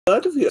A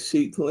lot of you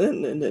see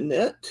Glenn and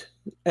Annette,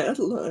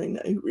 Adeline,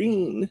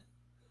 Irene,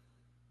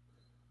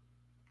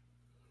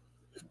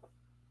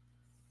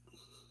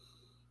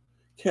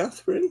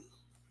 Catherine,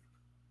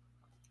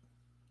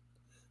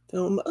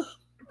 Thelma.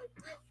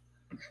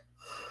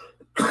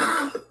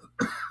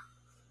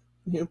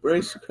 You have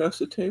Bryce across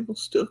the table,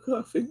 still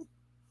coughing.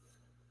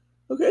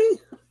 Okay,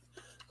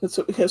 that's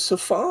what we have so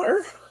far.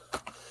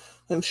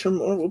 I'm sure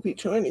more will be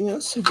joining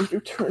us. I better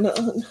turn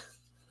on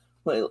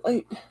my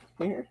light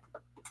here.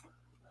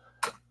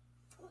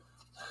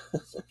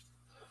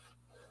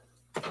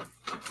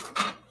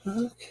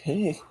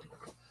 Okay.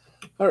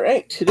 All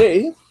right,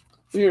 today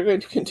we are going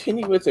to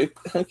continue with the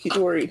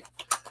Hunkydory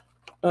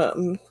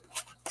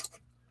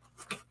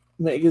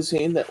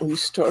magazine that we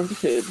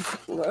started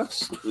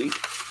last week.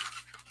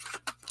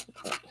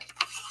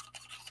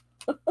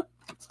 I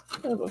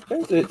have all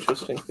kinds of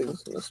interesting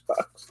things in this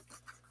box.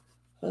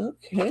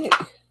 Okay.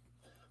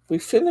 We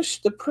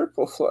finished the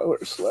purple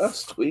flowers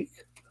last week,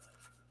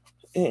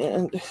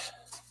 and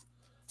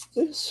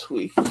this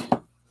week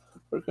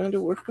we're going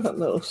to work on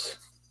those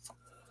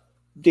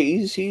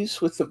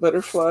daisies with the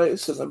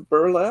butterflies and the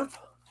burlap.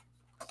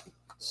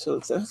 So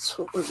that's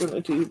what we're going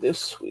to do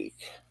this week.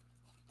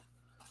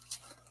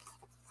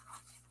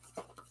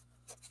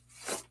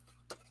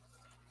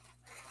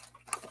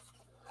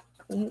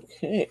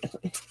 Okay,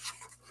 let me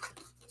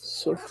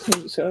sort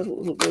things out a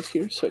little bit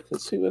here so I can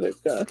see what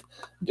I've got.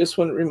 I just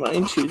want to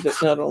remind you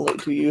that not only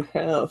do you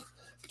have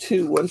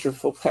 2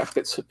 wonderful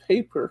packets of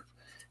paper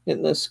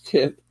in this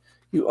kit,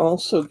 you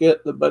also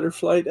get the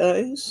butterfly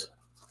dies.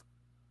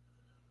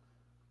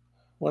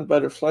 1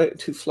 butterfly and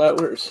 2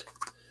 flowers.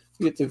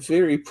 You get the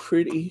very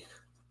pretty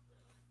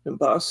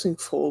embossing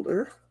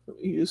folder that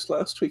we used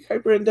last week. Hi,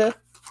 Brenda.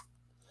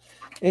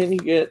 And you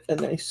get a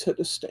nice set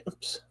of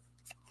stamps.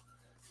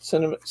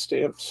 Sentiment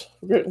stamps.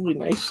 Really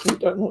nicely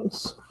done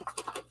ones.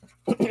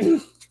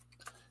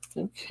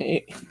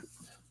 Okay. I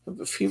have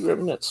a few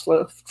remnants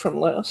left from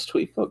last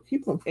week. I'll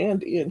keep them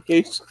handy in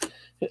case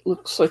it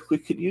looks like we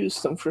could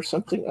use them for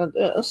something on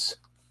this.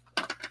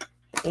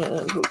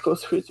 And we'll go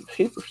through the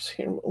papers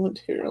here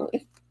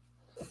momentarily.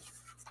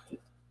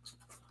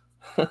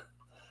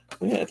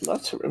 We had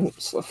lots of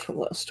remnants left from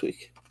last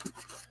week.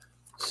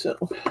 So,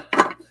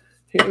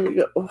 here we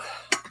go.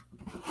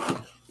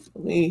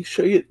 Let me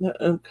show you.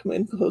 Come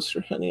in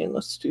closer, honey, and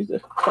let's do the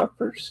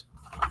toppers.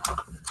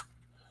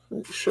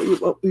 Let me show you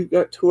what we've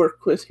got to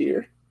work with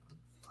here.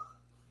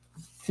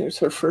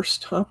 Here's our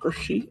first topper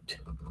sheet.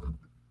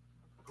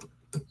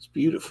 It's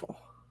beautiful.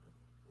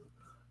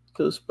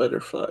 Those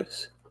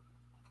butterflies.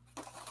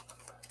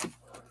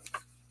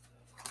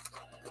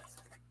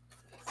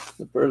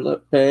 The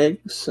burlap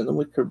bags and the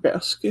wicker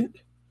basket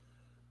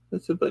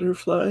with the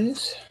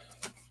butterflies.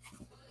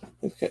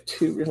 We've got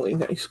 2 really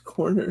nice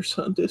corners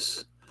on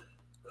this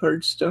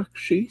cardstock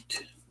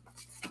sheet.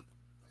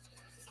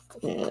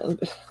 And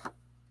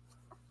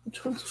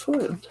which one's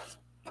foiled?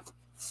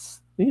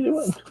 Neither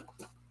one.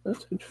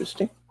 That's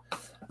interesting.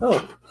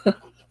 Oh,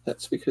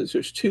 that's because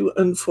there's 2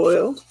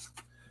 unfoiled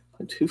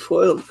and 2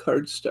 foiled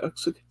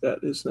cardstocks. Look at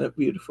that. Isn't that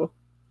beautiful?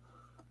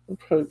 It'll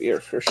probably be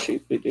our first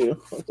sheet we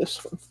do with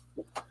this one.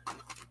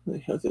 We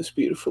have this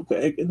beautiful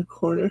bag in the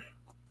corner.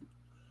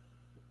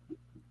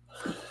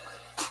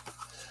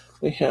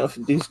 We have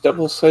these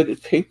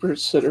double-sided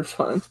papers that are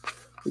fun.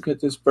 We got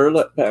this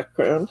burlap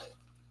background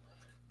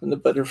and the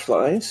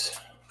butterflies.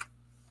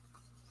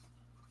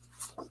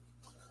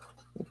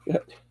 We've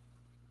got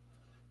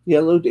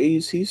yellow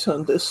daisies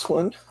on this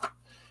one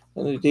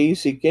and a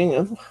daisy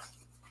gingham.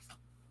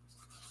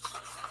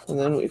 And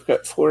then we've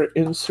got 4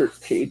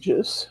 insert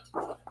pages.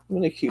 I'm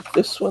going to keep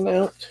this one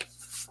out.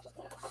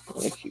 I'm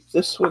going to keep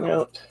this one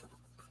out.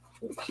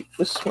 I'm going to keep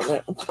this one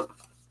out.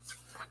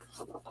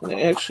 And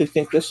I actually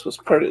think this was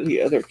part of the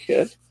other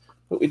kit,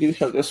 but we do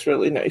have this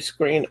really nice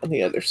green on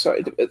the other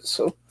side of it,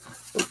 so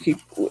we'll keep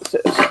with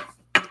this.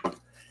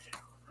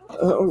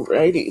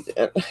 Alrighty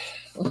then,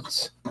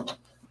 let's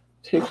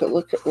take a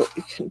look at what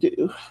we can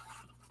do.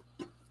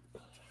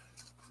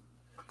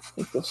 I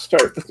think we'll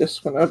start with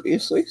this one,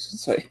 obviously,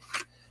 since I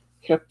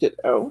kept it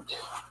out.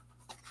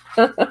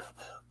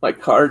 My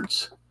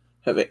cards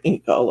have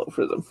ink all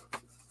over them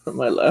from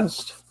my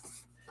last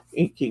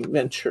inking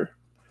venture.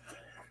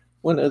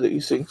 One of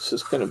these inks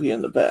is going to be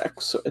in the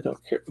back, so I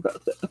don't care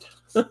about that.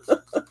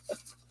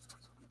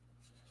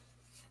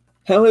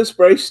 How is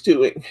Bryce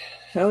doing?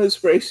 How is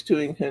Bryce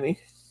doing, honey?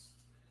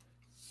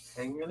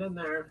 Hanging in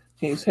there.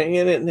 He's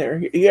hanging in there.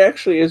 He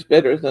actually is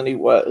better than he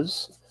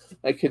was.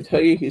 I can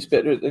tell you he's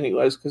better than he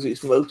was because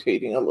he's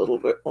rotating a little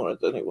bit more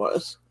than he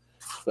was.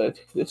 But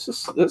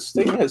this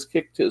thing has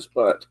kicked his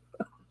butt.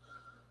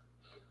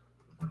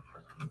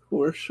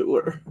 For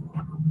sure.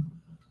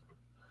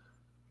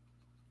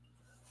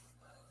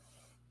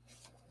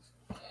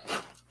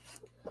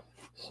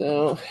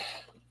 So,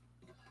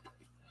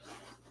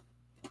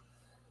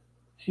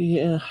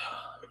 yeah.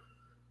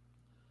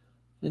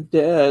 And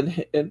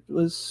Dad,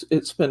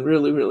 it's been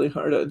really, really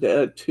hard on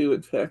Dad too.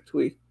 In fact,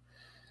 we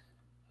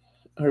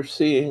are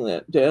seeing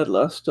that Dad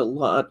lost a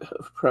lot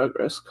of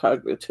progress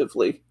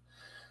cognitively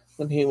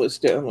when he was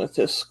down with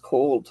this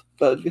cold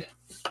bug.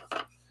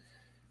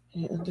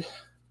 And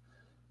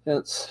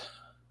that's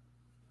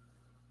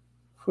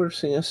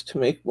forcing us to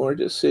make more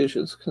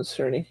decisions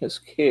concerning his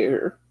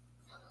care.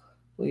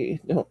 We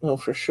don't know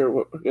for sure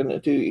what we're going to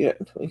do yet.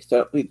 We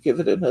thought we'd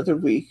give it another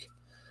week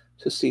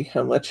to see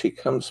how much he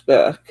comes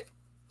back.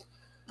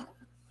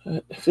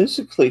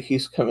 Physically,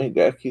 he's coming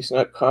back. He's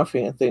not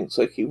coughing and things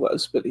like he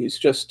was, but he's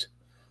just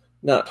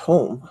not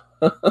home.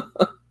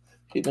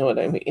 You know what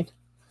I mean?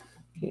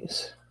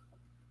 He's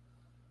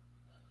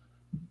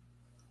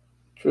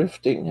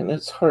drifting, and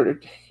it's harder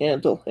to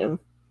handle him.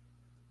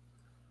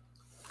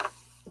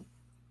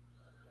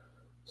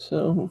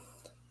 So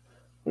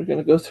we're going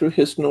to go through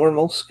his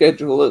normal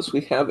schedule as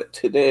we have it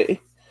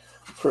today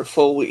for a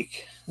full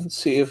week and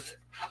see if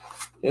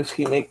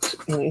he makes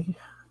any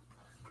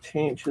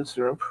changes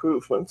or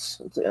improvements.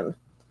 And then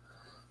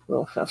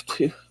we'll have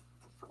to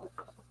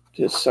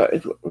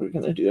decide what we're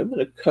going to do. I'm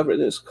going to cover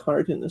this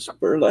card in this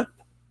burlap.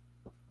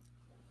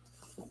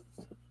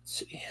 Let's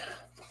see.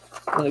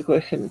 I'm going to go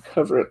ahead and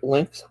cover it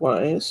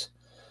lengthwise,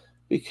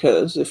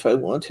 because if I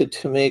wanted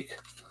to make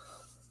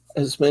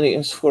as many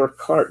as 4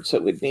 cards, I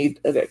would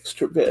need that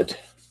extra bit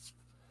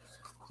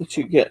that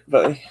you get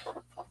by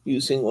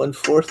using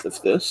 1/4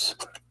 of this.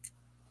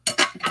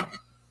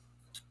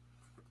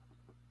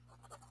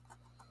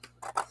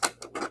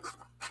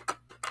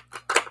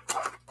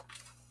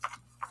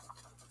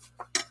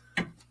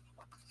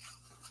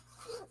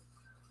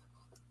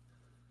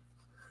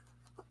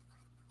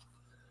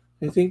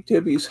 I think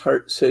Debbie's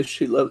heart says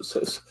she loves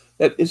us.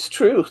 That is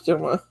true,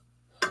 Thelma.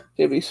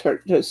 Debbie's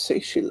heart does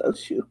say she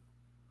loves you.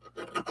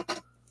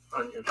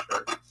 On your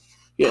shirt.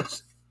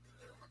 Yes.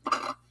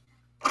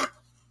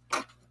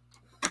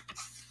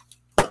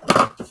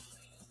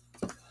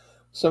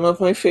 Some of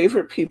my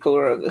favorite people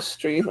are on the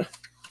stream.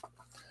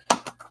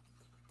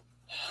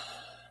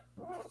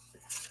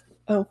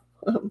 Oh,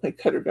 my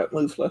cutter got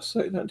moved last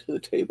night onto the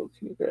table.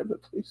 Can you grab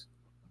it, please?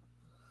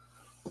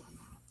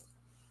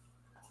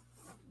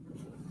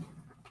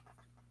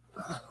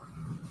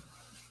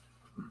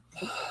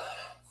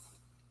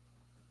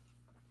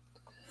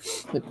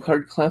 The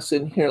card class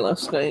in here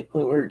last night,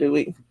 we were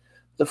doing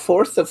the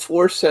 4th of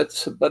 4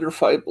 sets of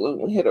butterfly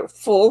balloon. We had a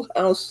full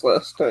house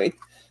last night.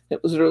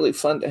 It was really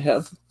fun to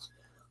have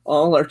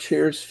all our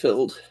chairs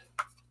filled.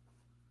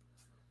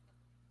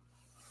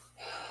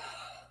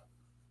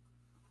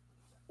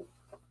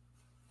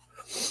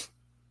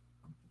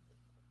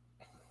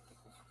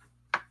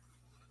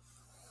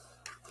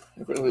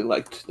 I really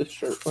liked the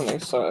shirt when I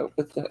saw it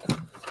with the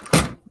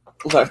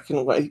black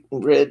and white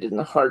and red and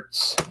the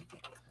hearts.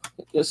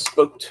 It just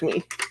spoke to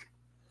me.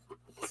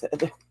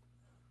 Said,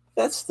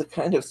 that's the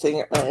kind of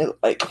thing I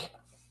like.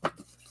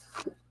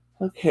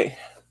 Okay,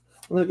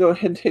 I'm going to go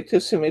ahead and take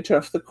this image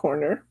off the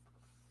corner.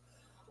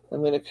 I'm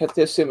going to cut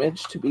this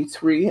image to be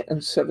 3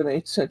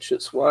 7/8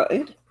 inches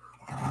wide.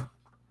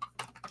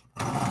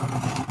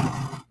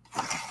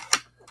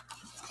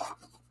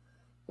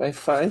 By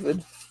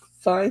 5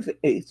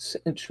 5/8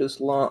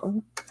 inches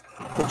long,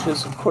 which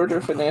is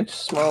 1/4 inch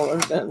smaller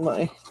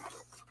than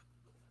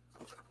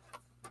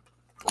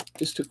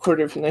just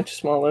 1/4 inch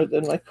smaller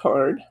than my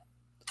card,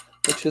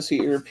 which is a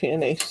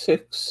European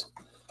A6,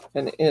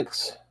 and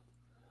it's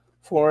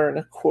 4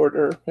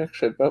 1/4,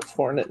 actually about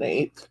 4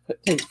 1/8,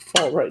 but they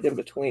fall right in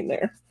between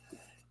there,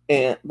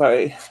 and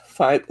by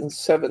 5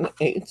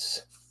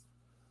 7/8.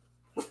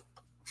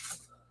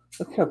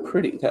 Look how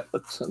pretty that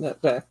looks in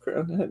that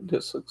background. That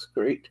just looks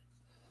great.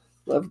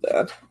 Love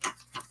that.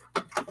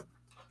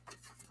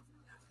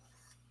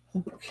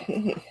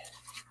 Okay.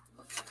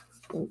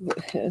 I'll go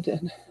ahead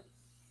and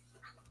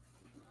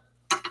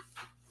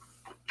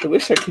I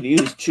wish I could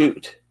use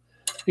jute,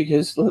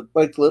 because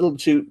like little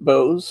jute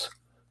bows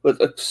would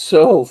look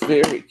so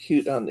very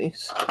cute on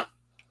these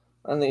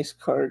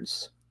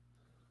cards.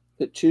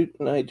 But jute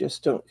and I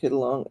just don't get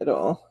along at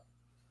all.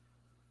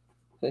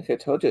 Like I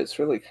told you, it's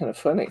really kind of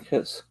funny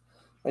because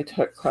I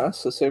taught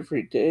classes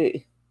every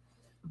day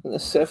in the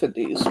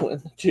 70s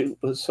when jute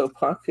was so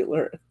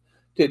popular.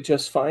 Did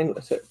just fine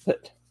with it,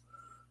 but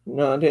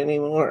not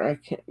anymore. I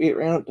can't be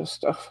around this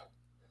stuff.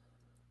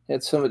 I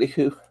had somebody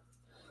who,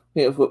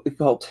 we have what we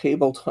call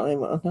table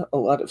time on a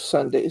lot of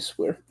Sundays,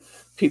 where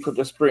people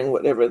just bring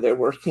whatever they're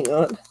working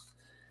on,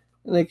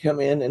 and they come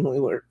in and we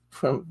work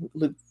from,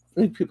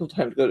 leave people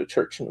time to go to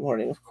church in the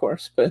morning, of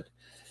course, but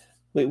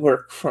we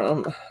work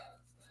from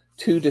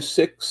 2 to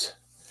 6,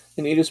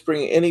 and you just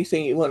bring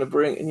anything you want to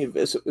bring, and you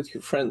visit with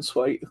your friends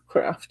while you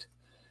craft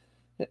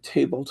at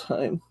table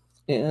time.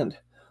 And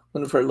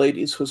one of our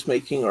ladies was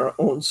making our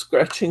own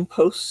scratching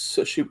posts,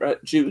 so she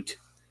brought jute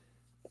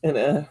and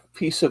a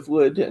piece of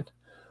wood and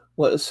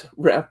was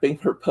wrapping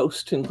her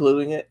post and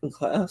gluing it in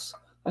class.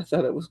 I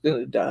thought I was going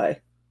to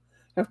die.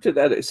 After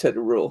that, I set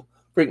a rule: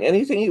 bring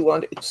anything you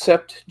want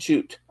except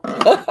jute.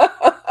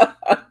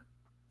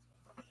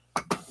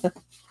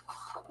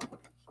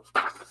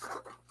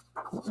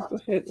 I'll go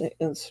ahead and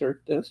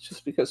insert this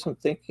just because I'm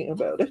thinking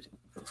about it.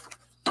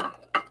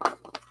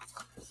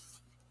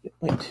 Get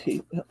my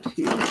tape out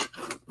here.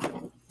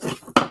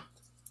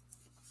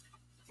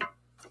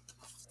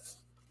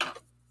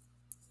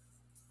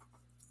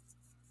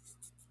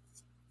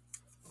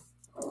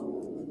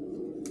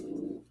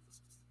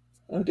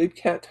 Oh, did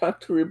Kat talk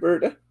to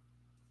Roberta?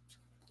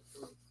 I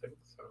don't think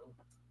so.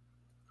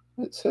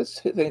 It says,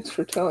 thanks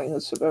for telling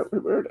us about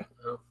Roberta.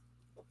 Oh.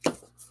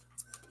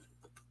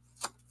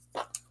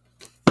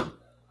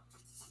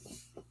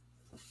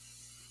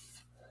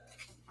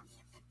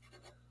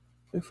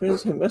 My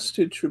friends, I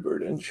messaged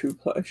Roberta and she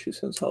replied. She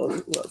sends all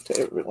of love to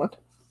everyone.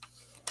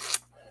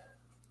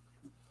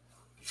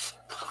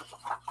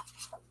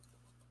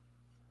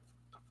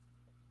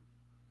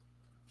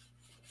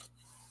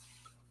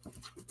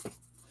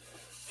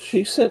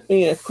 She sent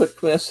me a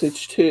quick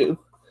message too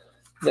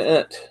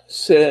that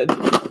said,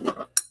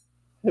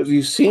 have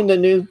you seen the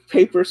new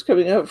papers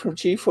coming out from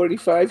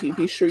G45? You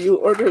be sure you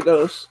order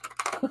those.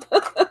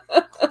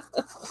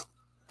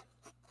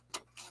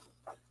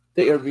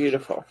 They are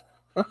beautiful.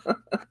 I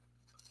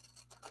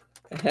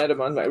had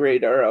them on my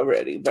radar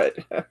already, but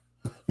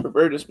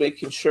Roberta's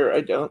making sure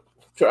I don't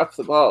drop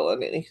the ball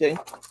on anything.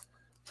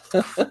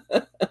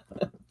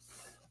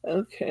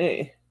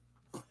 Okay.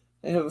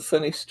 I have a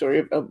funny story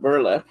about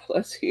burlap.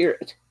 Let's hear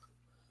it.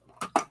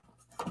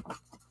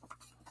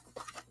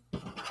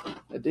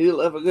 I do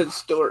love a good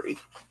story.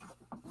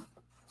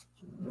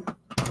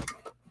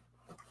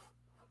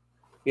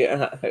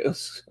 Yeah, it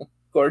was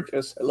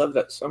gorgeous. I love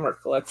that summer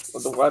collection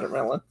with the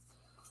watermelon.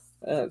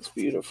 That's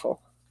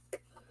beautiful.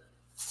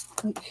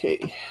 Okay.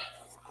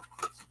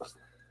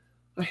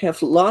 I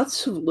have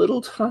lots of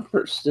little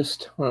toppers this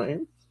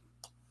time.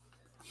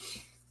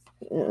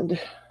 And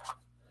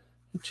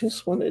I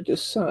just want to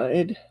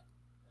decide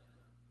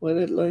what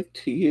I'd like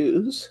to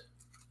use.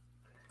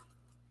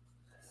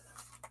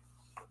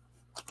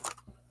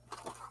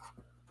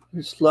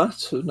 There's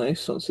lots of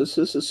nice ones. This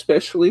is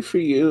especially for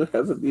you.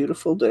 Have a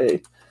beautiful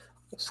day.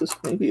 This is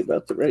maybe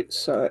about the right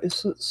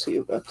size. Let's see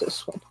about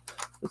this one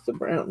with the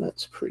brown.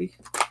 That's pretty.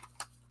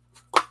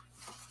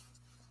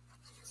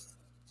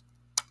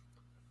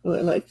 Oh,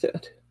 I like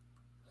that.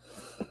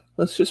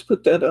 Let's just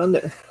put that on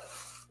there.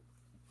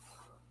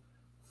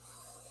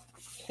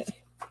 Okay.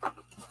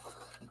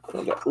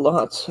 I got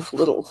lots of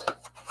little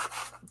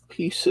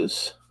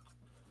pieces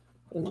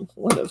in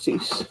one of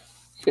these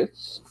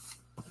kits.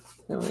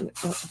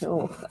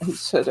 No, I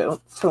set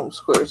out foam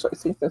squares. I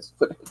think that's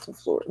what hit the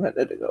floor a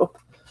minute ago.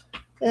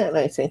 And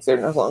I think they're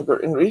no longer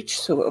in reach,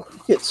 so we'll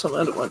get some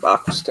out of my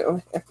box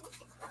down here.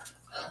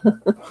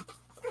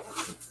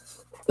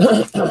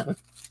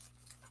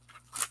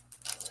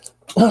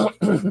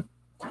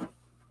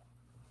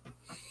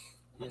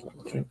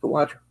 Drink of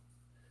water.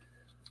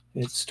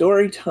 It's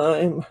story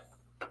time.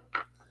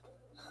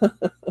 I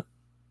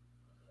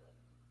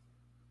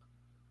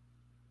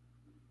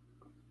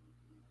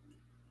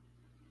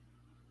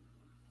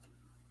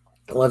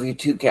love you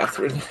too,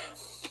 Catherine.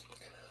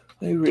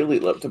 I really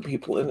love the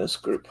people in this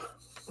group.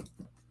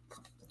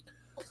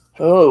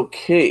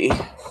 Okay.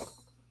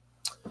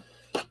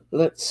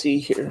 Let's see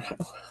here.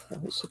 I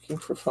was looking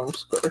for foam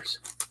squares.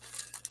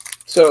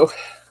 So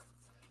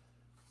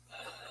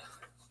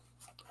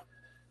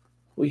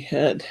we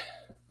had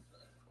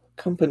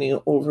company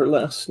over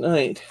last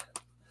night,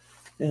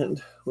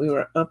 and we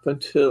were up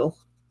until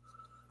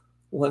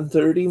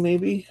 1:30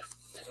 maybe.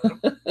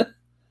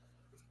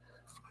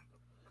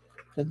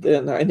 And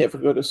then I never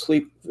go to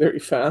sleep very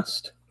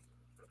fast.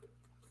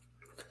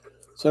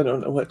 So I don't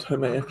know what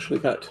time I actually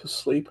got to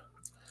sleep.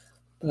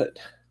 But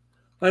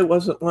I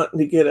wasn't wanting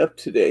to get up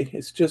today.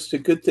 It's just a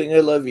good thing I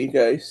love you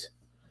guys.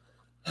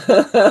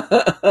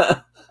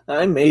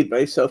 I made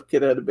myself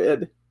get out of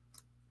bed.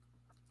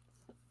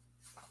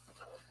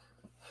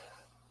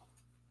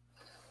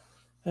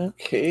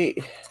 Okay.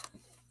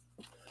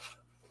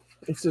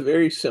 It's a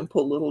very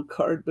simple little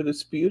card, but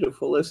it's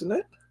beautiful, isn't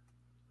it?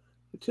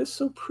 It's just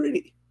so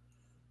pretty.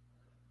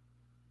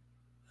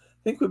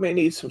 I think we may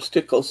need some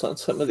stickles on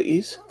some of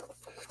these.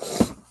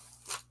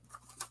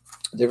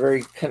 They're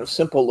very kind of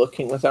simple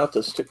looking without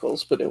the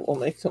stickles, but it will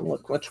make them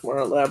look much more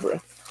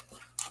elaborate.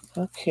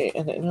 Okay,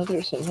 and I know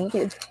there's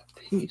another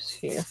piece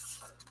here.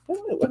 I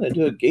might want to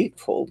do a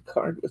gatefold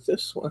card with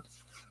this one.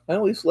 I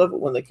always love it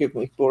when they give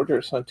me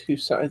borders on two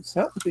sides.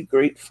 That would be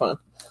great fun.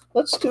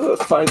 Let's do a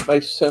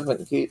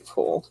 5x7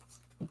 gatefold.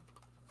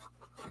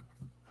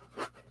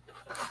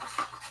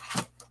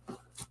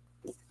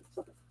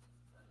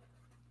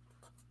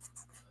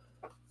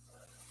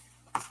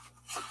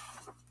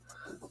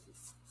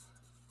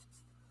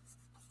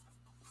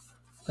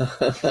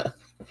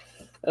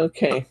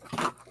 Okay,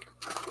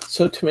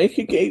 so to make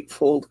a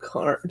gatefold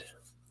card,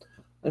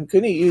 I'm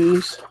going to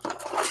use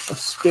a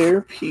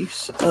spare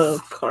piece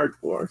of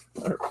cardboard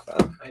or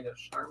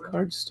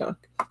cardstock.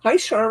 Hi,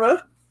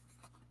 Sharma.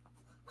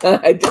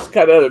 I just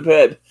got out of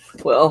bed.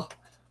 Well,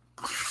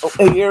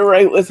 you're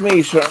right with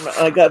me, Sharma.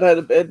 I got out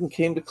of bed and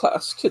came to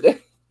class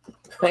today.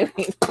 I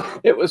mean,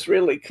 it was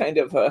really kind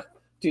of a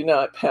do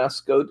not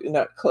pass go, do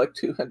not collect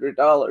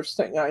 $200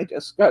 thing. I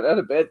just got out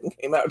of bed and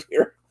came out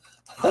here.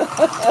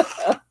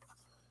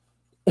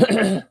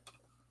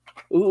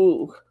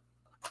 Ooh,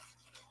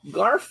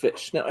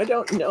 garfish. Now, I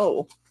don't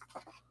know.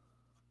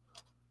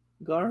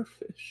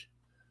 Garfish.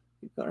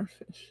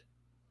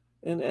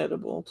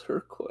 Inedible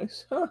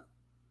turquoise. Huh.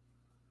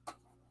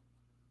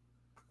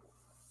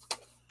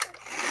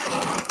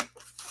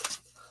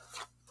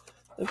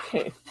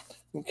 Okay,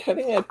 I'm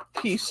cutting a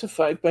piece of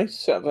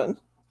 5x7.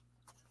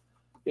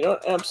 You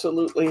don't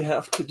absolutely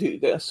have to do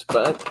this,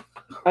 but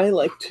I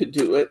like to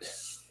do it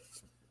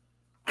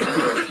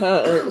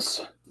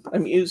because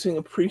I'm using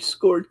a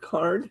pre-scored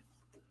card.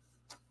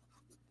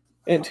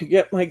 And to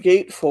get my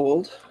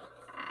gatefold,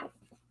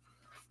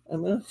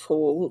 I'm going to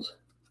fold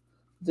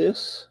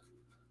this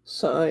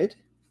side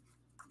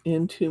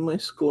into my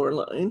score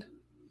line.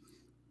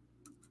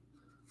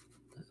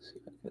 Let's see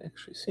if I can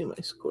actually see my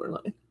score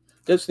line.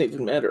 It doesn't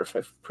even matter if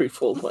I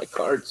pre-fold my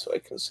card so I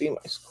can see my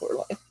score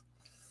line.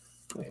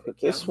 I put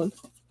this one.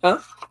 Huh?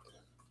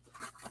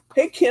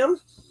 Hey, Kim.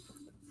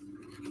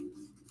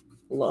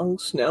 Long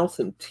snout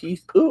and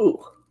teeth.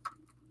 Ooh.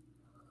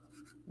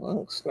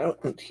 Long snout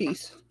and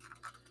teeth.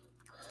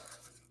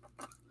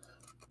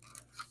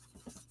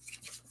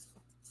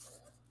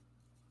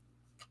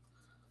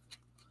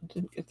 I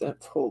didn't get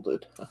that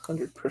folded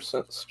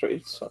 100%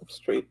 straight, so I'm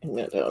straightening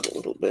that out a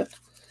little bit.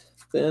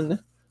 Then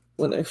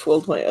when I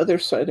fold my other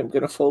side, I'm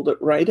going to fold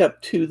it right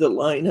up to the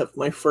line of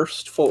my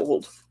first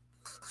fold.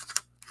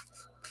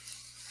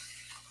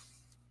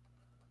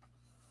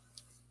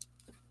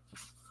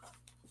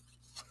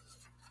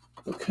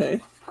 Okay,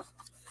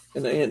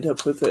 and I end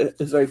up with it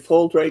as I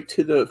fold right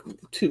to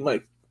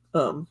my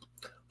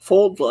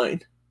fold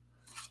line,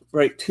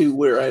 right to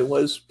where I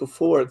was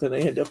before. Then I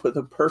end up with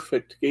a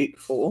perfect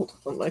gatefold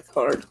on my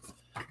card.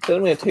 Then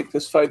I'm going to take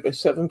this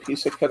 5x7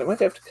 piece I cut. I might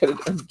have to cut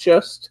it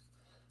just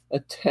a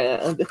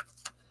tad.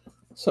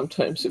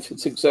 Sometimes if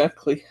it's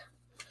exactly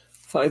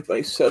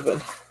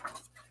 5x7,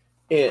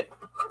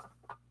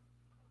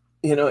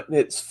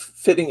 it's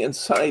fitting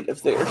inside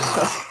of there.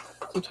 So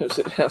sometimes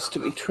it has to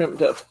be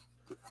trimmed up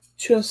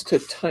just a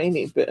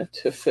tiny bit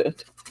to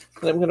fit.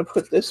 And I'm going to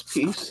put this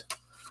piece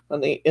on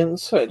the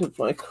inside of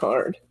my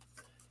card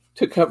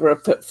to cover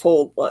up that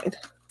fold line.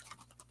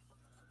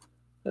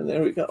 And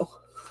there we go.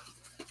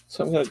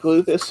 So I'm going to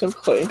glue this in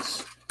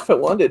place. If I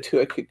wanted to,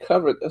 I could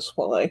cover this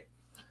while I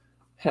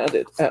had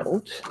it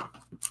out.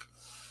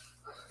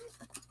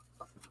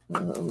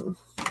 Don't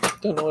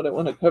know what I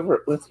want to cover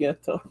it with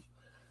yet, though.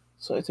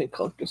 So I think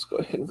I'll just go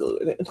ahead and glue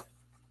it in.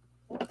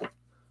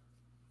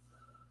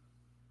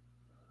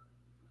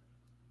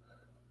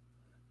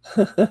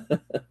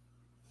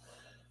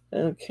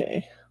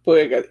 Okay.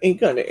 Boy, I got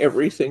ink on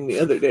everything the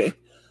other day.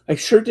 I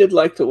sure did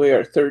like the way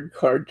our third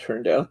card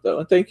turned out, though.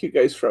 And thank you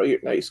guys for all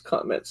your nice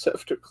comments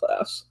after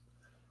class.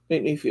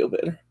 Made me feel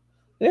better.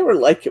 I never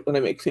like it when I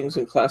make things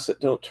in class that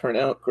don't turn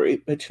out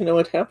great, but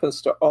it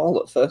happens to all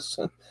of us.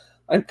 And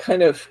I'm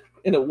kind of,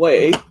 in a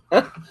way,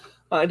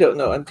 I don't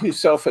know, I'm too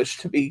selfish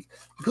to be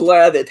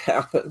glad it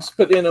happens.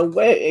 But in a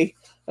way,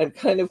 I'm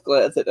kind of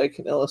glad that I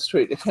can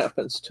illustrate it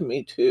happens to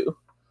me too.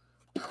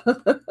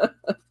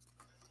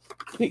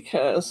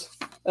 Because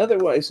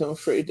otherwise I'm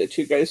afraid that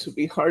you guys would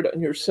be hard on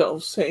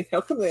yourselves saying,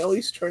 how come they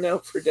always turn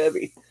out for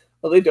Debbie?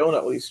 Well, they don't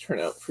always turn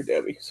out for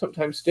Debbie.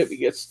 Sometimes Debbie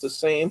gets the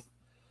same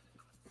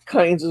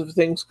kinds of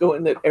things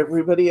going that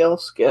everybody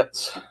else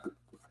gets.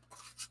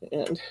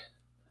 And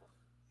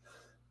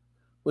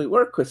we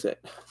work with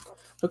it.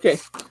 Okay,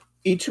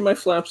 each of my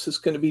flaps is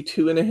going to be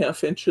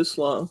 2.5 inches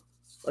long,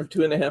 or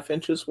 2.5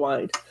 inches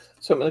wide.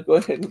 So I'm going to go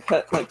ahead and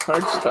cut my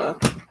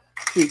cardstock to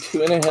be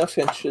 2.5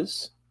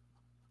 inches.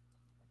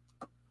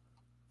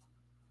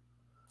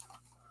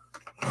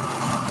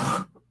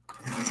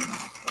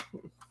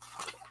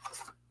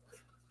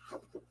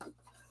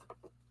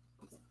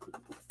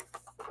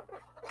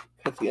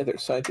 Cut the other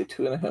side to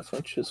 2.5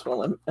 inches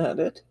while I'm at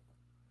it.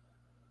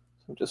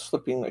 I'm just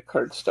flipping my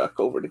cardstock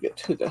over to get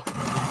to the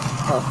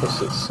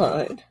opposite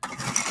side.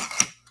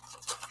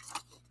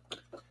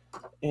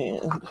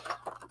 And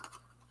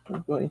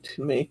I'm going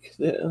to make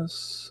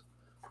this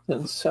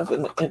then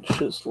 7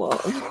 inches long.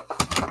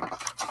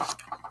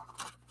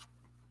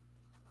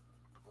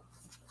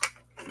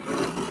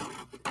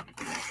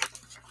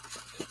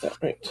 Put that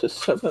right to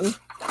 7.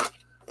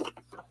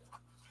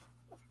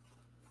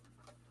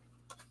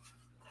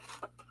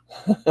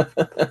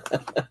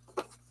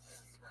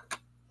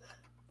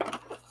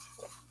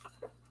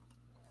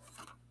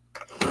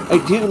 I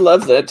do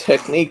love that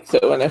technique,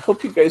 though, and I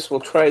hope you guys will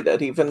try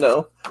that, even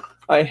though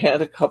I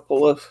had a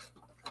couple of,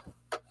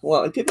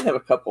 well, I didn't have a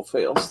couple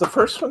fails. The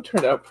first one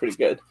turned out pretty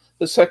good.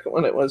 The second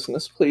one I wasn't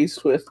as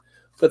pleased with,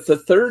 but the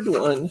third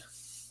one,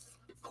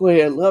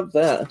 boy, I love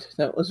that.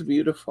 That was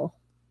beautiful.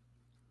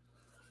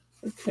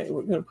 Okay,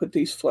 we're going to put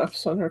these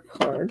flaps on our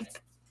card.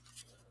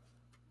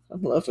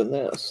 I'm loving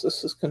this.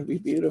 This is going to be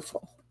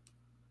beautiful.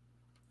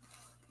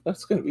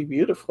 That's going to be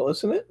beautiful,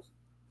 isn't it?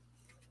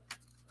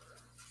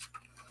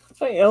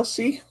 Hi,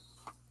 Elsie.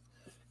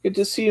 Good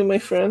to see you, my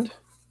friend.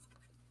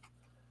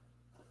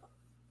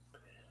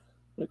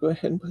 I'm going to go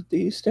ahead and put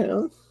these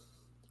down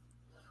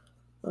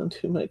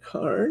onto my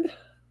card.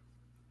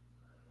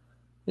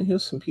 And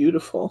here's some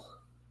beautiful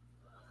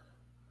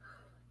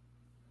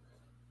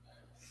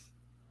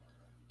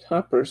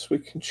toppers we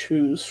can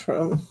choose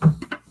from.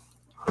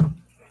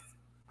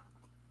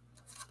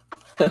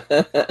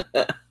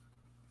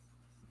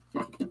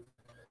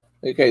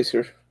 You guys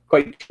are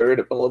quite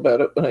charitable about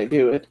it when I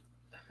do it.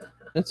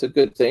 That's a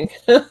good thing.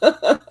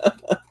 I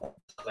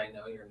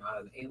know you're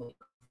not an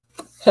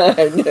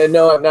alien.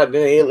 No, I'm not an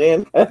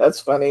alien. That's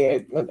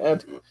funny.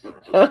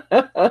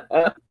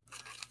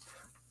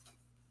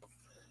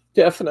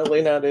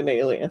 Definitely not an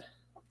alien.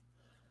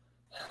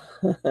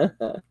 I'm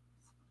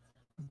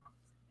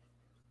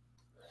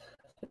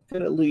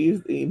going to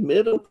leave the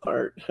middle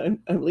part.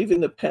 I'm leaving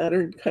the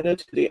pattern kind of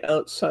to the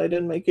outside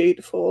in my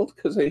gatefold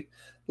because I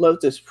love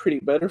this pretty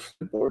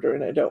butterfly border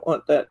and I don't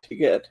want that to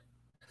get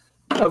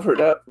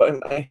covered up by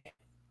my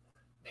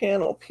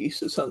panel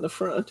pieces on the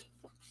front.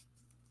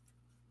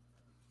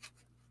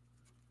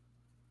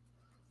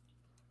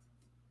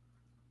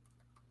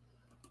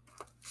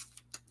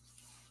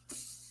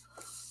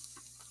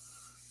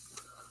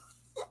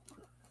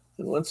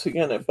 And once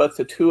again, I butt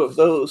the two of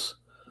those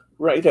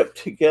right up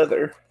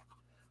together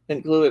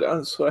and glue it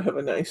on so I have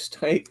a nice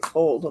tight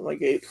fold on my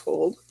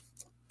gatefold.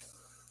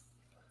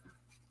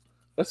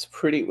 That's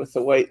pretty with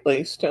the white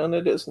lace down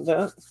it, isn't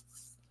that?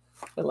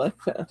 I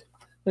like that.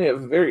 I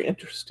have a very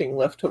interesting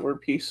leftover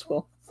piece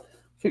we'll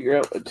figure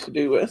out what to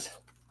do with.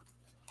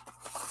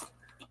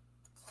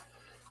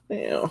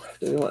 Now,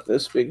 do we want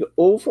this big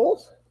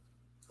oval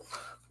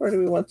or do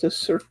we want this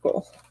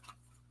circle?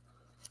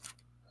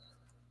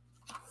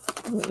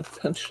 I'm going to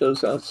punch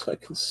those out so I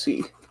can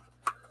see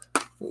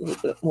a little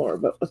bit more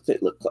about what they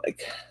look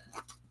like.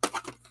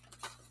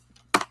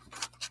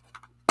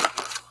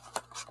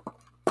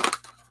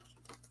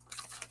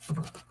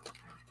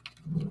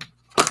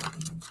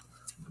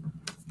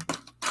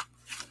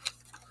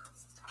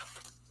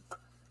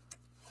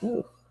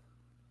 Oh,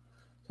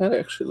 that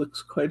actually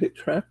looks quite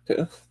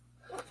attractive.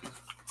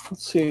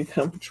 Let's see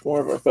how much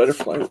more of our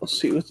butterfly we'll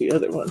see with the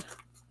other one.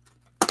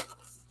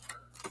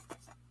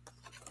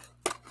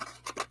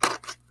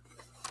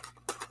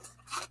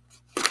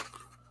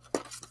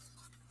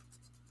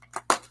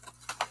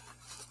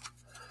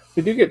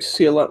 We do get to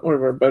see a lot more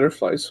of our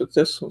butterflies with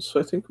this one, so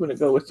I think I'm going to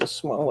go with the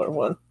smaller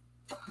one.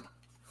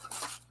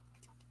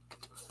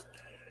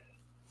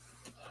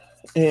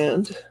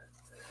 And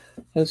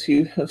as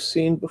you have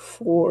seen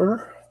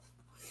before,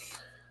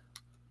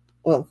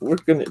 well, we're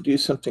going to do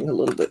something a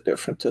little bit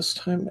different this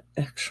time,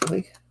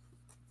 actually.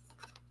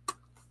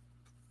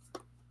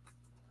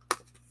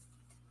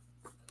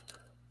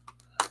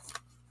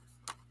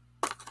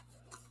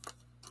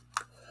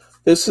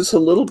 This is a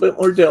little bit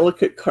more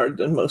delicate card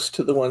than most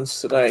of the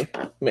ones that I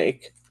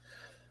make,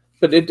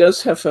 but it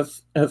does have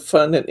a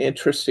fun and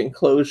interesting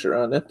closure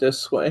on it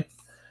this way.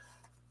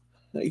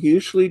 I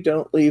usually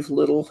don't leave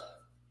little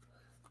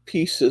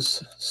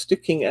pieces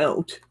sticking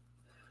out,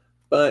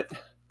 but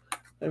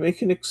I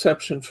make an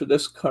exception for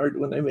this card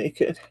when I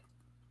make it.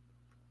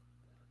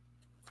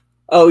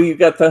 Oh, you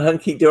got the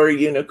Hunkydory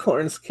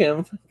unicorns,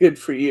 Kim. Good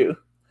for you.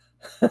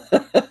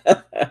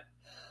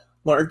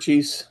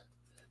 Margie's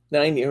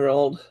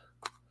 9-year-old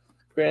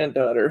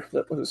granddaughter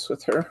that was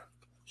with her,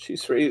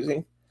 she's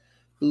raising,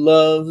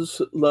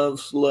 loves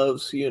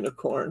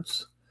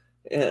unicorns.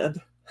 And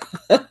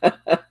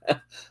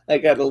I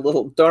got a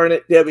little "darn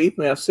it, Debbie"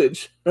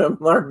 message from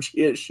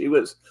Margie as she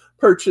was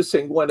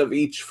purchasing one of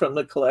each from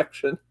the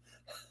collection.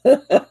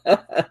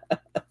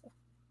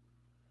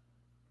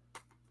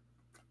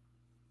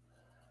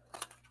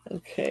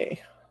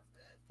 Okay,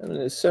 I'm going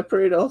to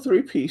separate all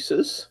three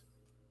pieces,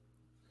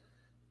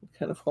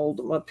 kind of hold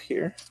them up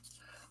here.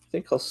 I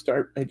think I'll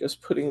start by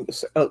just putting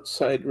this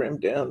outside rim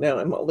down. Now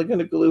I'm only going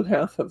to glue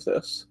half of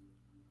this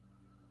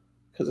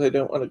because I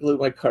don't want to glue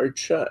my card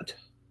shut.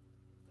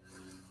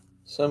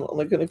 So I'm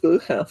only going to glue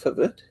half of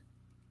it.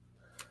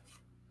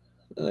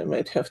 And I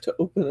might have to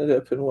open it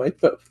up and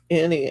wipe up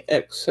any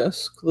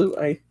excess glue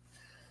I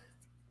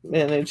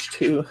managed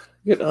to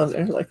get on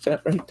there, like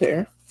that right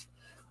there.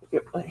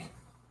 Get my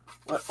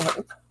wet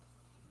wipe.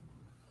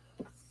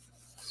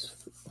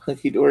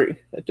 Hunkydory,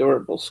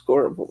 adorable,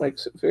 scoreable,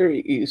 makes it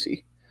very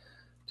easy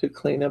to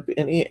clean up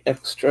any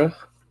extra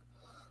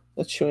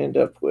that you end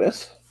up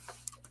with.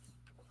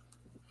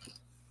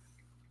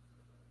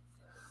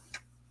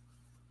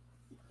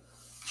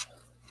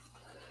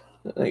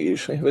 And I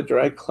usually have a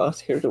dry cloth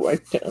here to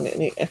wipe down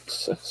any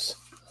excess.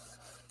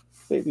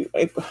 Baby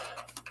wipe.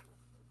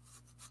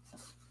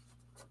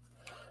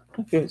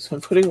 Okay, so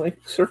I'm putting my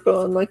circle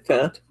on like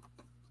that.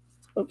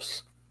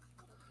 Oops.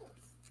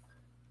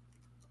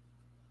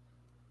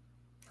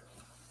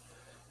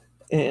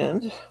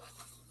 And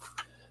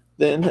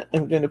then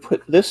I'm going to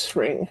put this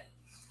ring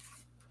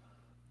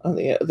on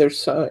the other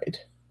side.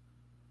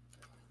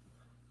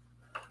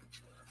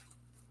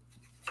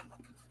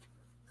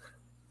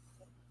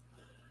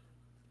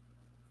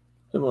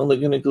 I'm only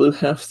going to glue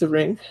half the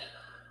ring.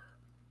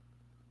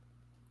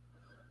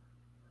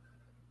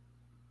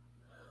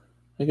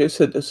 Like I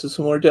said, this is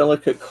a more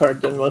delicate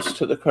card than most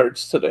of the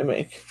cards that I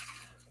make,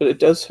 but it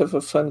does have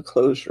a fun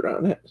closure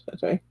on it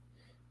that I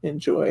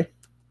enjoy.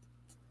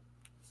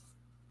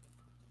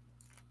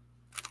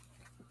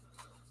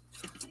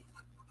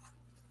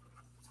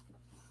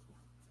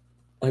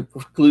 I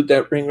glued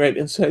that ring right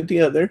inside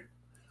the other.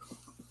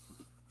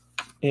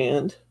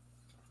 And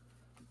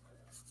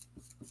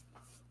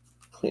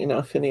clean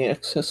off any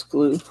excess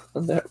glue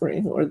on that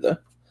ring or the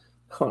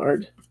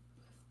card.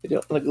 We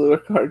don't want to glue our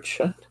card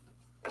shut.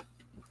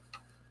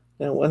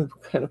 Now one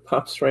kind of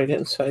pops right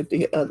inside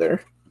the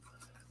other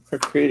for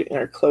creating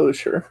our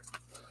closure.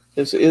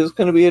 This is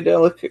going to be a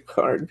delicate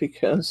card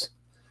because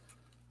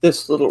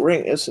this little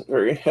ring isn't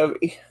very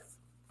heavy.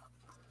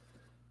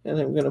 And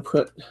I'm going to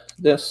put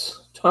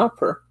this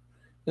topper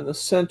in the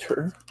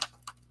center.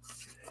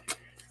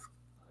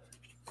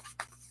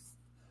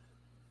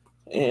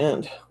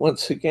 And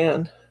once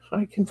again,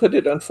 I can put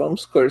it on foam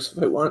squares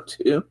if I want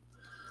to,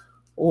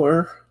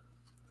 or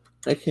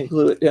I can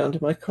glue it down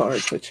to my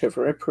card,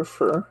 whichever I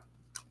prefer.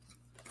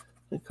 I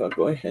think I'll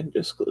go ahead and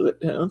just glue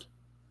it down.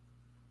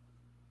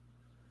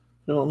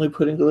 I'm only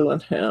putting glue on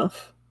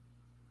half.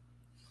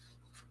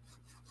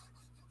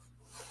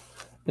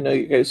 I know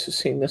you guys have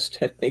seen this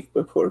technique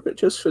before, but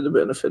just for the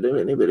benefit of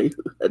anybody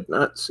who had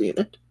not seen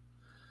it,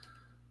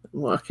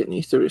 I'm walking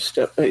you through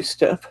step by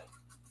step.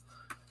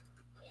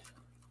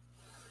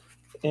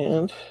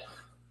 And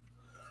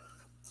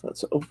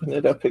let's open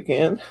it up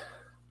again.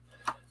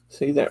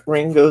 See, that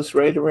ring goes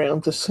right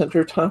around the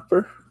center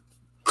topper.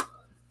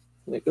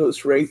 And it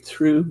goes right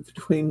through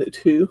between the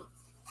two.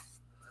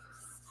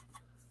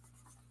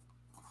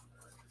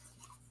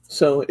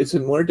 So it's a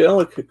more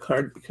delicate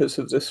card because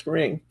of this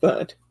ring,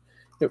 but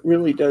it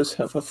really does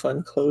have a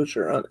fun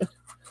closure on it.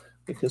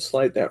 You can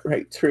slide that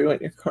right through and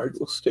your card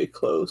will stay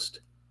closed.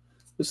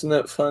 Isn't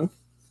that fun?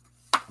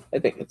 I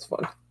think it's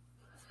fun.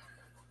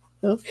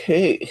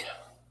 Okay.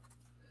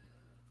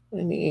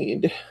 I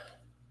need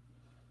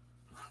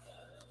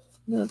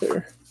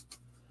another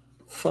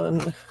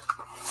fun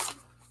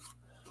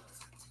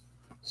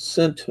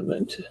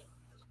sentiment.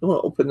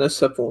 We'll open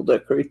this up and we'll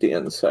decorate the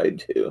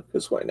inside too,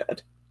 because why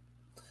not?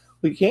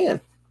 We can.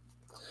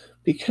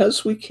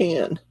 Because we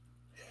can.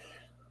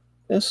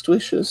 Best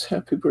wishes,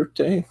 happy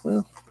birthday.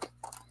 Well,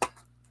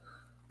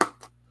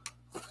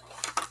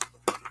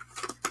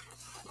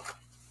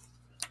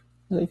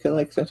 I think I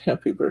like that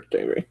happy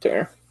birthday right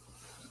there.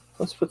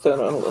 Let's put that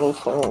on a little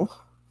foam.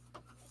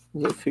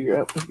 Let me figure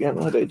out again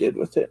what I did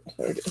with it.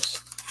 There it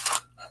is.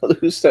 I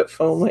lose that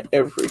foam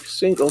every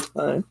single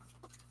time.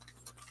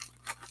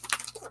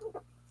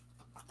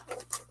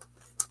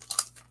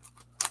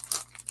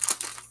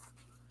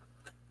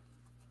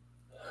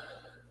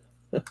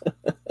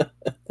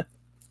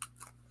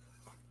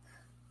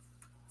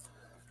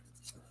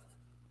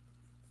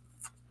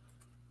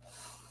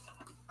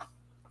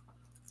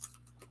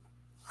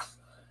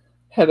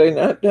 Had I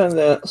not done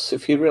this,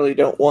 if you really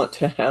don't want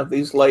to have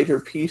these lighter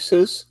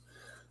pieces,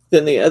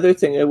 then the other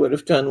thing I would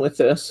have done with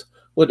this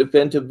would have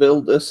been to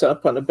build this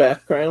up on a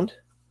background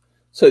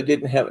so it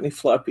didn't have any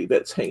floppy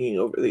bits hanging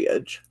over the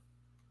edge.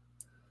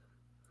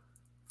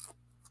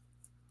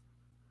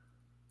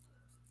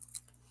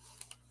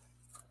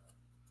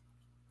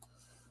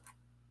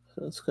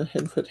 So let's go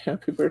ahead and put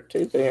happy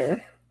birthday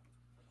there.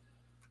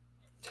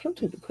 I'm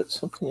tempted to put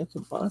something at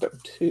the bottom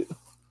too.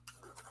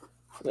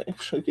 I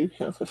actually do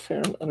have a fair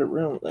amount of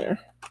room there.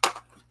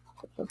 How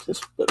about this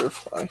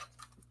butterfly?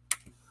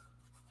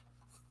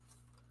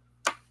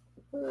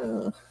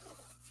 Yeah,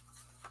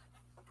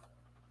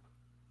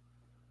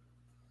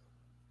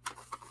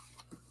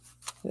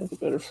 the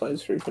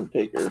butterflies are even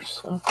bigger,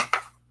 so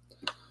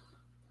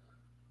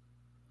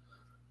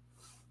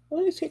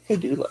I think I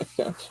do like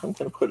that, so I'm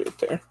going to put it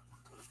there.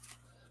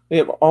 We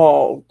have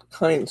all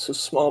kinds of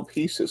small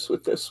pieces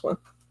with this one.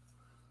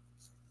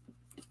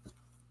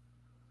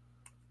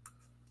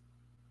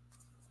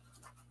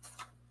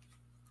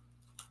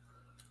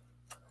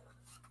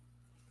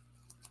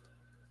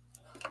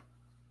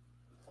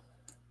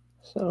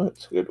 So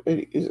it's a good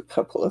way to use a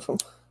couple of them.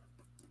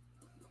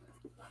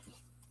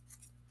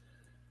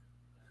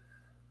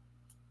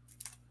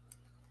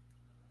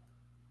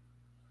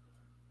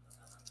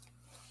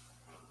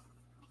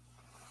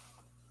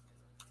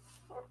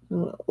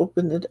 And we'll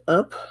open it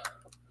up.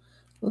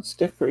 Let's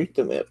decorate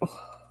the middle.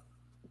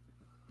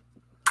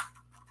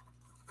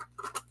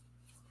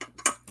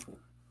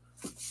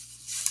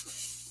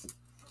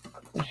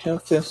 I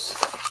have this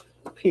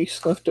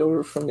piece left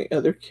over from the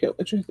other kit,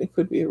 which I think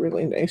would be a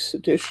really nice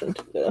addition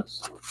to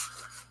this.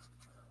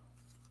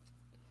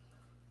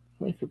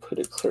 I could put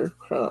it clear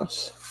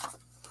across.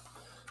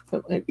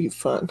 That might be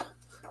fun.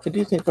 I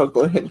do think I'll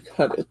go ahead and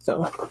cut it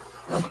though.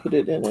 I'll put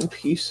it in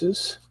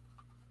pieces.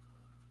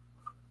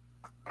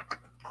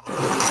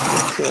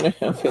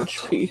 2.5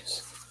 inch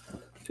piece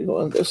to go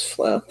on this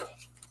flap.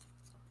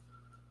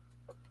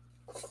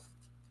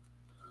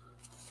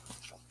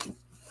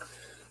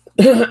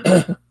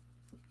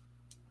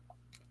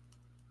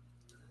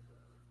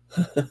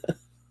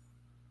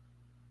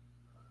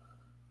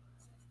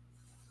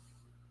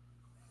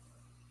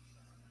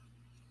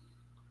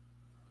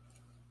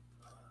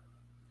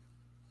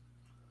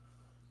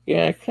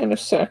 Yeah, I kind of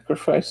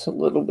sacrifice a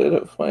little bit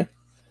of my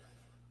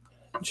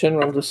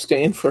general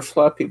disdain for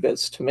floppy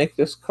bits to make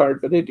this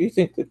card, but I do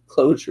think the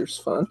closure's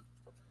fun.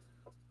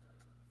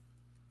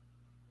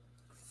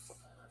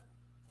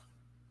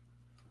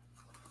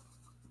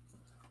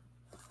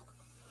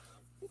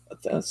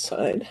 Put that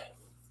side.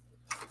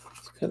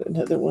 got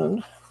another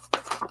one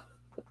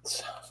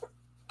that's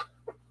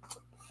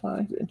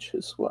 5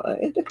 inches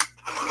wide.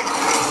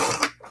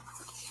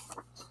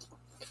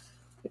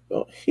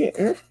 Go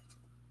here.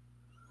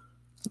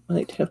 It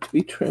might have to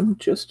be trimmed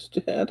just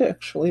a tad.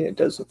 Actually, it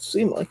doesn't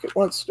seem like it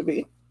wants to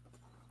be.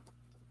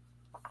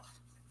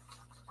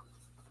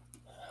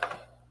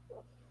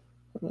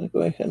 I'm going to go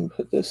ahead and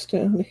put this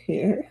down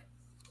here.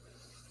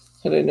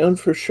 Had I known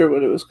for sure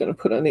what I was going to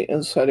put on the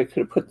inside, I could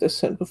have put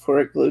this in before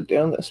I glued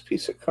down this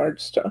piece of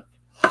cardstock.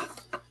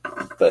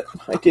 But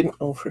I didn't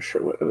know for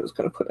sure what I was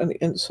going to put on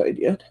the inside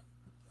yet.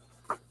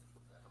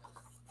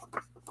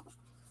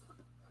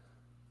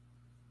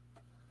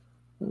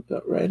 I've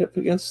got right up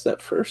against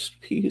that first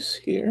piece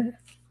here.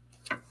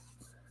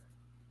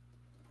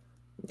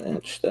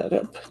 Match that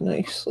up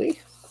nicely.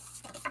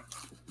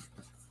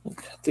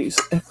 Cut these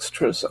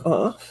extras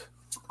off.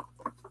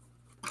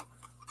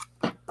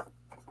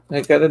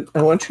 I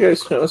want you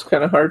guys to know it's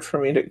kind of hard for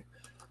me to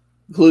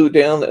glue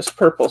down this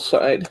purple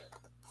side.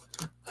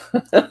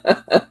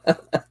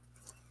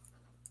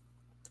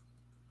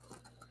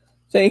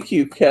 Thank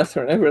you,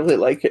 Catherine. I really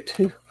like it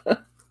too. I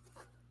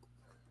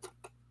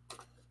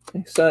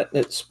saw it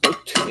and it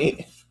spoke to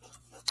me.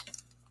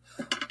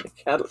 The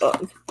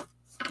catalog.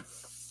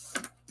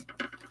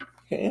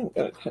 Okay, I'm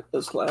going to cut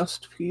this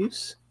last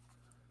piece.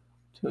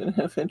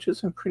 2.5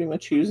 inches. I'm pretty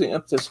much using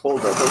up this whole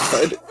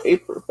double-sided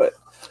paper, but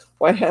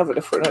why have it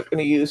if we're not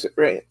going to use it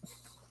right?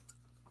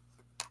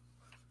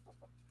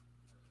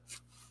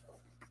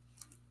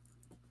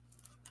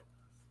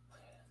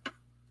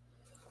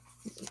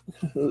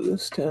 Glue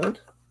this down.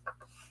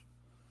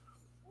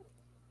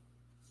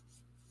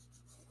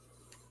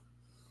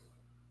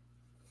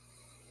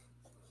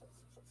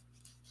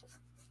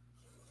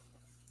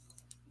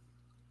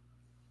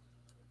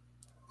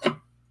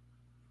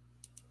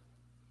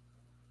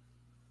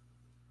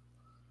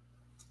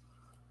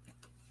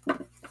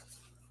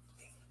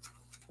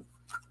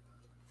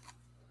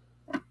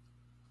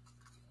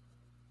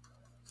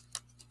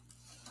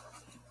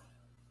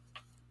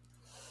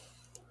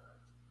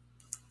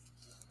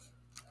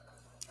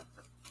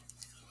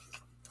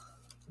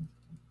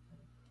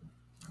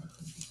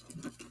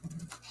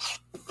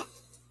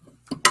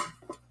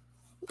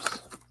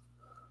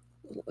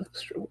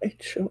 Extra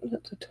white showing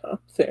at the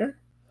top there.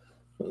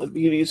 One of the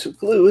beauties of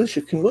glue is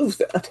you can move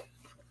that.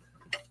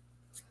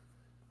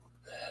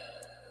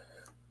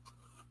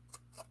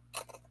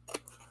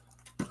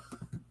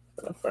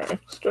 Enough for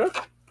extra.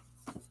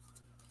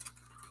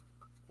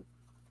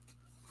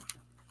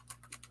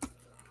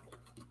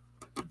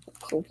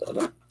 Hold that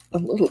up a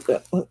little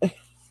bit when I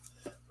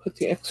put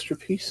the extra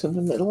piece in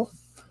the middle.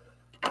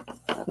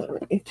 All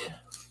right.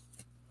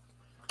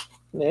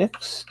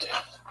 Next,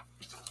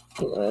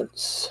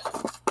 let's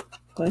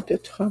find a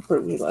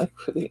topper we like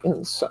for the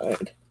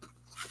inside.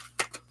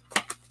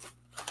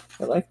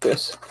 I like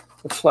this.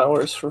 The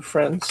flowers for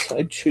friends.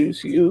 I'd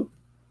choose you.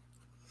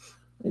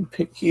 I'd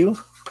pick you.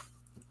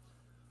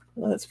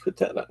 Let's put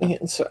that on the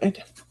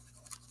inside.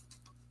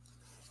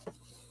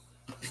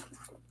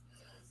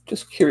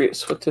 Just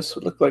curious what this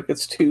would look like.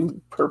 It's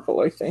too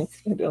purple, I think.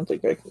 I don't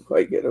think I can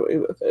quite get away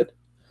with it.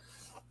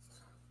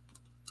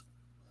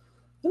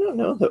 I don't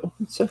know, though.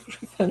 It's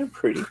actually kind of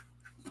pretty.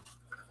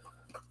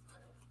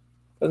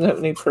 Doesn't have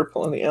any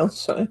purple on the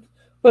outside.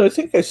 But I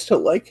think I still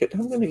like it.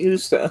 I'm going to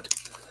use that.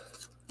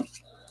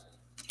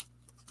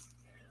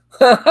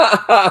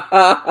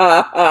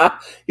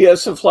 You have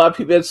some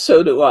floppy bits.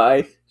 So do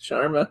I,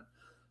 Sharma.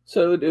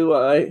 So do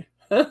I.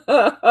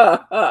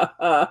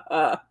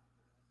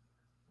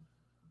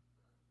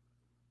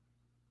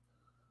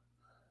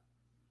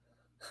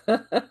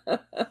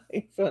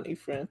 You're funny,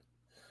 friend.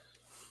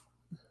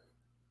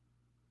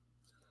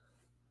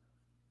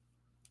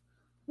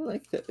 I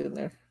like that in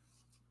there.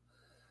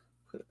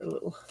 Put a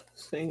little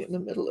thing in the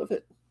middle of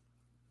it.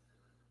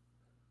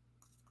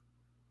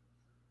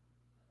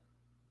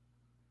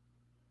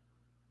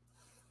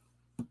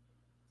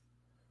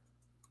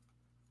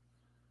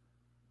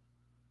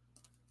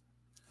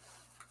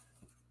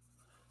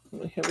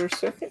 We have our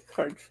second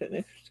card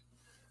finished.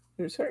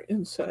 There's our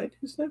inside.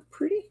 Isn't that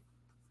pretty?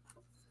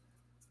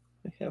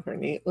 We have our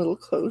neat little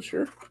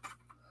closure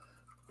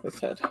with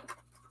that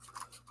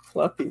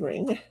floppy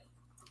ring,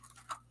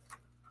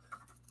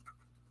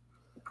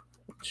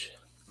 which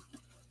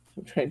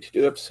I'm trying to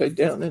do upside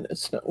down and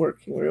it's not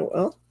working real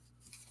well.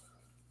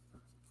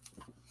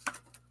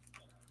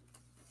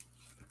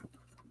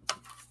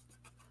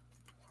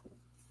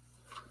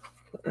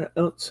 Our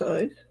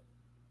outside.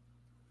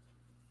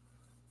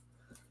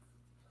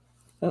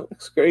 That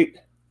looks great.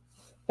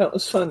 That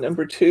was fun,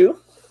 number 2.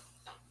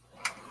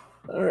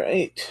 All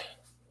right.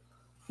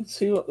 Let's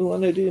see what we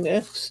want to do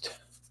next.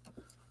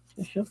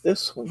 I have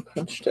this one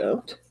punched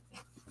out.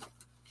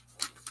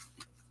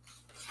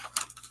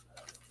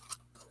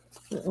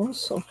 I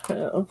also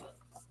have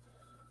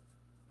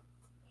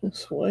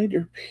this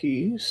wider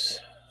piece.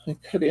 I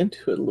cut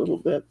into it a little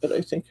bit, but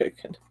I think I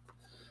can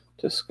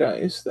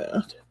disguise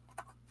that.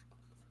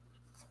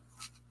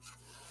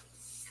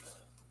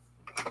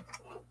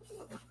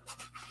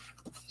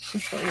 See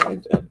how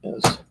wide that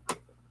is.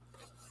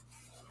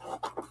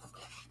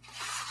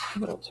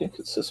 I don't think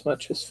it's as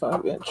much as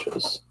 5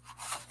 inches,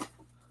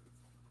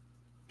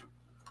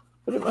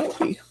 but it might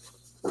be.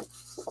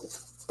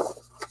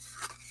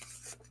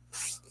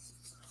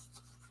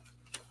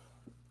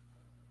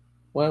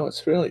 Wow,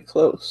 it's really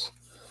close.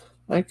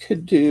 I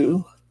could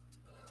do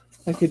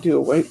a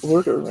white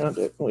border around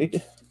it,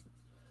 and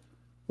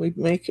we'd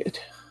make it.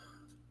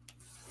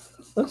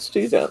 Let's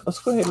do that. Let's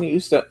go ahead and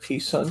use that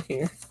piece on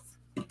here.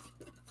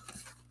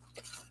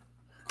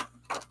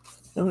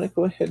 I'm going to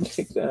go ahead and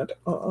take that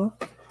off.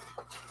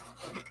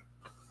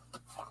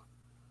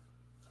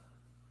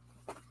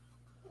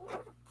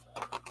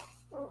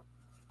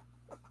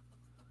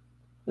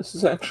 This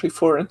is actually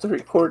 4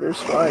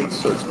 3/4 wide,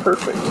 so it's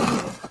perfect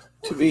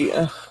to be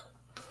a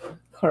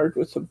card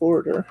with a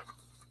border.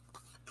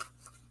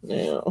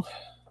 Now,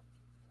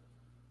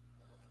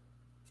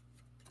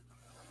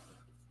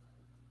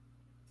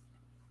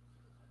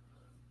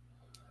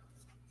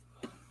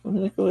 I'm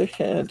going to go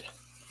ahead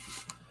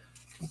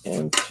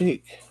and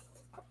take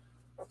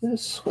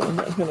this one.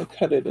 I'm going to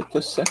cut it at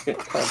the second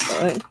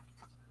cut line.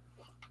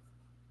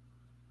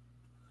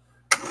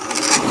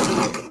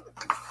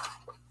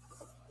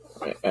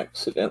 I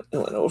accidentally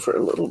went over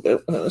a little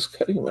bit when I was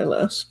cutting my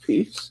last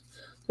piece.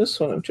 This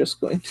one I'm just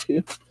going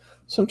to,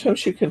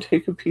 sometimes you can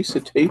take a piece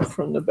of tape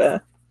from the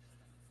back.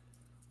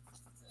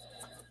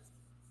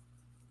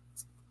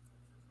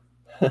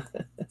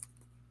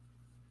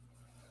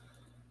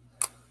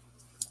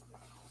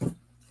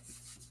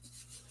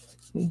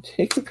 You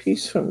take a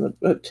piece from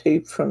the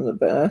tape from the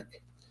back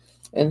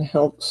and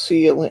help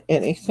seal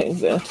anything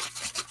that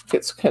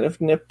gets kind of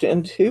nipped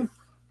into.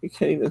 You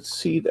can't even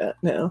see that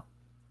now.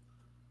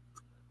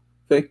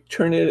 If I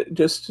turn it at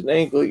just an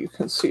angle, you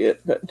can see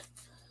it, but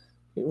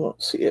you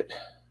won't see it.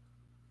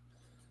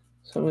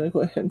 So I'm going to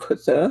go ahead and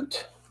put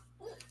that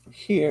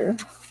here.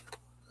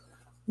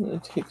 I'm going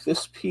to take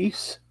this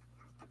piece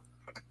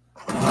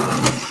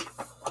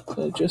that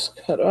I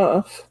just cut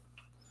off.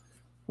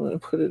 I'm going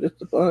to put it at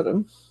the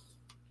bottom.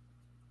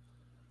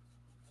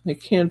 I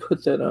can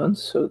put that on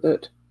so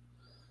that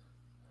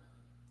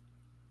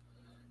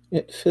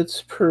it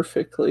fits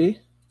perfectly.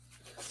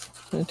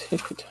 I'm going to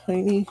take a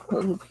tiny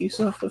little piece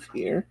off of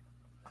here.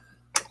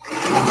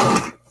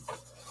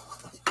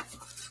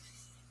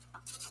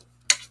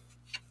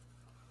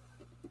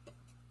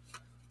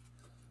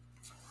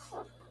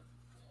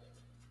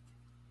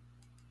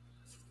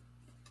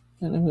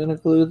 And I'm going to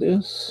glue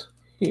this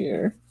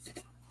here.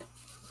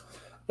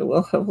 I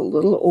will have a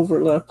little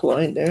overlap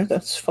line there.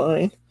 That's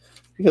fine,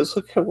 because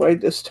look how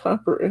wide this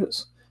topper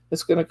is.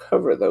 It's going to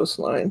cover those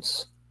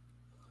lines.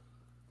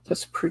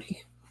 That's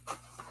pretty.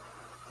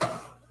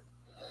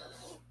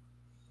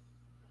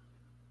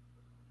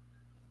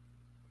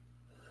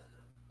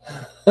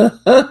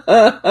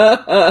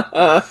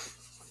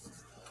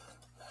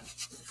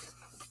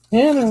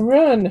 Hannah,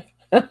 run.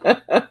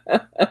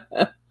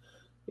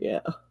 Yeah.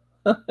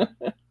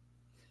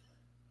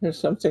 There's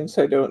some things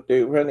I don't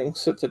do.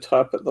 Running's at the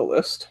top of the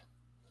list.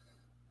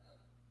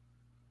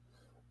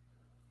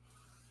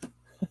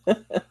 I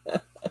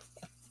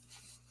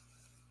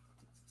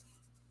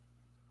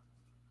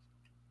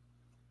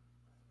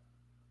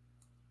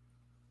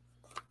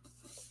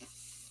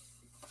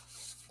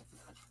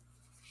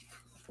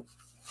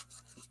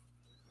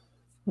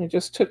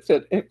just took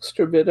that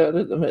extra bit out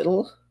of the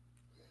middle.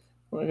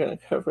 We're going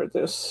to cover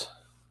this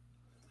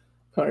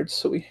card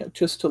so we have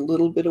just a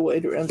little bit of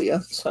weight around the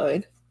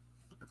outside.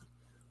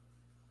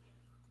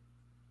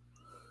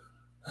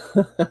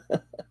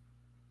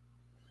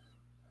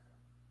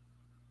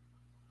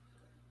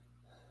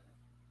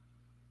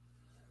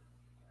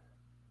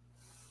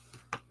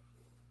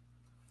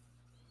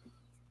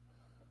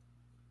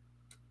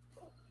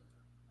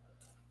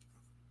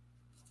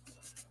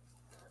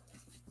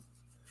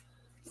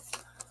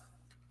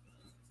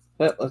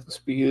 That looks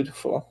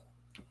beautiful.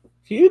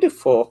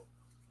 Beautiful.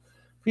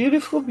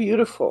 Beautiful,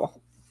 beautiful.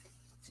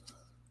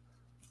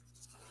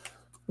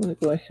 I'm going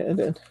to go ahead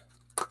and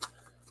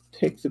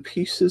take the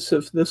pieces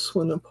of this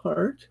one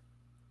apart.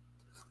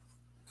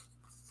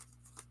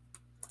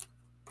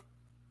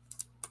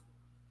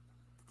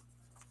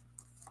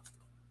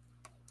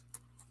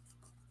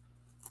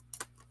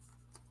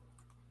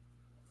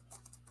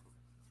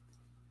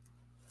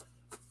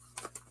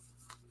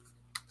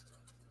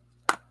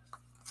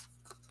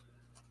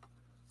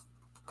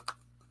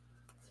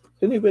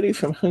 If anybody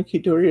from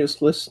Hunkydory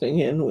is listening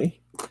in, we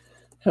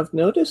have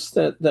noticed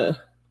that the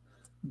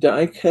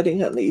die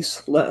cutting on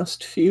these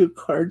last few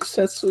card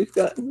sets we've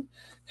gotten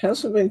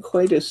hasn't been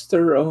quite as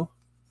thorough.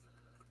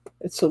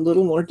 It's a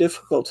little more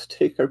difficult to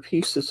take our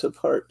pieces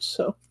apart.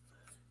 So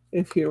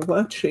if you're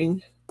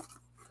watching,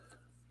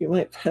 you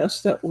might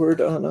pass that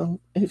word on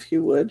if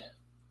you would.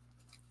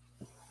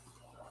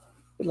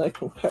 I'd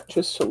like them cut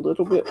just a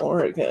little bit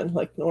more again,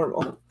 like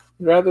normal.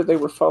 Rather they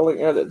were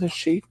falling out of the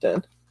sheet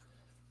than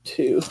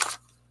to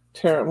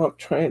tear them up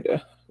trying to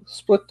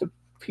split the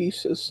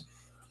pieces.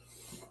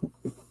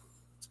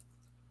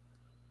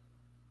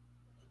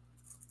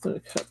 I'm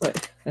going to cut my,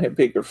 I have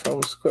bigger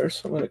foam squares,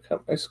 so I'm going to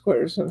cut my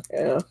squares in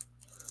half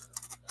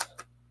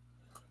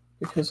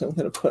because I'm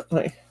going to put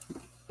my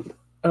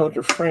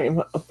outer frame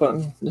up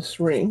on this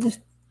ring,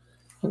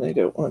 and I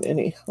don't want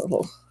any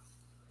little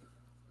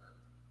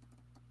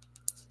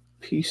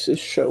pieces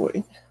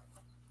showing.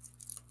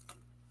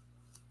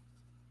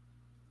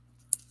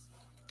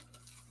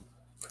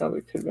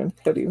 Probably could have been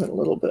cut even a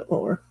little bit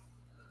more.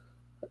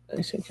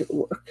 I think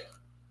it'll work.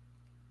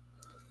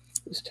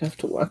 Just have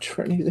to watch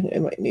for anything I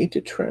might need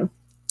to trim.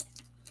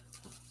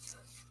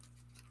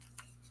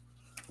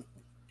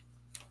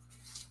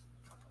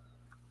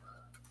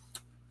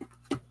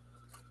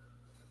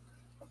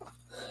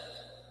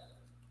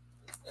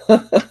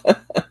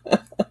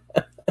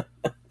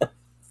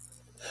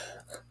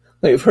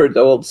 We've heard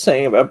the old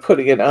saying about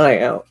putting an eye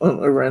out when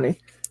we're running.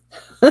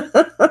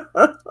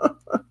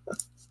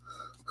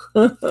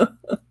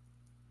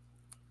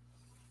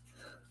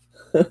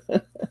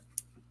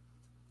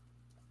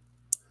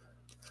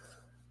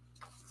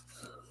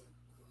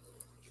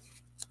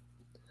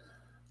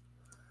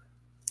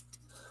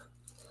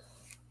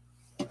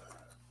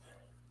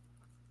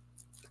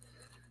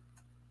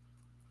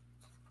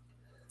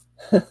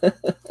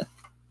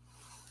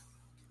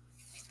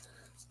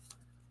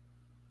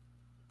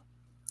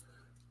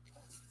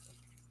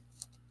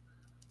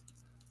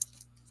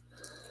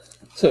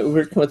 So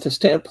we're working with the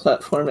stamp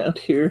platform out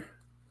here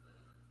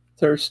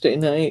Thursday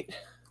night,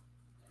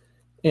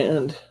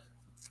 and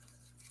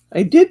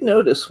I did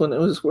notice when I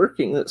was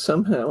working that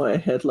somehow I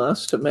had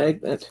lost a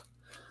magnet.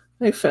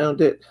 I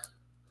found it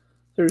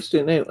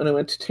Thursday night when I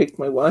went to take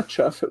my watch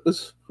off. It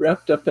was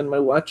wrapped up in my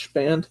watch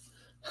band.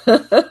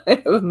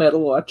 I have a metal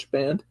watch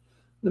band.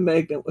 The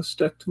magnet was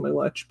stuck to my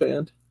watch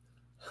band.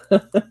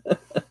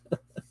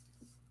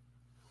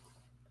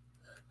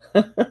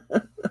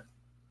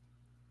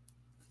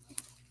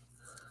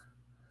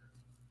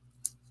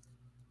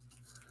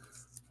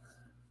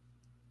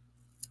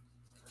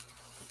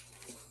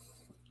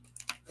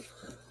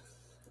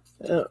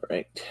 All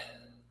right.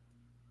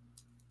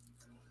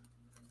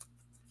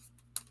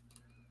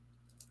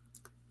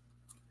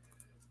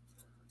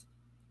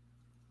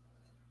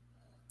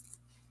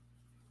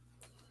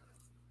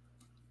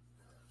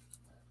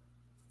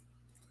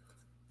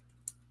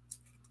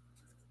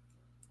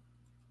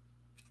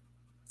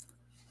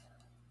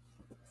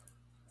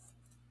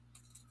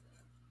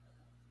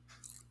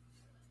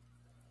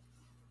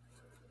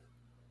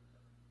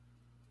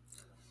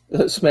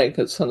 Those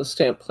magnets on the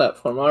stamp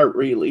platform are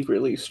really,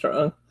 really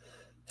strong.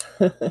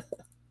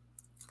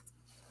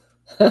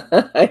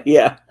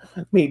 Yeah,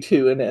 me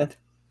too, Annette.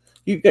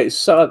 You guys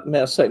saw the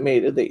mess I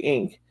made of the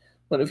ink.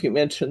 One of you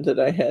mentioned that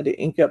I had to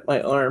ink up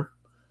my arm.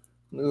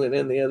 We went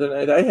in the other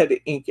night. I had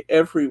to ink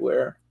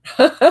everywhere.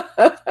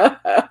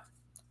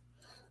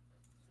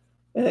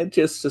 And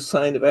just a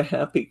sign of a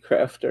happy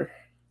crafter.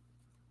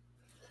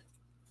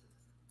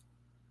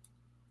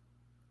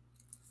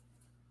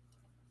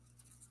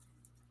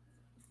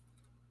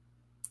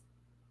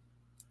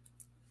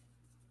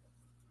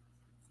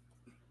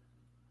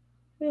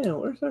 Yeah,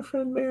 where's our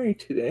friend Mary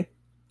today?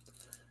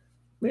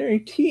 Mary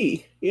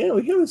T. Yeah,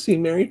 we haven't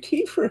seen Mary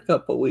T for a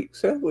couple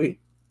weeks, have we?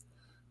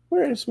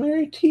 Where is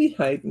Mary T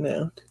hiding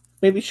out?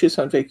 Maybe she's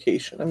on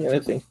vacation. I'm going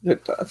to think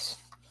good thoughts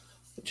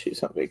that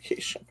she's on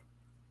vacation.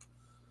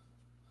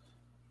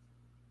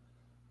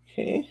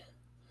 Okay,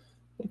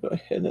 I'll go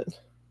ahead and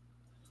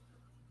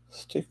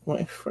stick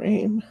my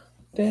frame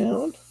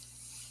down.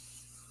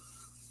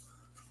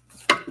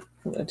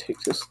 I'm going to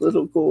take this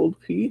little gold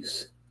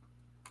piece.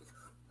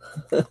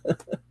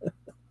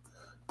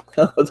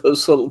 Oh,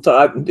 those little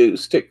dot and do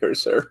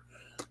stickers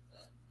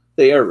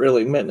they are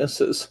really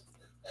menaces.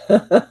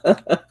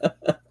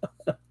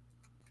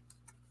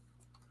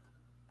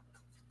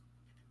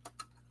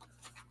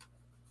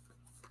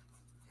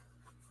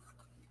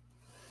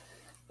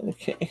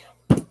 Okay.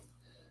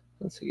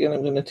 Once again,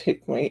 I'm going to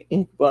take my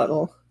ink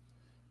bottle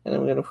and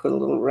I'm going to put a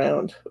little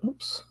round,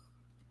 oops,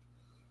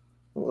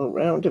 a little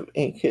round of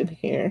ink in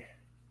here,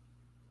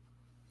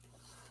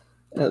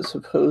 as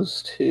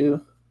opposed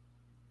to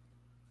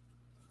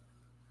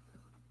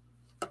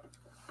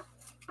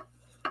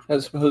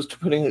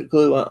putting the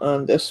glue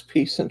on this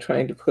piece and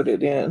trying to put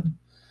it in.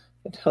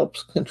 It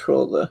helps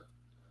control the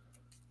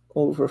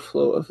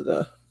overflow of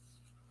the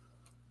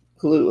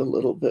glue a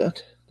little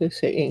bit. They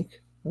say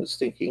ink. I was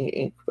thinking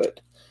ink, but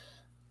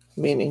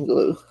meaning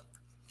glue.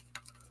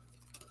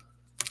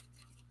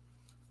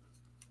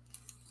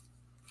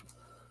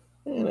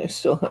 And I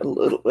still had a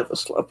little bit of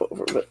slop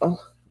over, but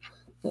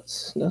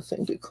that's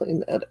nothing to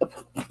clean that up.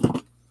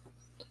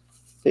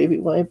 Baby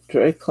wipe,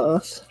 dry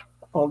cloth,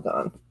 all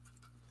gone.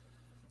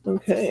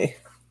 Okay,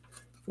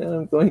 now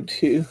I'm going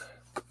to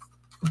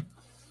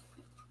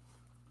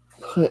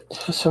put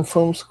some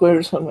foam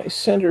squares on my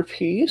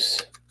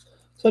centerpiece.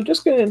 So I'm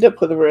just going to end up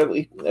with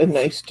a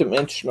nice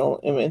dimensional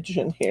image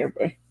in here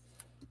by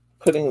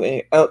putting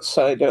the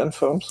outside on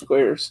foam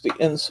squares, the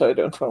inside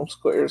on foam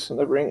squares, and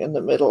the ring in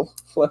the middle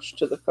flush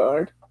to the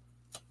card.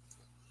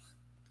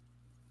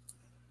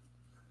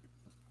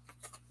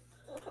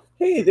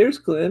 Hey, there's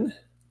Glenn.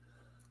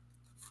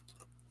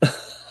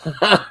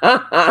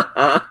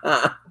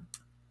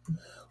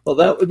 Well,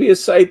 that would be a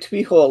sight to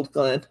behold,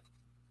 Glenn.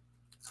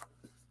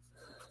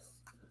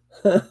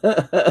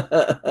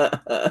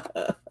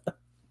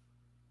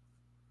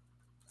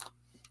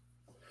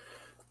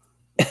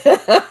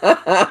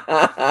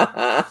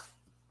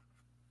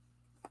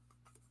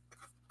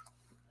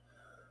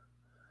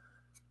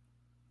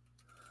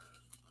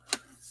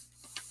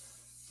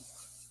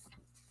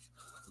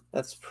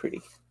 That's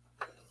pretty.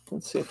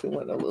 Let's see if we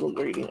want a little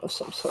grading of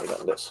some sort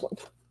on this one.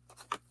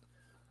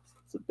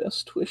 The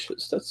best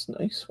wishes. That's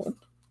a nice one.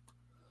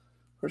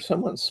 For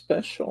someone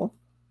special.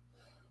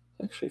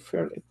 Actually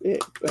fairly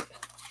big, but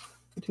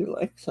I do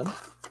like them.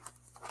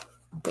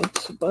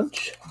 Thanks a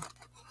bunch.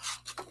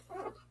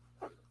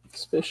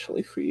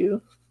 Especially for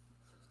you.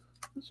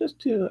 Let's just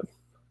do it.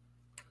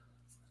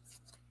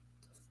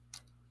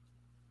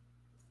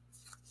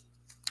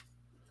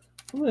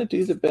 I'm going to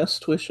do the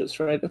best wishes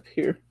right up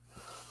here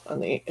on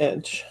the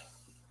edge.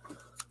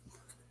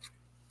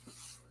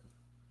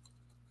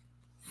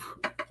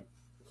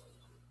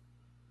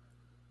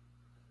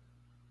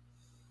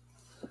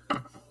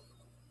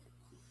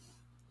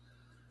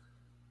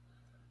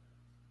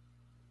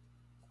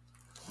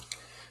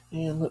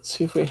 And let's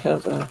see if we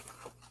have an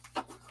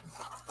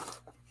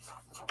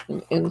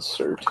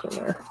insert in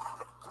our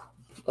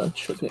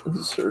bunch of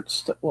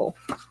inserts that will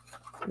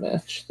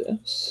match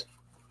this.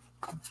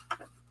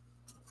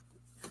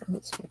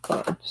 That's my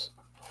cards.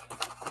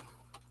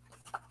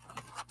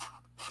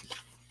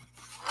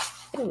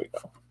 There we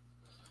go.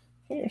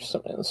 Here's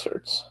some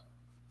inserts.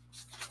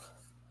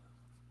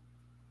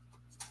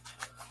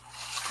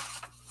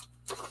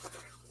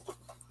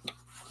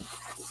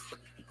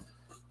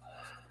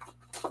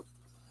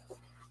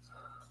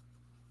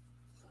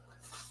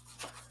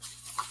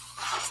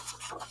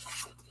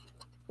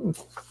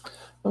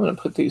 I'm going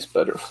to put these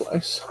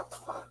butterflies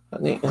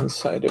on the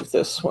inside of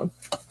this one.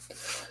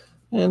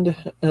 And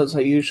as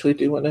I usually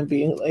do when I'm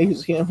being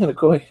lazy, I'm going to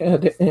go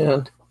ahead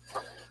and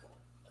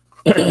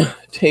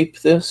tape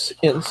this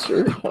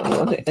insert on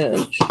one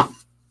edge.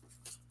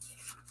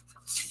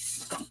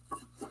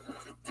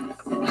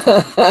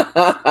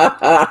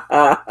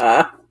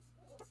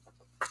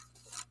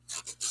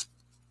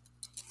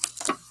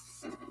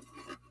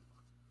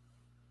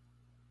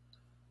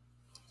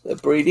 The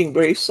braiding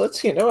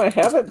bracelets, you know, I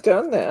haven't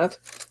done that.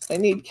 I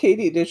need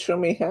Katie to show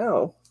me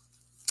how.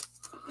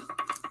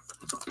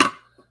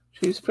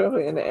 She's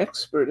probably an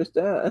expert at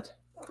that.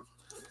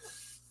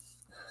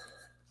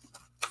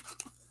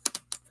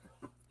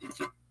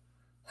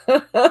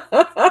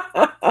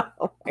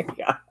 Oh my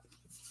God.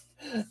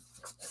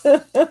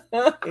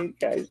 You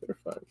guys are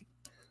funny.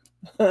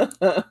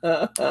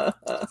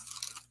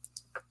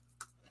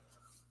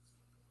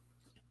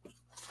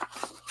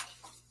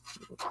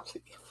 Let's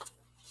see.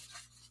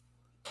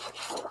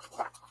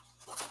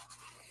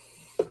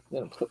 I'm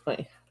going to put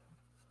my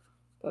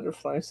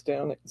butterflies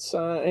down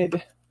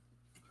inside.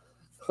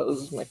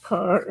 Close my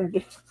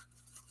card.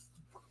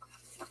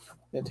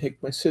 And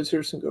take my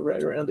scissors and go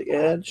right around the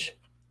edge.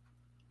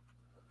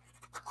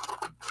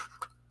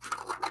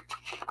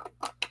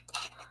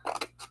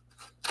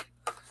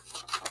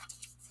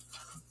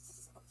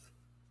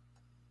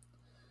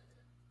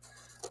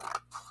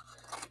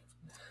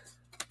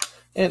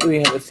 And we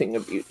have a thing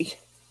of beauty.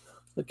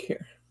 Look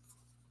here.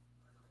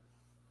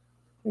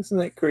 Isn't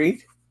that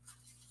great?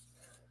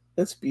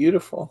 That's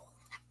beautiful.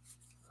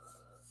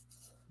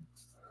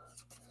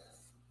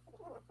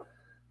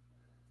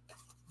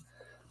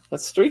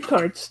 That's 3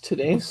 cards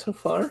today so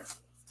far.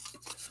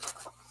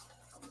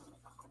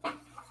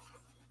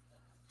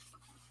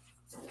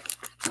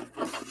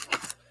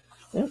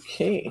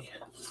 Okay.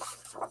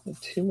 And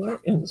 2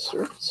 more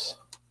inserts.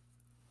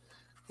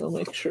 We'll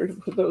make sure to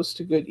put those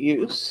to good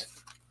use.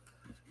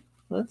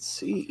 Let's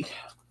see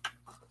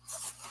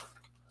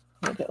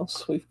what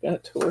else we've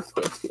got to work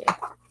with here.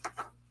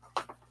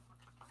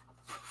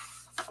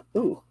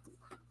 Ooh,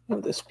 we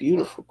have this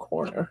beautiful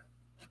corner.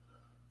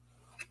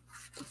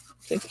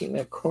 Thinking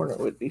that corner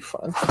would be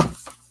fun.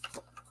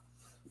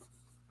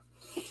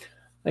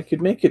 I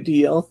could make a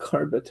DL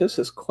card, but this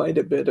is quite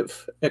a bit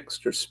of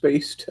extra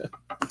space to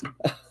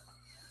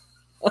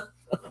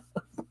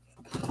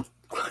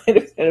quite a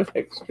bit of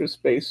extra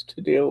space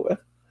to deal with.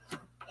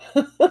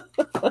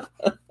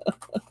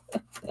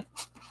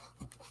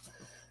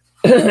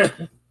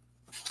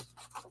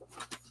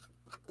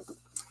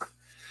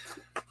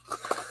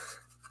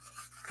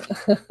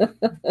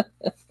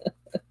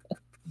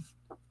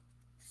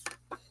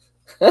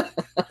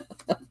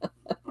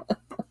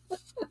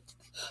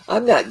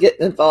 I'm not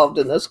getting involved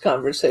in this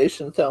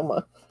conversation,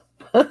 Thelma.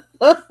 Now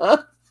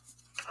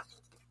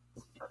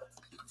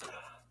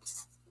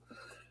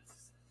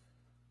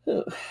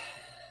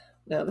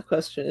the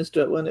question is,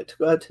 do I want it to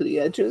go out to the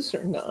edges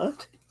or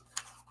not?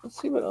 Let's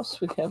see what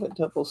else we have in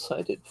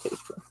double-sided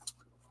paper.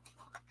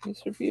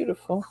 These are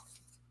beautiful.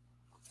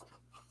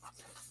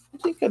 I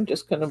think I'm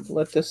just going to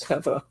let this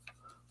have a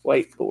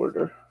white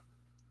border.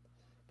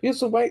 Because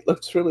the white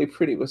looks really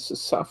pretty with the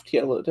soft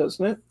yellow,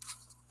 doesn't it?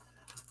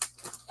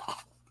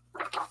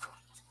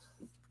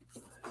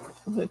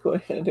 I'm going to go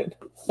ahead and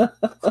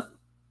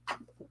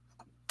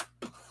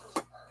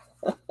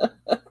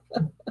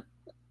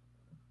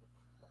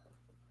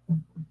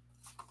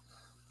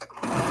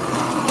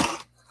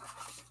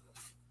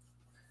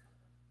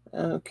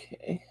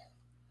okay.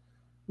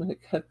 I'm going to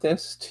cut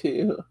this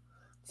to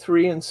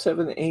 3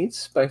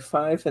 7/8 by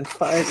 5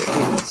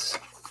 5/8.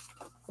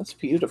 That's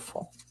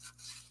beautiful.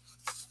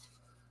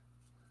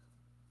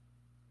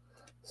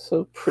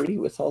 So pretty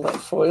with all that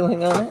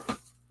foiling on it.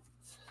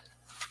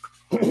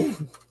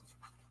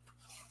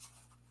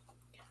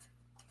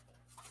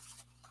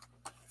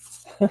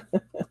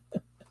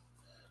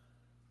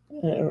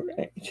 All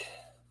right.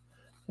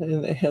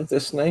 And they have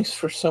this nice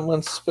for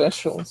someone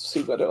special. Let's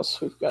see what else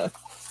we've got.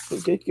 They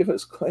did give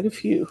us quite a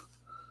few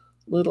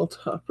little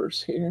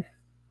toppers here.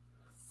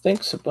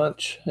 Thanks a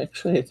bunch.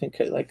 Actually, I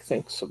think I like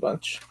thanks a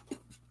bunch.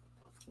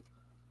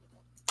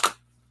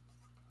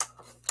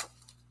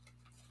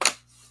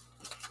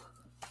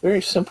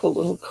 Very simple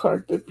little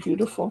card, but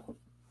beautiful.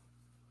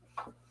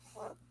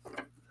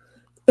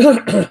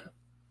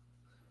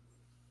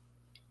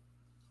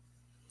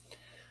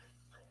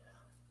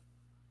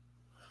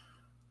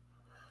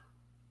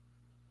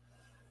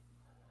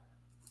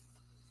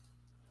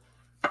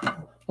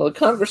 Well, the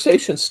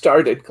conversation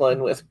started,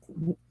 Glenn, with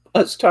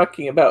us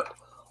talking about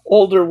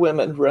older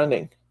women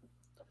running.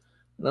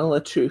 And I'll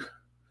let you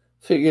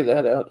figure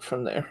that out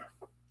from there.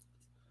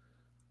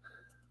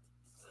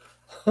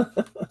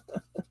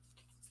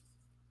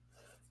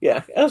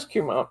 Yeah, ask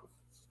your mom.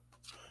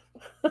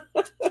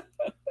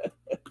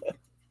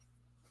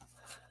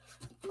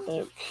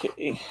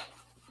 Okay.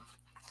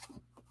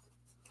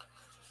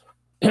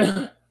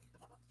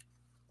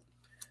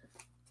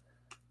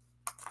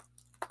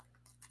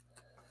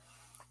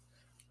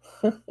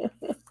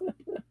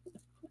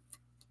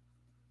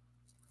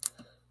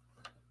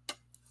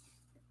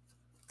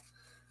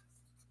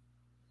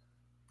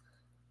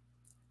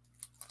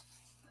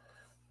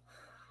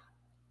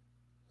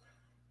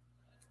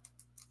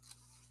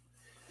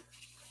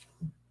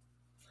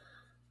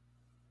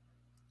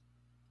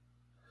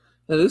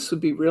 Now this would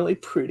be really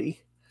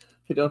pretty.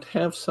 I don't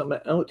have some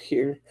out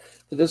here,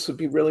 but this would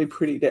be really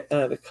pretty to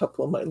add a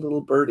couple of my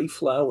little birdie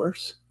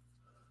flowers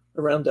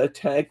around that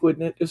tag,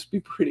 wouldn't it? Just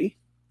be pretty.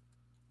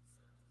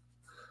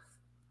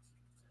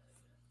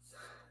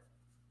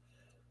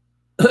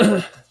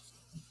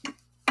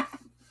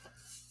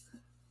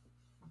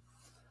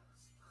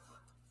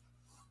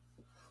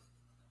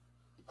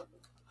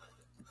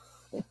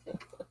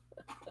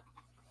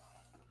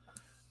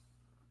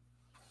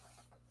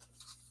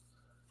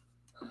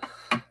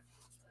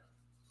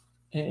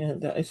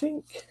 And I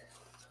think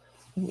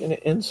I'm going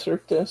to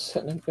insert this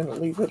and I'm going to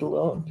leave it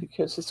alone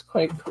because it's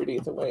quite pretty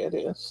the way it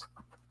is.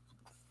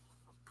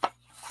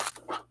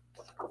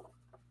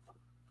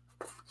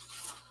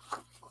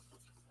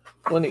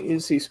 Want to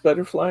use these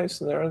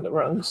butterflies and they're on the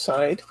wrong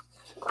side.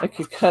 I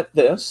could cut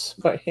this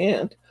by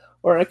hand,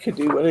 or I could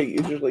do what I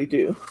usually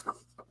do.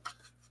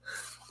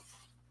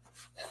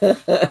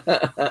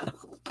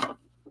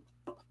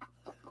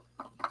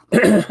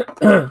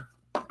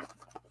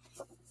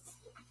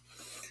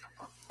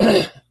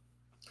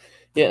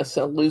 Yes,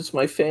 I'll lose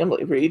my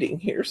family reading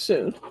here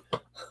soon.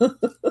 I'll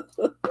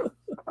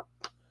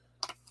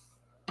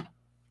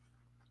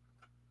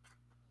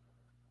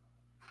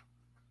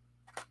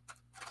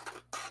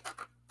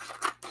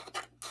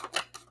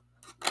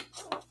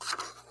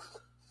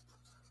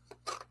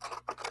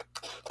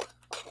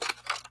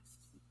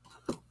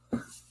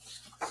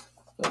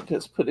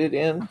just put it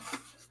in,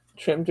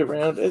 trimmed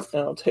around it,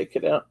 and I'll take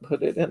it out and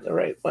put it in the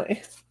right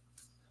way.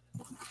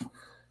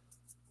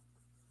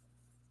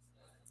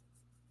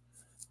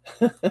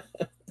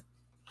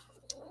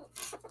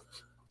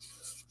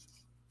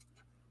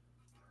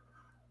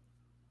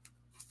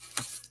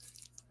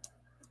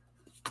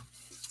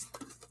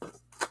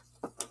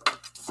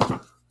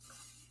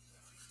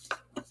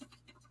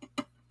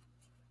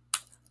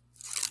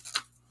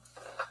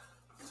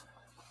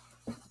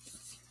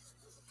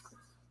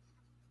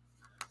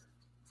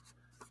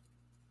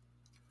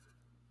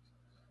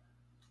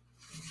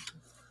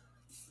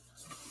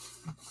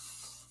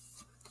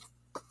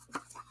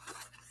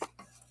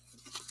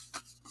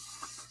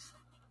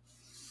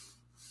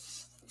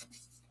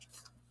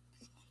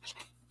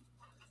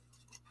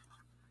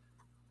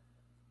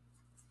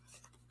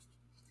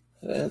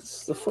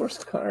 That's the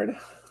fourth card.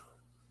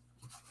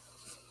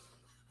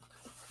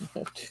 We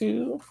have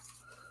two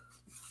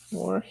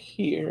more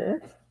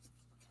here.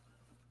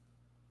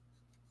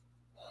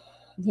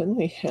 Then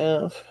we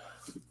have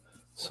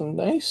some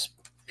nice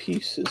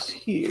pieces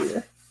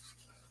here.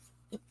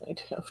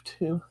 I'd have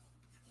to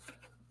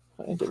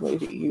find a way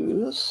to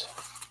use.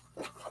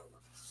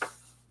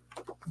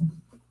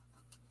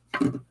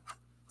 I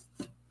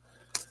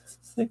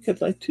think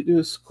I'd like to do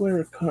a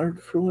square card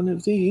for one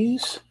of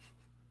these.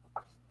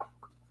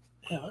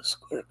 Have a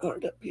square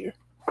card up here.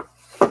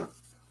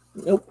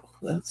 Nope,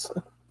 that's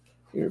a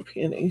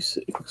European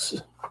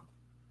A6.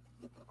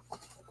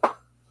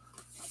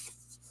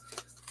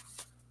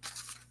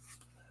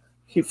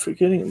 Keep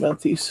forgetting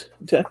about these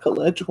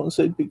deck-a-ledge ones.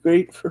 They'd be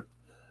great for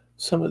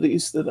some of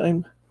these that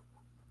I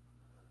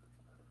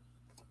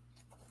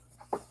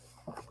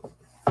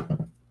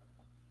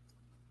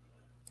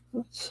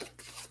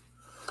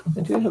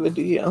do have a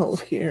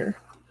DL here,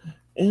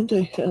 and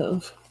I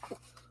have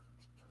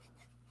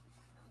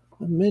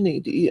a mini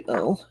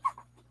DL.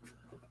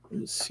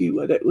 Let's see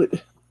what I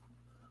would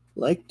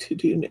like to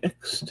do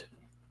next.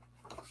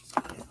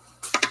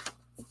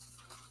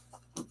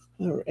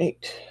 All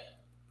right.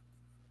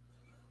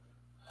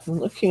 I'm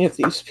looking at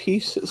these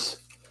pieces,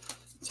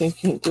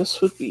 thinking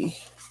this would be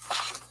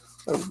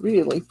a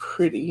really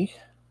pretty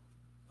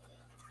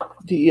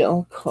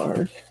DL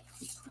card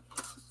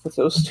with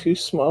those two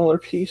smaller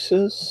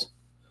pieces.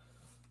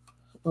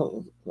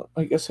 Well,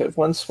 I guess I have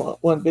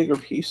one bigger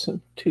piece and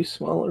two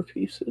smaller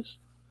pieces.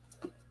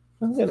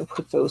 I'm going to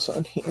put those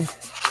on here.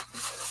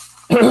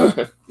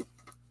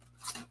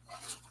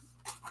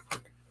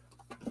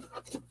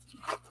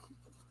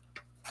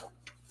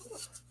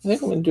 I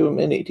think I'm going to do a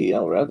mini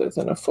DL rather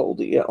than a full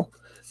DL.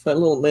 My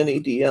little mini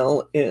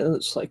DL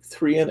is like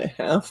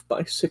 3.5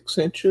 by 6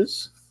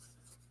 inches.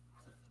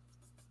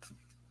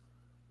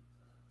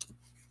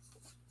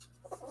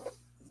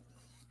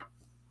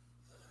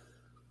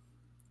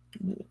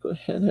 I'm going to go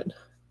ahead and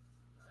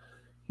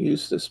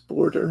use this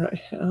border I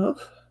have.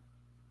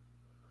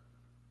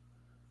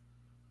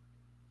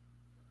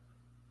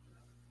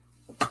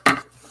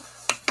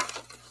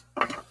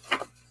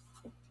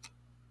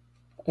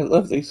 I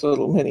love these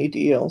little mini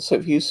DLs.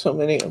 I've used so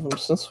many of them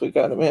since we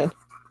got them in.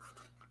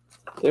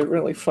 They're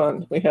really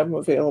fun. We have them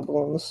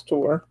available in the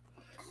store.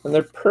 And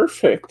they're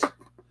perfect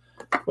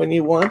when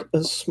you want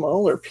a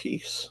smaller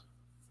piece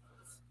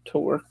to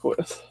work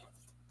with.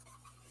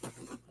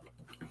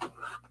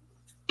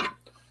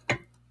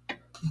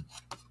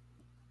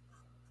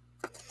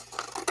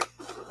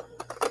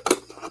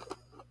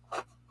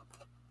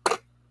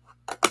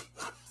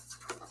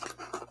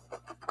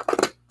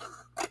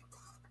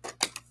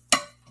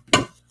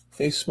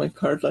 Place my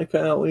card like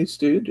I always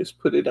do. Just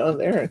put it on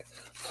there and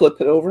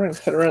flip it over and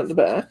cut around the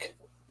back.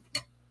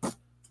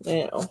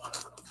 Now,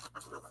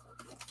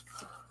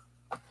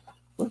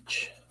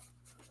 which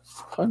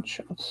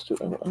punch outs do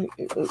I want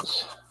to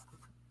use?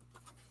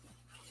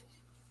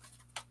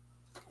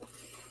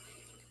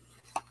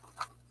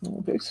 I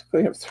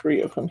basically have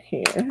 3 of them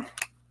here.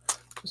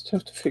 Just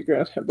have to figure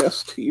out how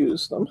best to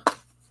use them.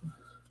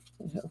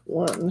 I have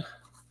 1,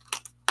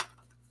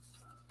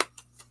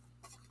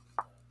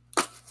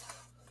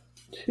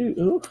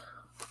 2,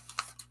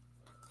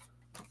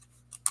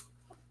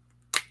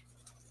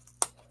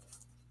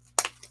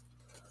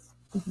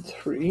 and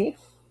 3.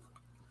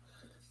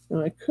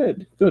 Now I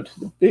could go to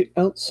the big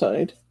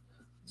outside,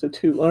 the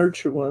 2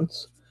 larger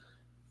ones,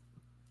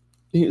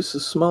 use the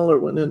smaller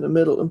one in the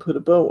middle and put a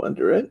bow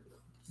under it.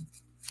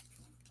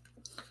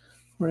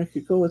 Or I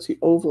could go with the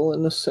oval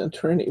in the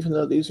center, and even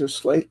though these are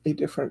slightly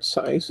different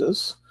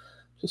sizes,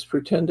 just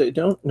pretend I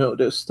don't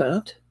notice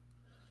that.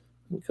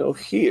 And go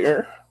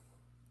here.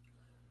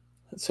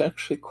 It's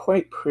actually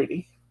quite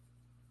pretty.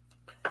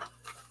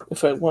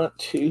 If I want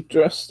to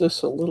dress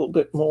this a little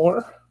bit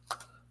more,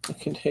 I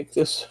can take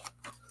this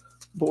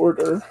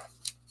border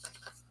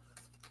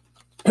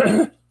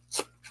out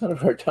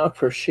of our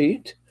topper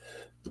sheet.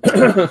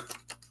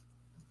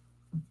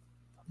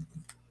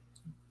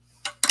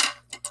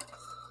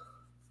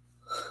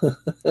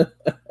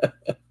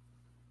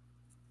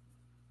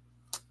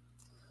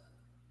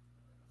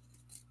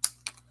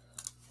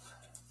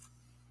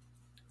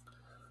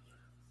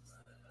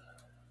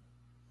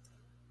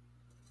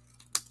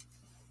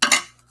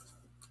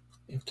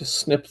 You have to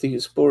snip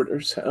these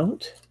borders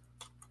out.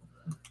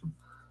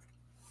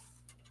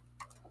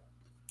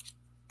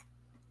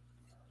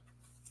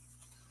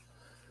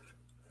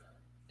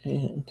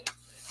 And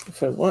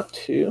if I want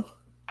to,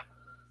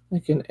 I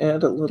can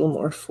add a little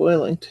more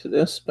foiling to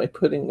this by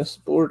putting this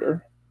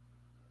border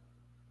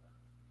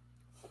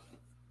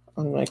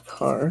on my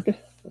card,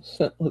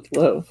 Sent with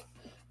Love.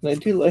 And I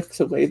do like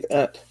the way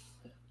that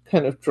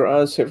kind of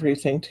draws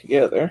everything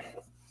together. I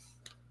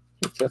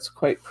think that's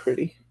quite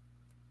pretty.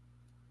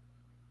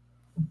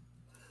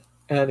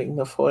 Adding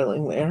the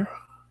foiling there.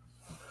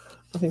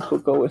 I think we'll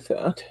go with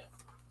that.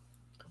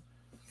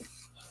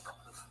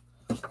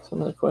 So I'm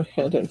going to go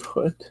ahead and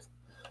put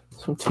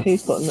some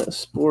tape on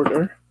this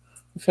border.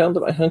 I found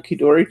that my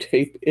Hunkydory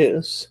tape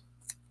is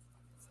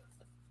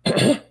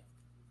my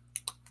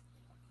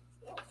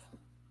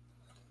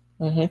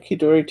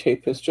Hunkydory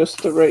tape is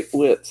just the right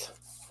width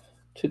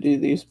to do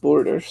these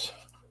borders.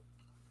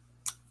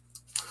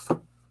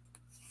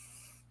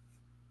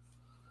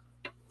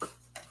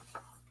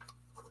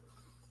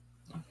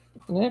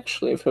 And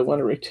actually, if I want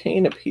to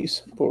retain a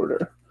piece of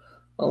border,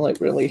 all I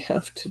really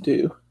have to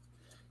do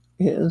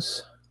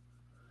is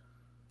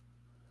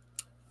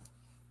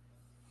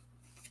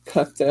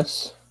cut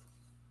this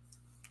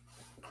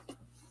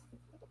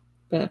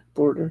back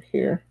border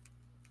here.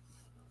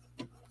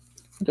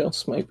 What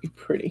else might be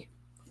pretty?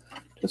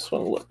 Just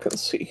want to look and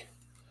see.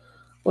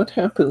 What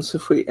happens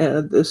if we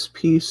add this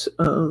piece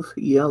of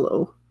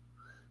yellow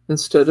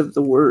instead of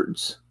the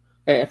words?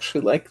 I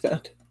actually like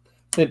that.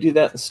 I'm going to do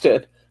that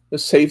instead.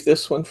 Just save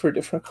this one for a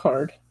different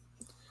card.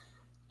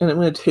 And I'm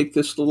going to take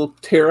this little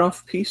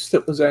tear-off piece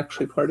that was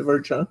actually part of our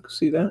junk.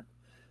 See that?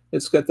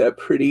 It's got that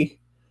pretty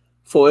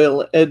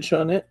foil edge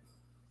on it.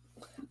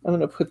 I'm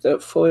going to put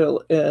that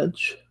foil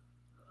edge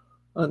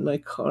on my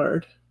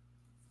card.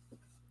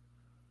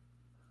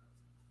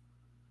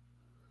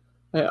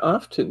 I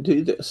often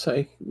do this.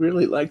 I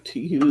really like to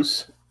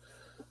use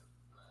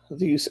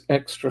these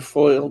extra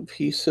foiled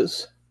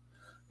pieces.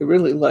 I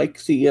really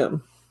like the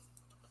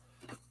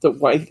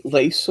white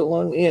lace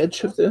along the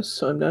edge of this,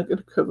 so I'm not going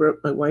to cover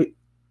up my white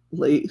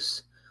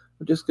lace.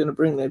 I'm just going to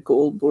bring that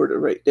gold border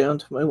right down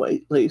to my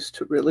white lace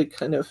to really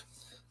kind of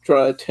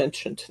draw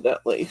attention to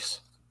that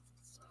lace.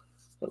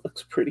 That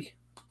looks pretty.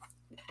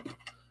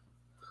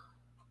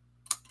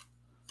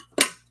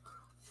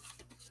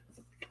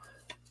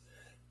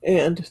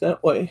 And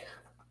that way,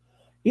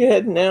 you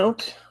heading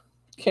out,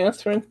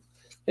 Catherine?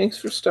 Thanks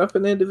for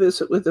stopping in to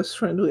visit with us,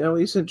 friend. We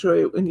always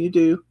enjoy it when you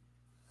do.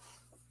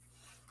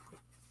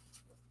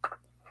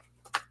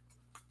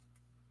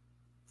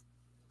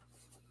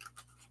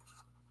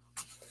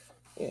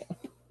 Yeah.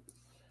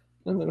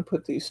 I'm going to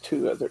put these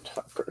two other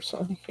toppers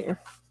on here.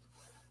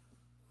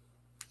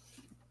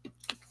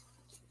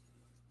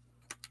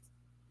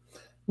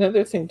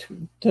 Another thing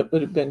that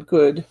would have been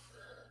good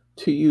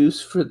to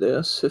use for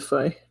this, if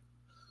I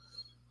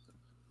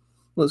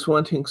was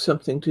wanting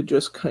something to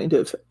just kind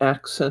of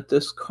accent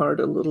this card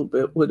a little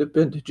bit, would have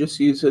been to just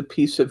use a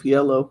piece of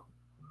yellow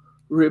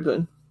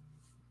ribbon.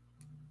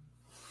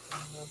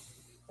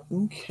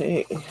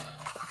 Okay,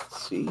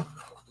 let's see.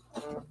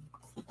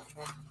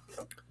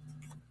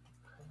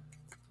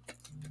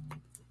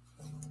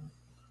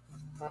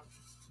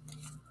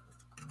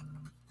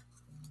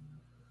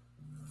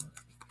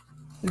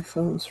 My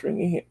phone's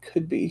ringing. It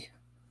could be.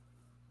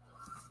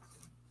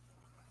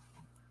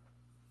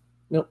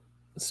 Nope,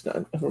 it's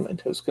not. Never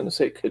mind. I was going to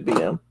say it could be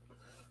a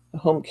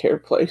home care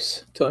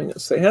place telling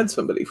us they had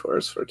somebody for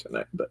us for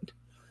tonight, but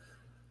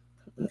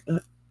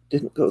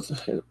didn't go.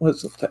 It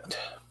wasn't that.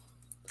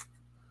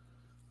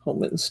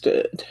 Home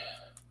instead.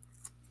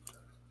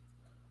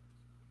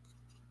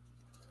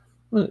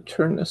 I'm going to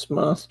turn this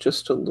moth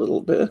just a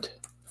little bit.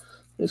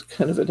 It's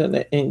kind of at an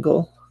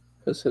angle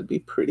because it'd be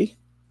pretty.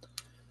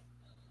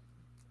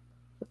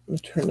 I'm going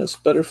to turn this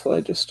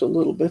butterfly just a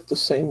little bit the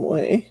same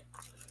way.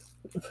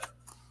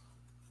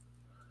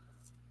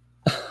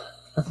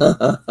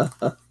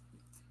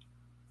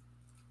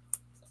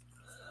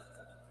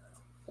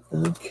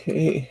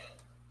 Okay.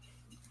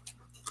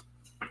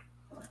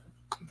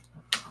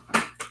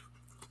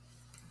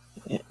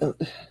 And I'm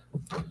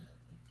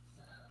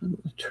going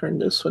to turn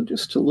this one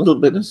just a little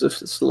bit as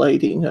if it's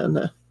lighting on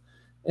the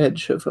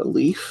edge of a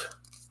leaf.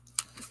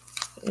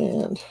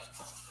 And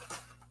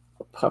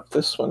I'll pop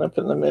this one up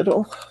in the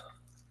middle.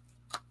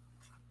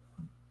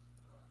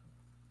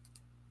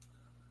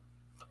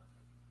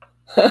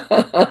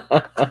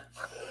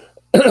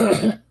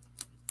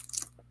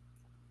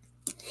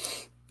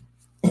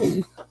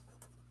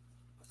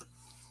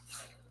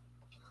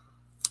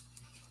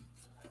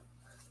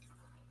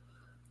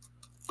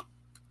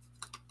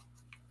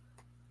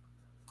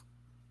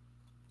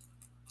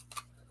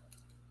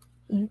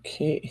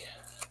 Okay.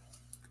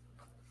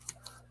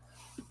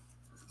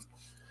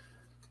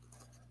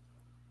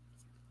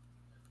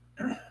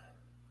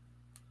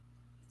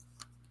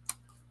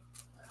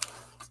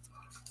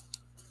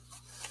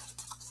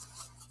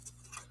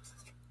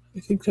 I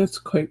think that's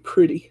quite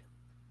pretty.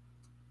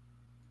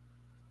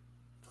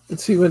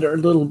 Let's see what our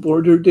little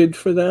border did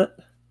for that.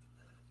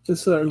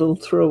 This is our little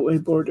throwaway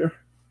border.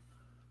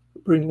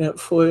 Bring that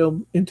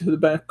foil into the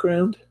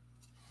background.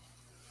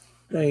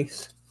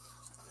 Nice.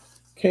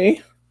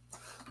 Okay.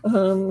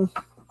 I'm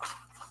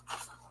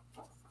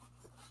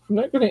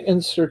not going to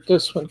insert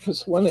this one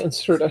because the one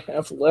insert I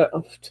have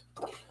left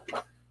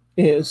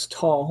is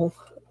taller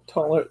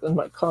than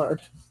my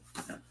card.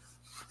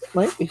 It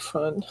might be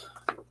fun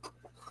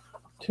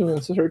to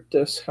insert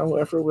this,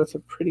 however, with a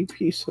pretty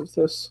piece of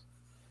this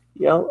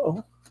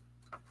yellow.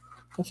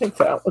 I think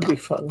that would be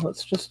fun.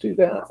 Let's just do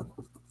that.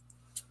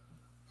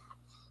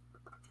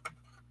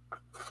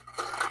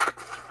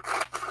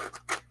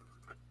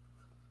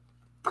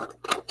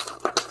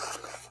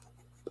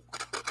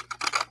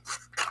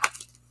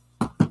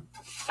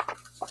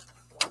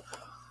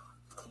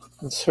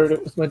 Insert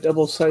it with my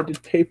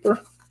double-sided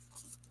paper.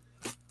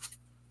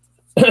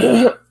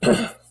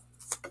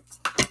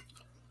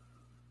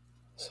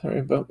 Sorry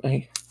about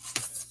my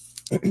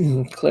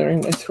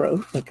clearing my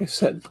throat. Like I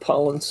said,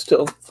 pollen's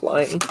still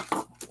flying.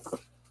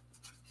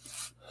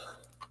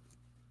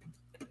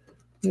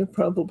 Yeah,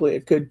 probably a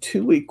good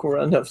 2-week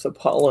run of the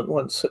pollen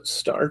once it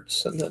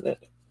starts, and then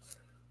it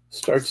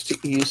starts to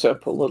ease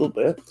up a little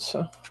bit.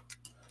 So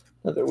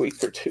another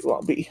week or two,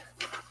 I'll be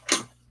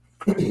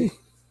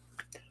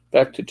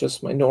back to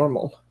just my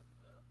normal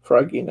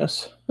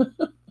frogginess.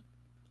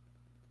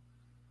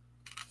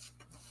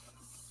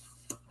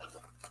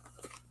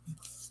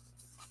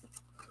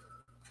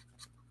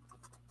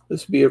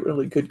 This would be a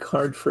really good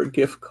card for a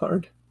gift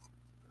card.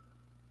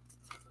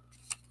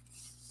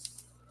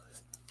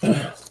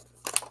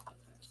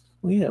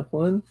 We have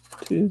 1,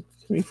 2,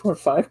 3, 4,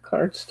 5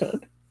 cards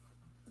done.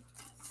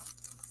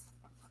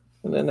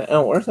 In an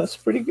hour, that's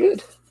pretty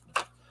good.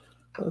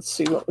 Let's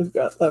see what we've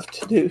got left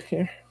to do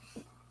here.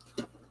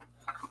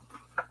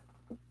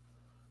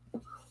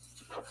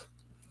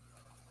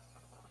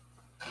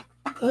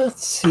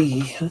 Let's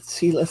see.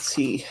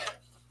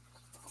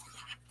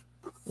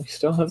 We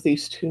still have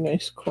these 2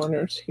 nice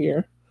corners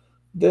here.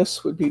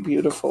 This would be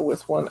beautiful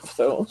with one of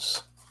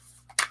those.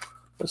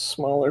 A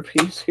smaller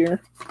piece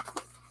here.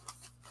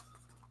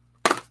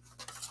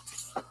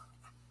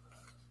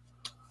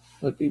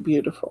 Would be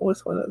beautiful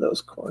with one of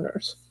those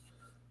corners.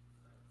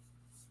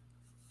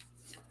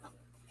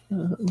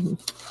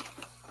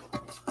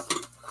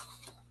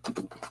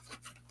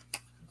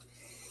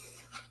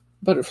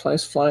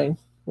 Butterflies flying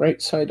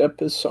right side up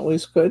is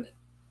always good.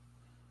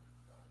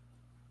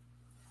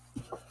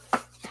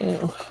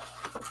 Now,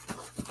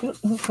 I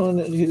don't know if I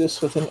want to do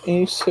this with an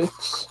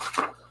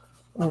A6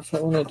 or if I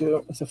want to do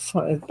it with a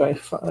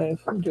 5x5.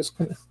 I'm just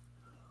going to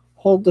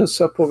hold this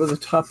up over the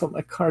top of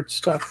my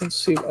cardstock and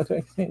see what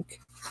I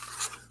think.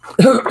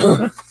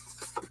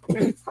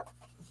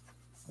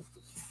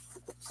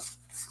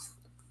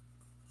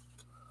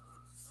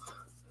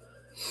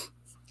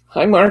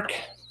 Hi, Mark.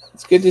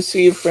 It's good to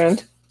see you,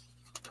 friend.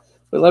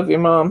 We love your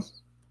mom.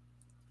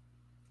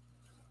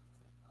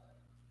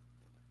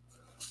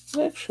 It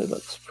actually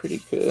looks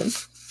pretty good.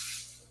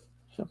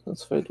 What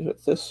happens if I do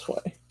it this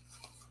way?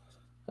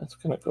 That's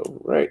going to go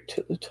right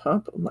to the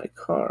top of my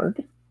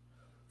card.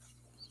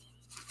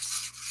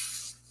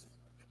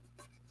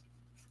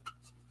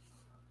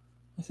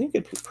 I think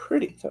it'd be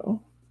pretty,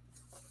 though.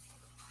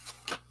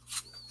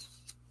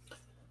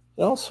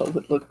 It also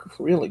would look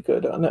really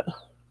good on a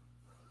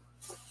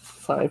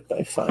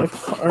 5x5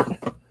 card.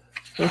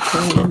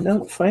 Okay, I'm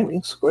not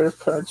finding square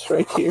cards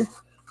right here,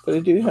 but I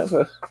do have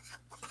a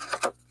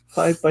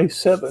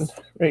 5x7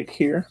 right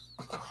here,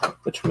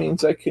 which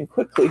means I can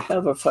quickly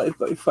have a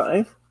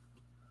 5x5.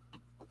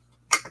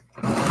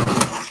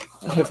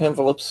 I have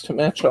envelopes to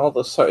match all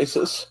the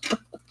sizes.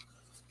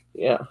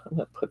 Yeah, I'm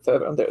going to put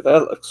that on there.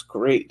 That looks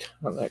great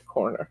on that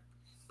corner.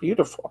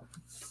 Beautiful.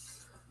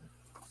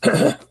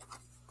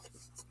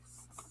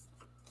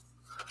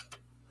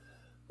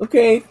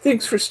 Okay,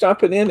 thanks for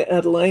stopping in,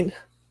 Adeline.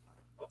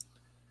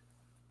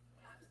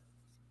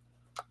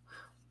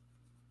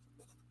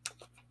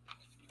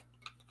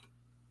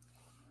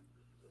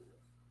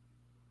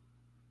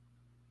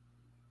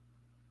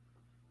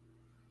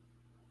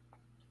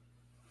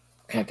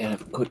 I had to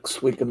have a quick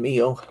swig of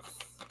meal.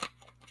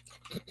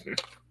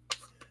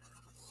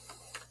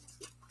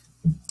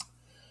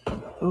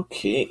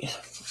 Okay.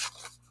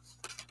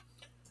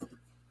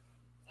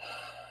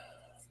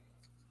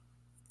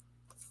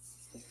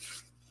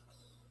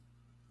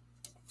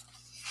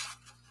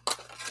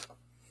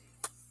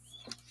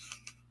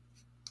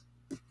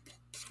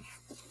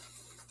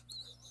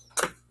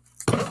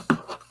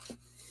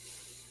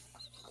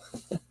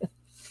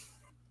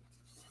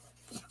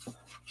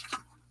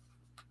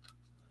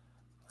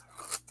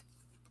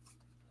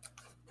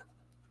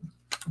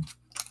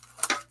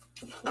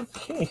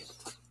 Okay,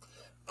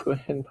 go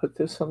ahead and put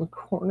this on the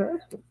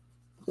corner.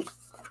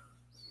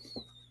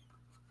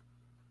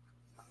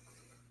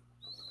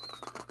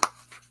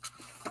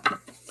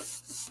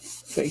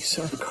 Face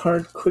our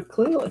card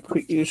quickly like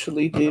we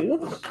usually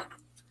do.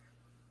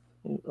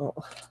 And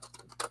we'll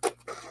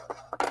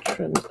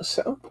trim this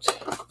out.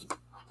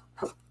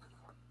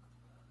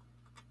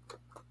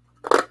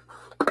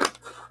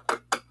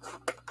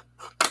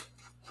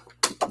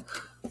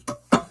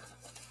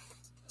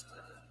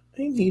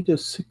 I need a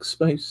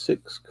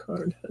 6x6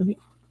 card, honey.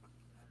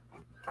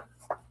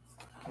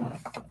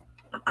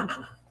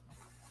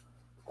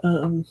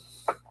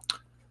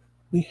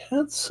 We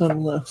had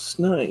some last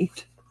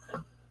night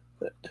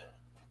that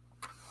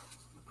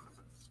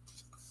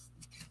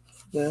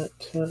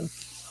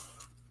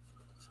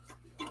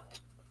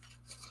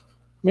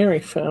Mary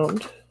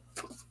found.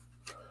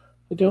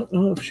 I don't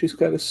know if she's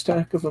got a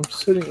stack of them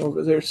sitting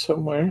over there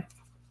somewhere.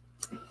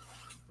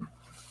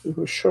 We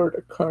were short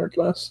a card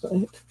last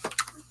night.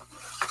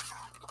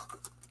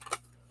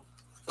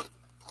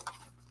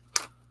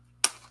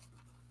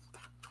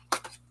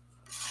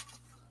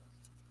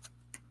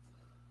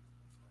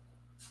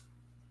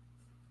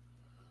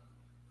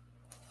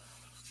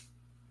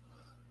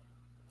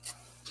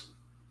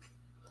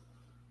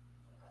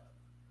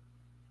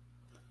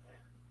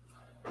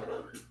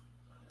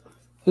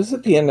 This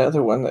would be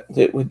another one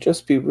that would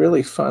just be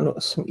really fun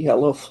with some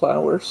yellow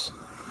flowers.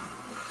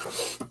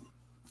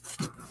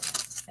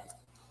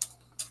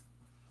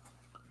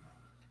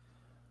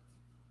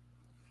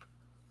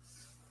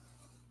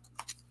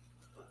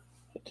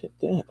 I did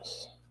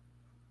this.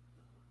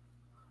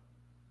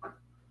 I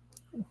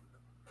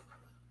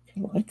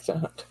like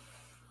that.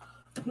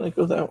 I'm going to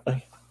go that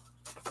way.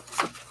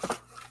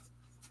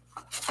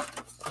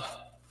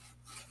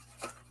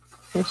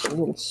 Here's a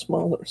little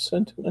smaller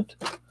sentiment,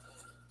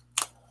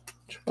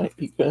 which might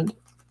be good.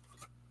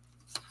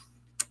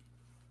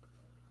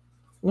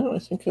 No, I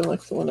think I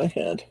like the one I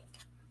had.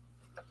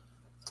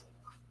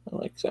 I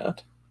like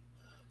that.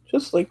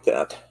 Just like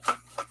that.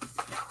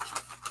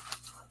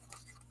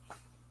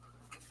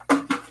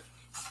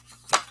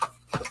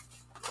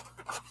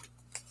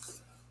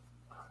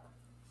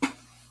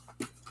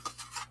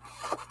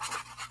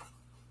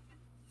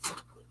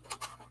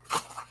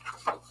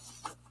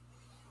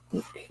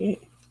 Okay.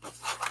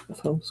 The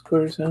foam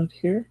squares out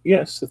here.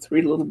 Yes, the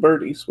three little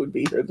birdies would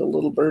be here. The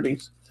little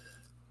birdies.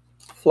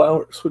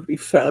 Flowers would be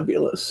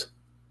fabulous.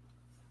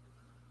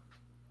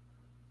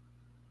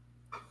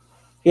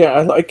 Yeah,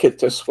 I like it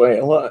this way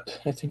a lot.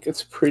 I think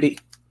it's pretty.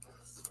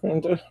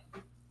 And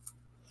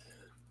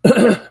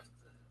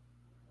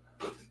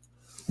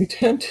we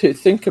tend to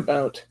think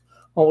about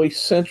always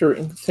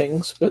centering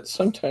things, but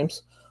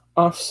sometimes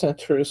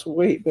off-center is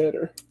way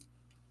better.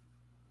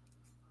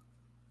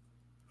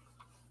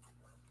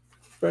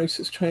 Bryce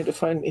is trying to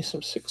find me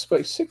some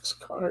 6x6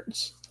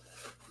 cards.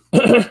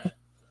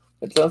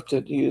 I'd love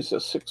to use a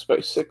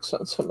 6x6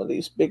 on some of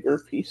these bigger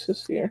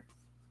pieces here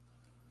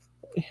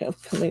that we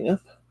have coming up.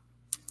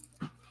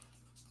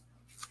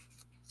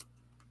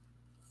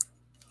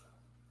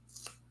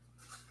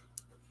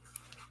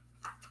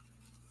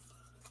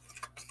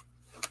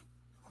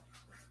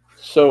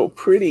 So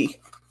pretty.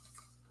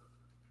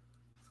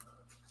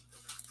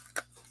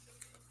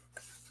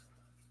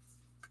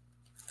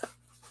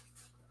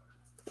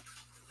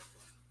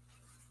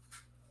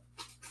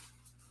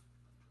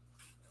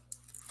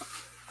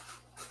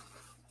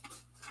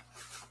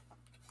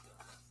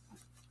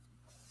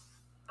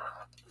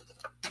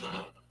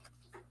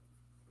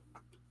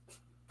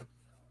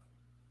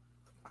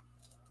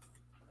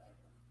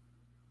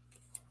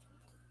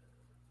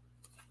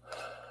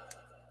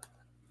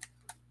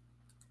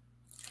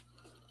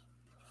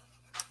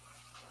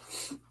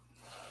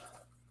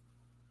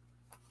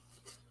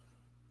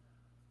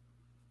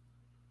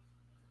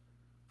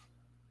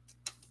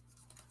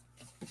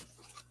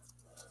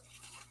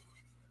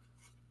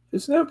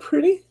 Isn't that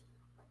pretty?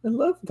 I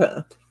love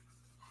that.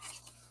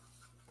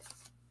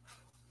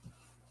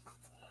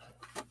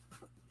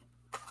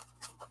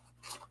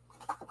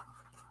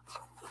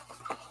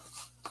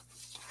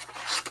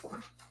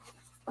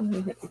 All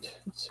right, let's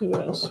see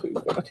what else we've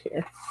got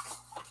here.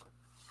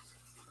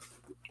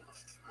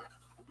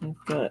 We've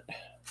got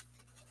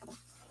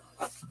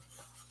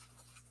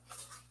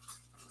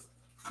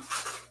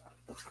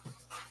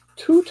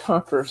two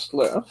toppers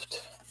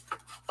left.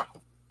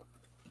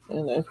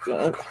 And I've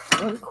got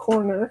one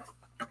corner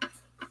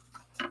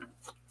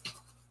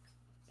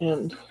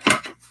and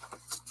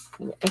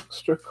an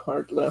extra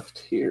card left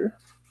here,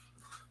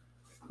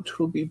 which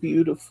will be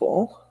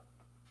beautiful.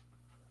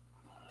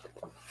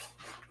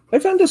 I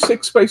found a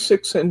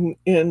 6x6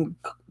 in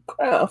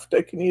craft.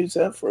 I can use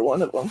that for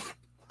one of them.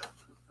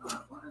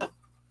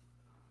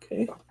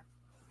 Okay.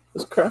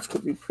 This craft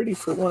would be pretty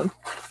for one.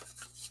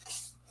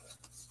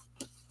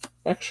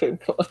 Actually,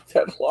 I like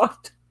that a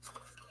lot.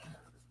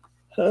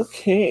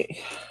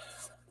 Okay.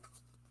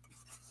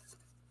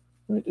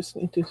 I just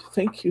need to,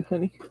 thank you,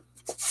 honey.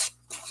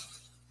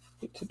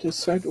 Need to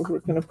decide where we're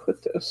going to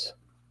put this.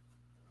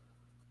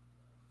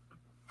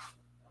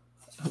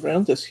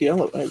 Around this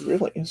yellow, I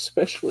really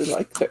especially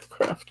like that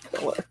craft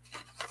color.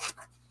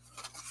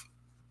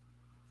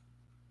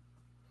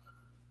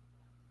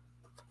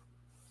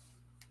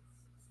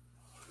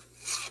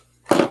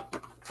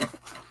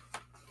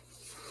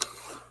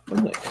 I'm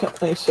going to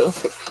cut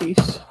myself a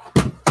piece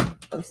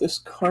of this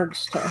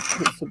cardstock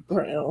with the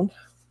brown,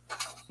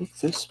 with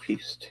this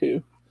piece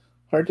too.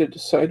 Hard to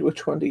decide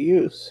which one to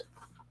use.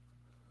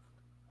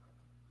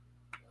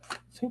 I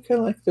think I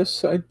like this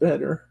side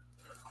better.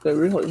 But I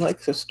really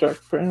like this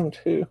dark brown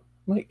too.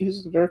 Might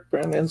use the dark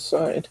brown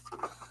inside.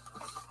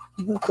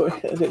 I'm going to go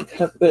ahead and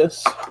cut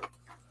this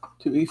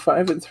to be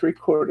 5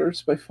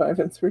 3/4 by 5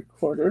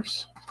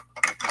 3/4.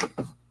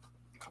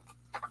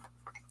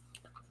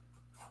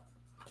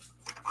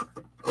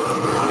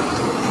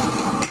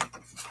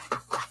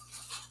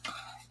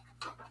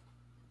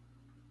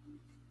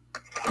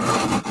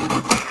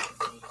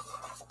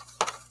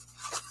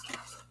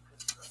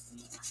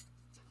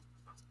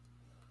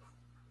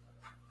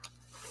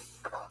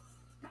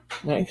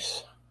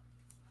 Nice.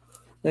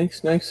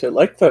 Nice, nice. I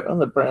like that on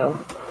the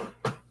brown.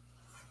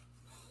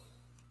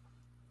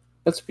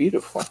 That's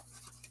beautiful.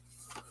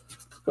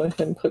 Go ahead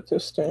and put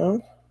this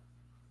down.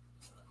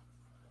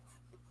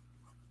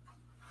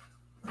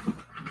 I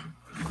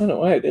don't know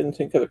why I didn't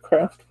think of the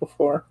craft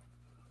before.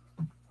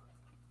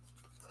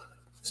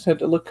 Just had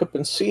to look up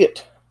and see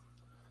it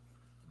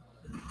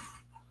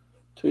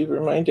to be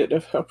reminded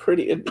of how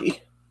pretty it'd be.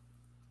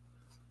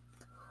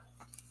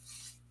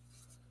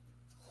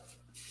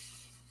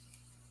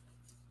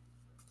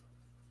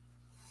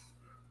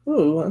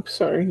 Oh, I'm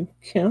sorry,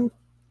 Kim.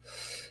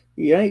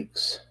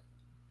 Yikes.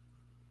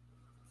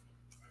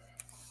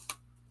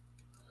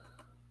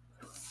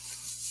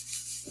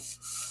 It's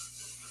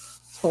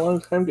a long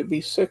time to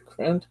be sick,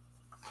 friend.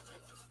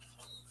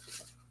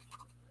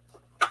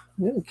 I'm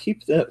going to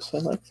keep this. I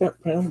like that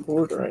brown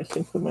border. I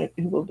think we might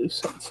be able to do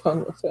something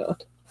fun with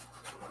that.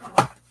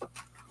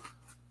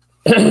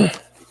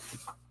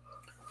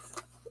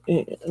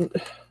 And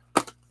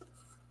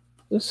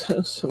This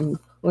has some,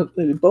 well,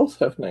 they both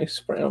have nice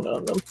brown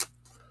on them.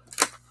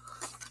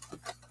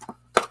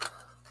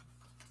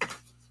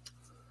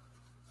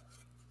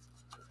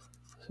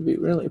 It'd be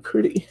really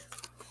pretty.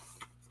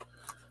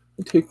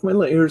 I take my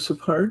layers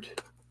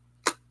apart.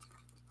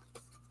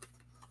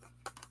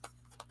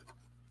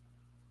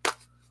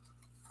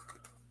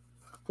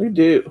 We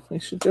do. I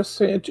should just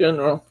say a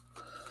general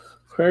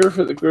prayer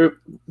for the group,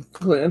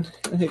 Glenn.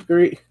 I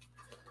agree.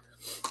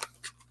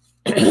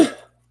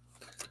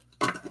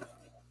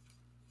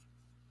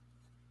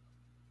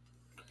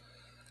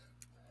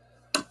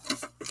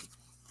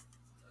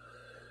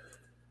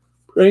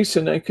 Grace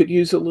and I could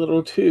use a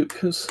little too,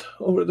 because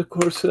over the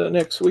course of the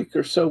next week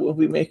or so, we'll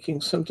be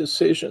making some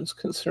decisions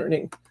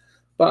concerning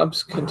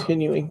Bob's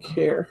continuing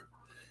care.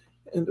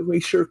 And we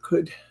sure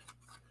could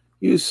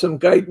use some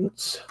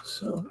guidance.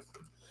 So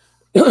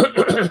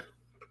I'd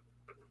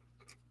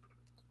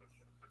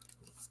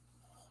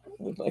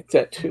like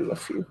that too,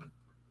 if you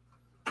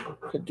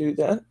could do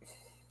that.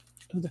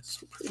 Oh, that's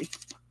so pretty.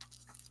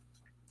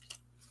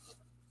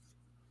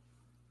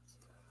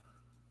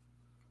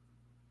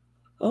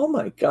 Oh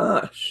my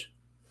gosh.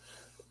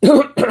 Is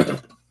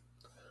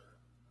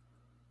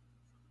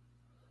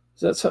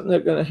that something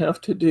they're going to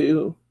have to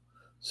do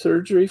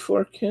surgery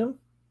for, Kim?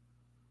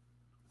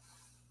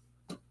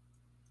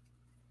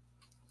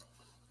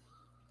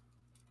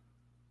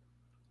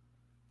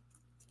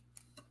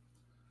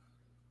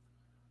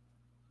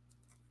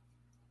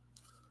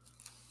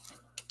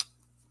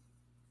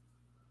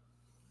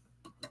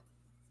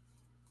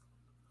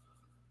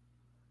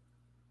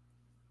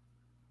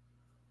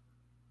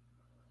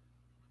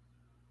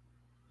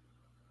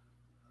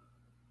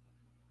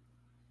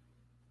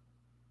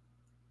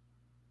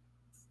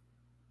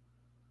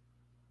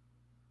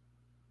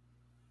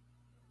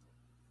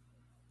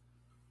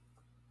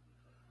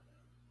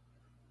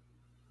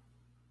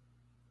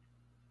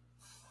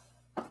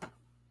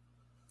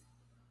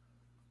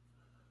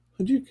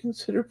 Would you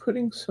consider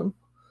putting some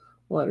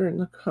water in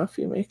the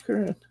coffee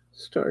maker and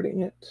starting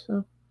it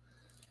so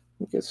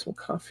we get some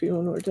coffee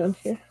when we're done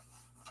here?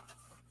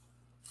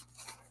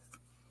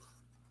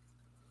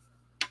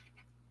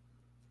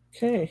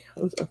 Okay,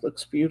 oh, that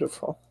looks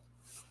beautiful.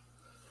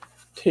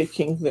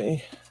 Taking the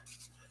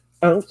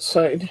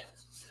outside,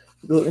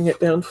 gluing it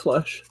down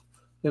flush.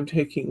 I'm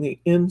taking the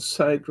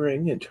inside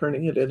ring and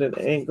turning it at an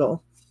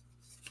angle.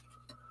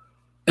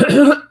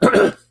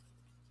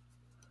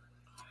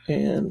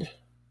 And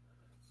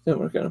then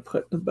we're going to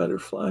put the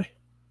butterfly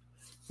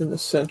in the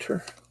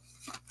center.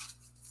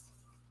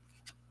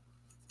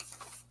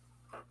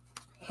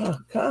 Oh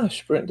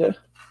gosh, Brenda,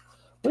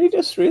 we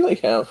just really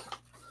have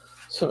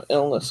some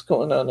illness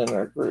going on in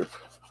our group.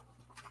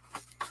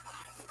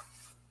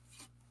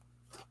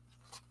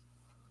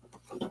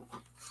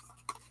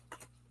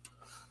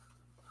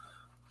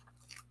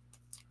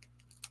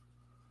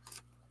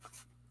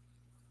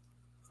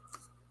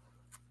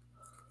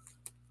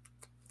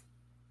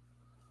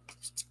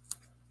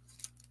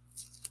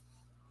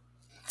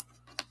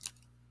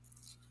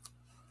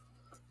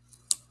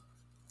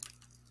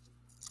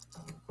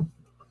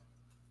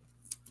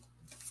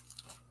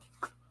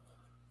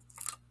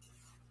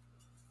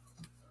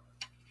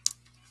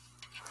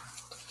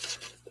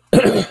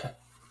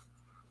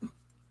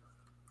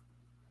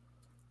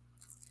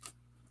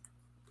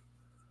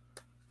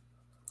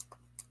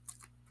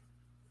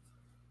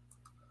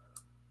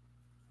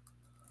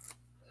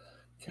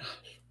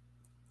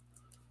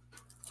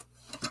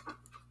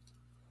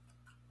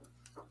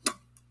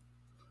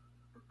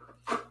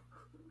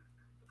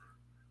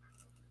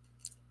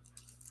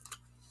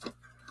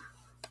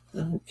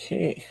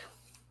 Okay.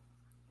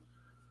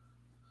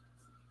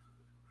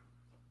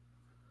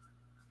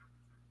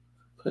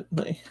 Put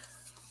my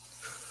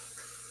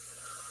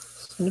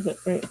cinnamon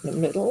right in the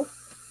middle.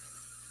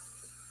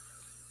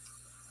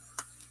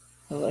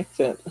 I like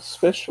that,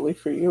 especially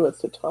for you at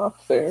the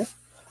top there.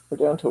 We're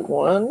down to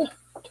one,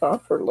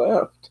 top or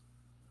left.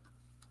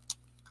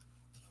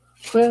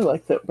 I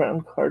like that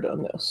brown part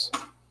on this.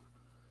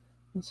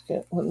 Let's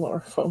get one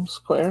more foam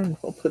square and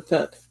we'll put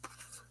that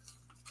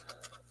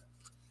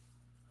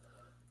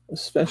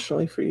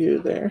especially for you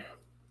there.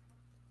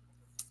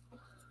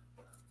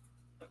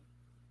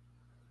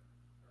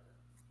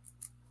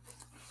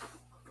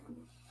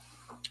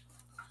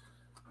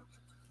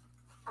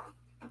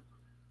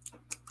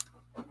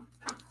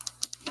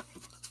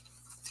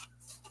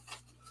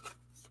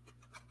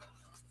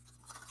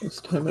 This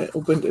time I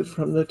opened it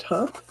from the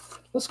top.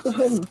 Let's go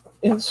ahead and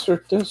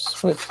insert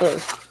this with our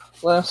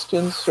last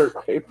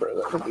insert paper.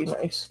 That'll be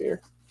nice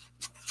here.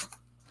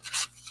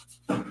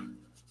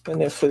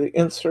 And if the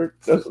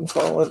insert doesn't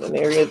fall in an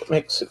area that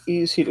makes it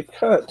easy to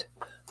cut,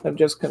 I'm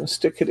just going to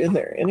stick it in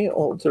there any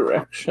old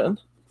direction.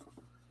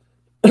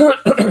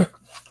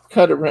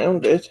 Cut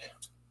around it.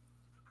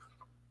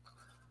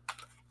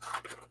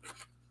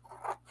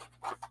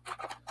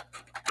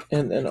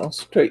 And then I'll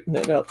straighten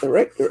it out the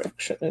right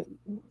direction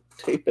and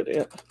tape it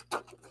in.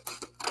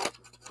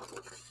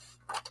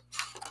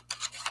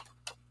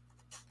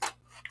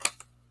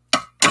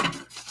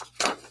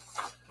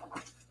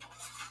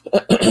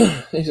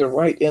 These are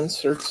white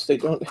inserts. They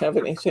don't have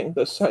anything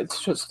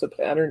besides just the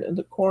pattern in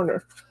the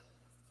corner.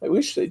 I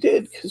wish they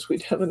did, because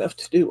we'd have enough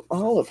to do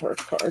all of our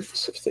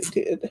cards if they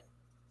did.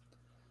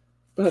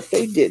 But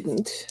they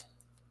didn't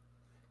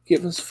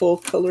give us full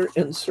color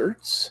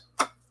inserts.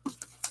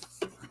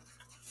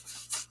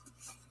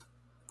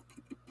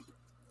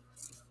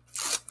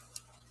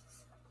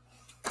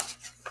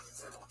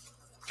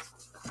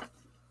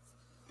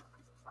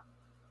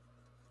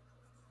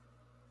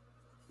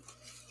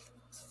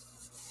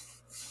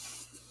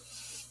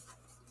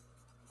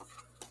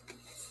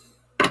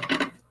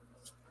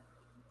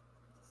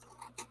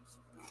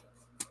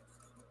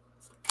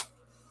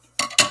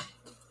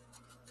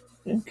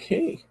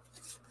 Okay,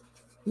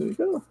 here we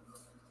go.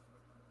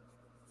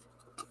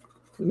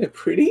 Isn't it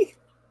pretty?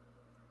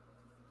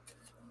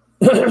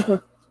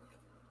 All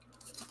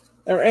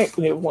right,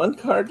 we have one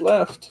card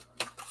left.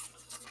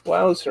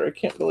 Wowzer, I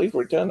can't believe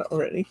we're done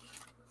already.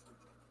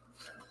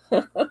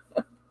 Let's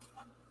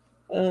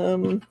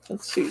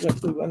see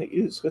what we want to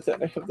use with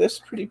it. I have this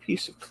pretty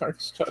piece of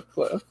cardstock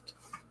left,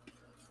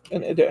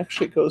 and it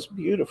actually goes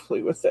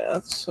beautifully with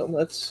that. So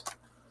let's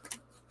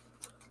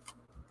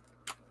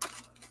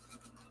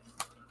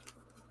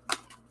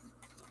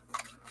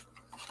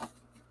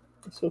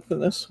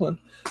open this one.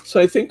 So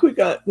I think we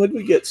got, what did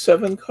we get,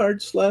 7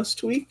 cards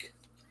last week?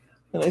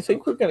 And I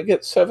think we're going to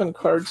get 7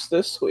 cards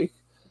this week.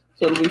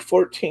 So it'll be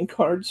 14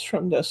 cards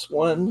from this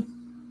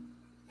one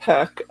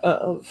pack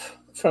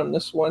from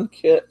this one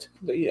kit,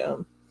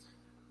 the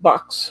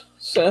box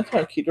set,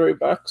 Hunkydory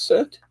box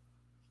set.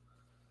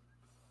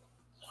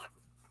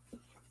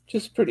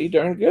 Just pretty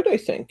darn good, I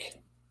think.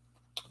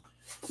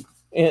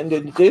 And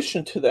in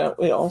addition to that,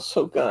 we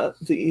also got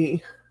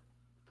the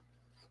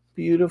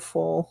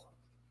beautiful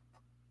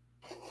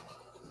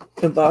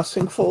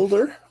embossing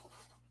folder,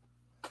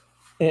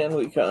 and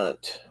we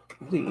got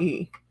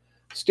the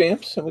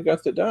stamps, and we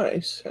got the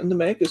dies and the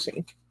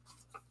magazine.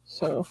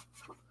 So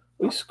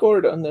we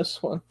scored on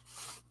this one.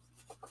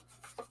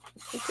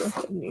 I'll go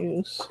ahead and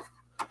use,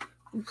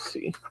 let's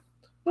see,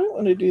 I might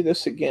want to do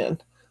this again.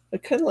 I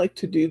kind of like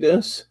to do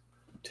this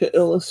to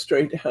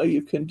illustrate how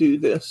you can do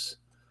this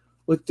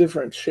with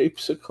different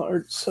shapes of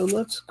cards. So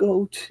let's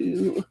go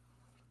to,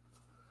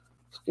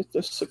 let's get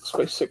this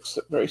 6x6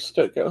 that Ray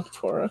stuck out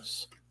for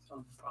us.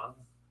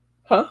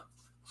 Huh?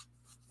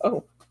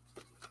 Oh,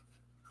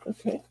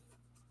 okay.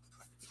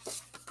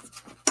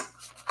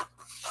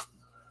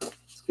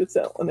 Let's get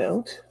that one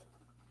out.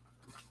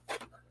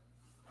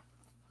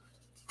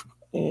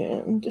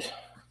 And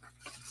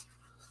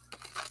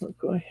we'll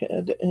go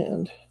ahead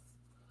and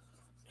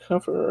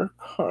cover our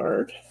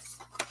card.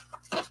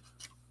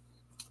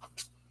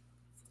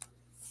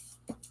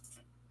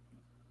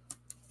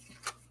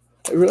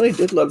 I really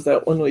did love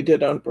that one we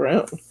did on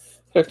brown. In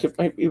fact, it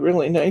might be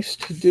really nice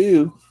to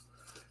do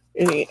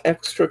any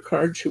extra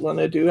cards you want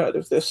to do out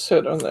of this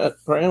set on that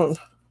brown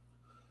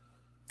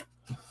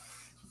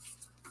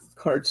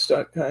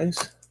cardstock,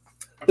 guys.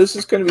 This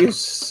is going to be a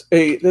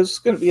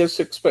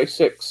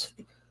 6x6.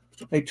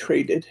 I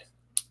traded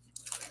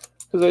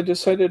because I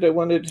decided I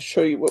wanted to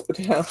show you what would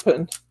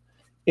happen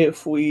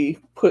if we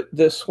put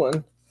this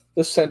one,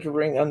 the center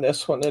ring on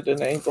this one, at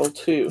an angle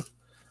too,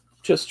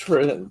 just for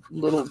a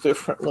little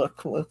different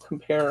look. We'll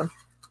compare them.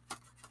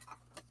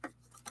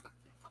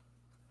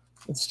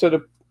 Instead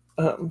of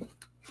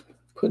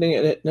putting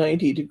it at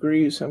 90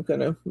 degrees, I'm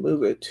going to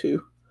move it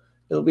to,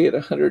 it'll be at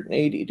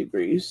 180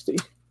 degrees, the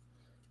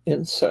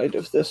inside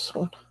of this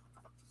one.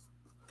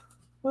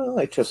 Well,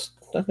 I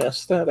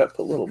messed that up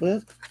a little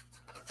bit.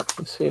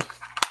 Let's see if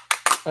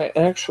I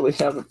actually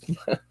have,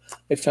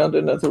 I found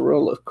another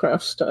roll of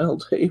craft style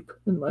tape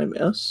in my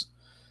mess.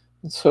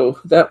 And so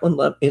that one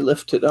let me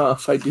lift it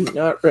off. I do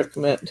not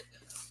recommend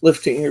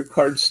lifting your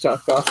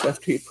cardstock off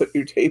after you put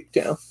your tape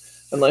down,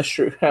 unless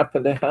you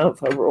happen to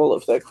have a roll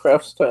of that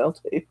craft style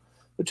tape,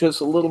 which is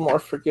a little more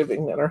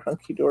forgiving than our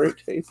Hunkydory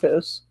tape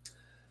is.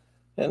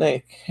 And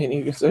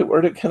you can say,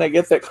 can I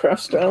get that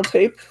craft style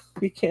tape?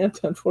 We can't,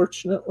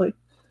 unfortunately.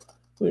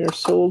 We are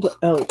sold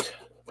out.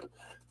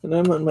 And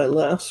I'm on my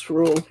last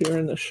roll here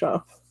in the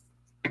shop.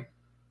 Good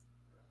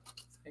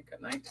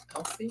night,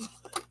 Elsie.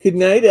 Good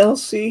night,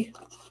 Elsie.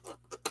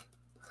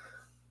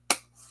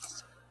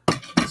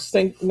 It's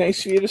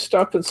nice of you to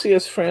stop and see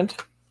us, friend.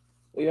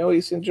 We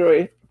always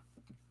enjoy it.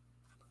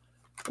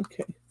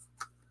 Okay.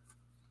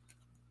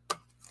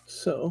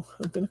 So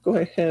I'm going to go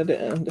ahead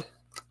and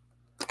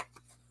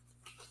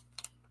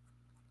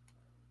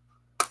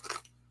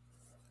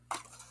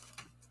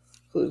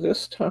glue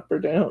this topper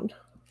down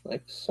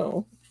like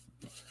so.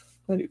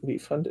 Might even be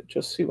fun to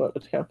just see what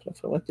would happen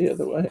if I went the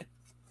other way.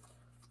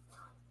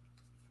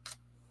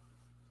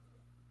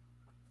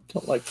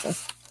 Don't like that.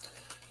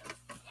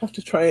 Have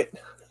to try it.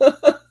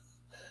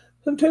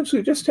 Sometimes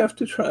we just have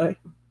to try.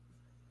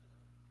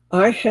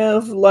 I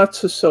have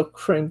lots of silk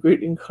frame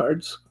greeting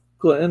cards,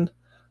 Glenn.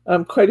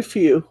 Quite a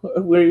few.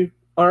 We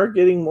are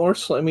getting more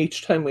slim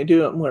each time we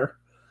do them. We're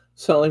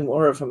selling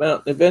more of them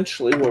out.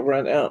 Eventually we'll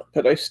run out,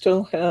 but I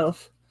still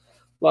have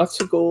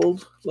lots of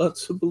gold,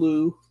 lots of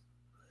blue,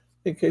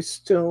 think I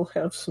still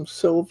have some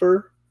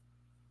silver.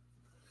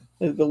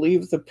 I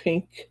believe the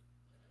pink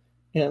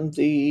and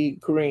the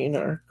green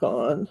are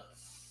gone.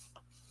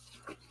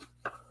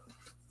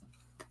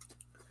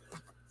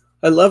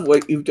 I love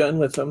what you've done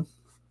with them.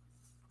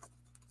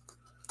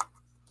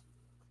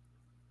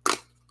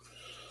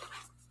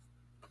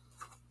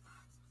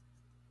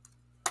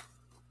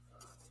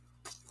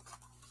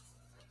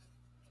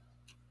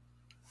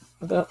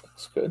 That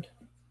looks good.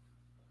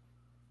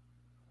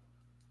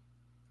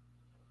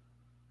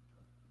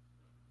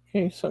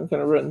 Okay, so I'm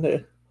going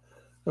to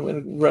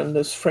run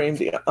this frame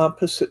the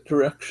opposite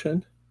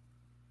direction.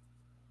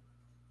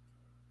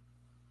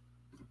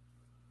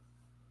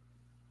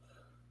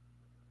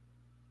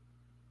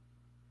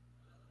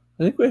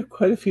 I think we have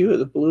quite a few of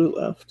the blue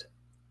left.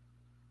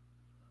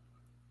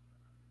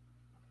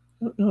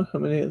 I don't know how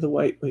many of the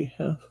white we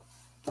have.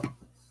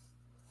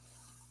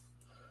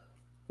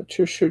 But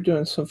you're sure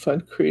doing some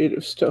fun,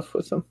 creative stuff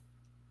with them.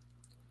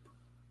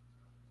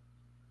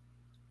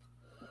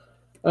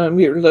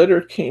 Your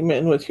letter came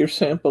in with your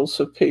samples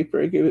of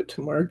paper. I gave it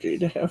to Margie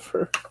to have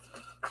her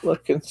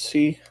look and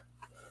see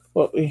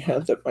what we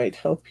had that might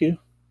help you.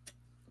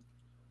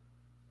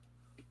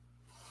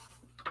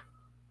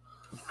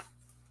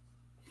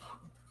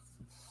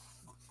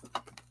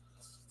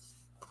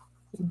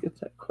 Didn't get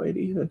that quite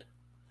even.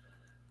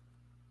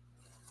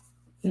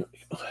 There we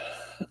go.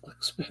 That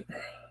looks better.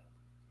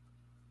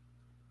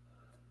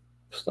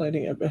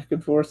 Sliding it back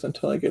and forth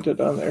until I get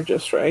it on there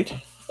just right.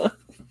 There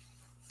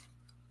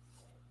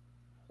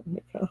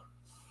we go.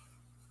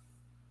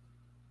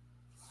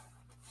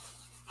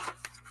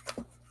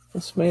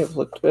 This may have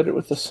looked better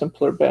with a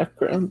simpler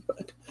background,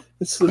 but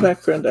it's the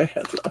background I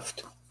had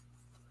left.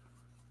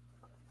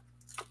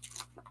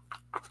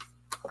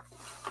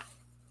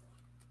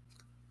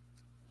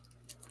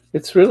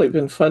 It's really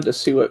been fun to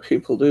see what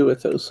people do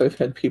with those. I've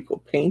had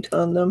people paint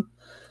on them.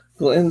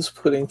 Glenn's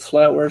putting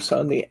flowers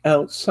on the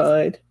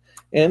outside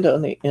and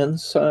on the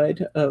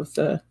inside of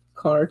the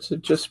cards. Are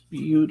just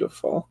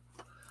beautiful.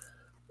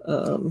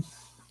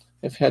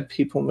 I've had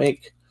people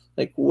make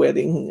like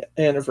wedding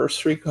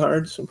anniversary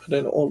cards and put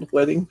an old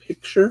wedding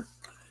picture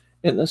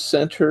in the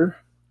center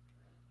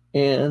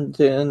and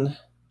then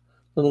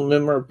little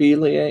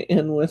memorabilia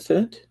in with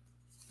it.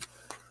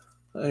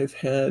 I've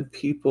had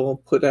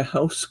people put a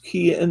house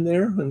key in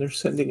there when they're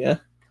sending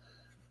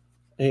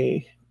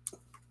a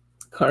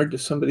card to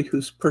somebody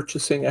who's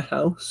purchasing a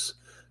house.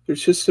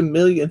 There's just a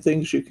million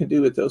things you can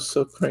do with those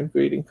silk frame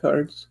greeting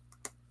cards.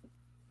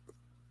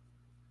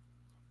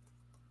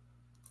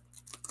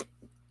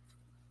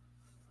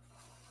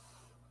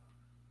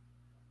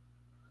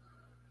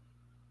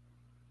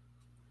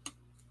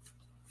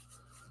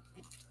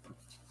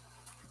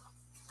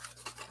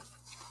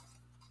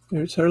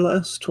 There's our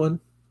last one.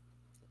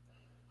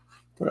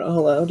 We're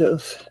all out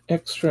of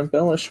extra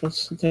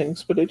embellishments and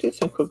things, but I do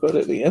think we'll go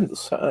to the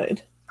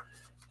inside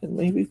and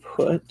maybe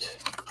put,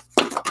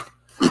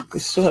 we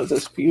still have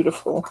this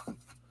beautiful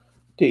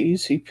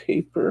daisy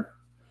paper.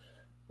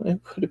 I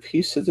put a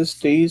piece of this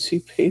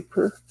daisy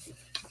paper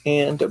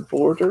and a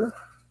border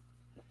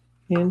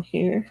in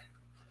here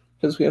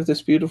because we have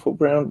this beautiful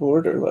brown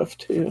border left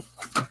too,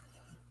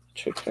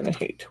 which I kind of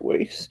hate to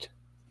waste.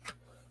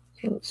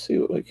 So let's see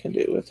what we can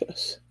do with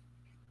this.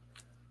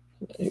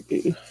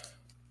 Maybe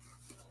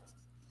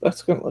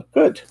that's going to look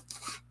good.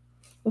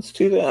 Let's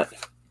do that.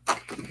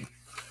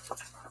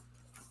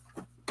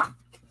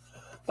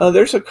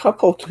 There's a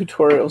couple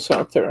tutorials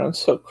out there on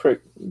silk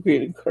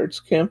greeting cards,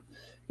 Kim.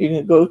 You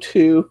can go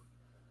to,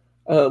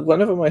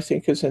 one of them I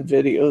think is in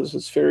videos.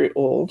 It's very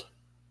old.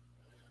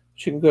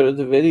 But you can go to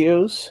the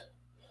videos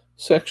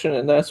section,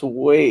 and that's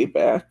way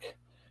back.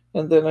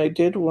 And then I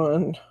did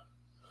one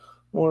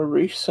more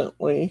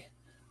recently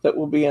that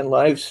will be in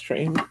live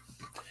stream.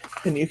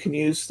 And you can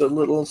use the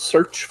little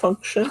search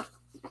function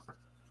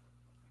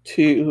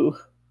to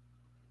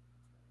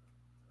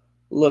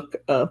look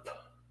up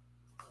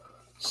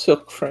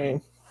silk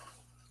frame.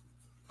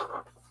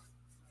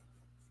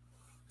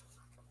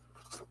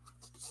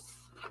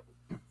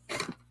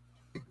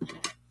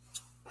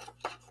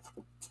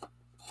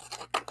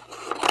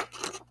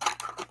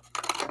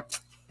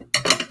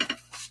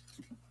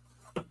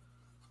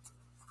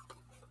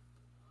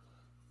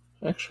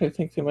 Actually, I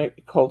think they might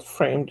be called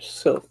framed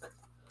silk.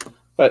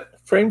 But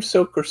framed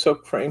silk or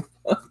silk frame.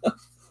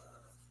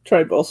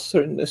 Try both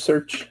in the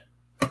search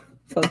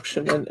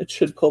function and it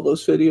should pull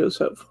those videos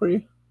up for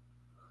you.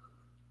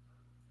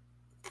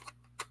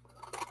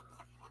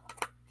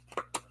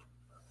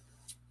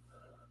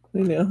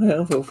 We now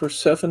have over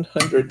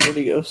 700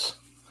 videos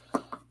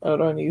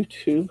out on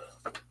YouTube.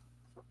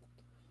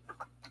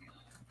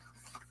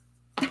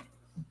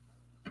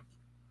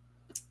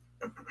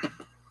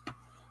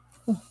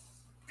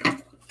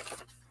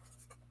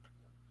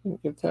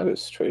 Didn't get that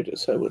as straight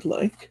as I would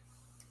like.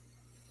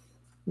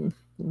 What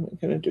am I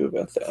going to do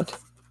about that?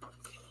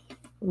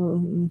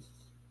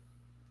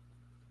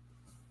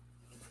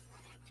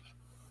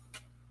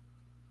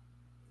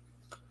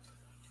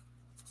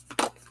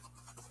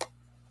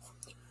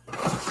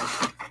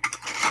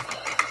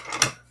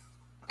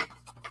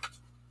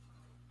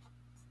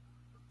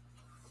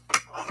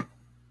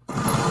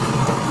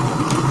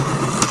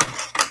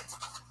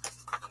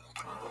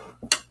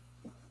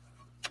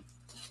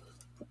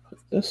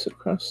 this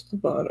across the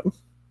bottom.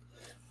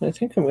 And I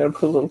think I'm going to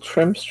put a little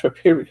trim strip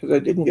here because I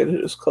didn't get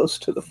it as close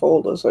to the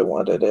fold as I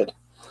wanted it.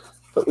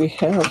 But we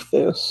have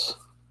this.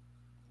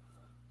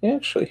 We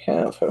actually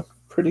have a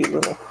pretty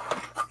little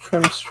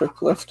trim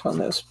strip left on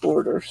this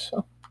border,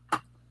 so.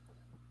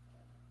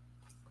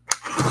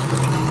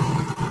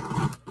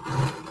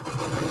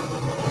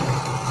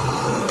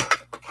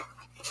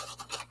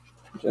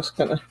 I'm just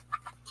going to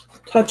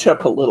touch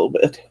up a little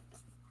bit.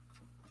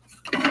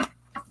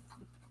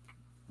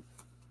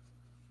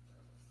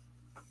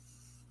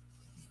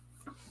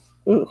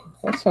 Ooh,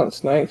 that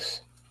sounds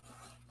nice.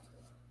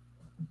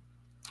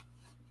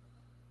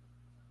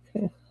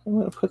 Okay, I'm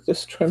going to put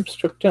this trim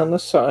strip down the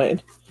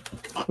side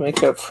to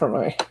make up for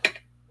my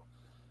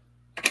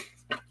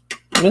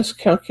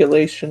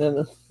miscalculation in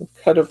the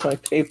cut of my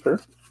paper.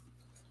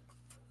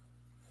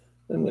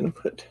 I'm going to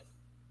put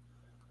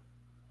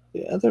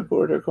the other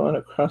border going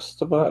across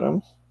the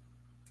bottom.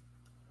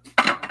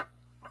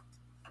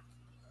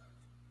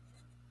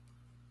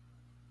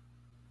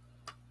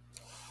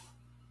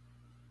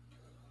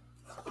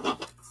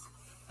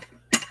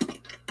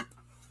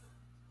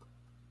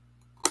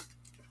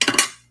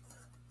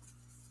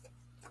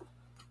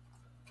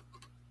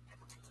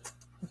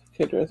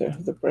 I'd rather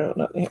have the brown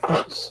on the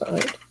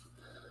outside.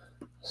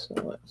 So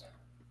I'm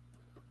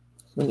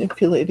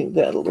manipulating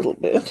that a little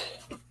bit.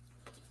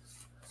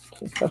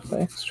 Take off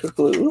my extra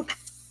glue.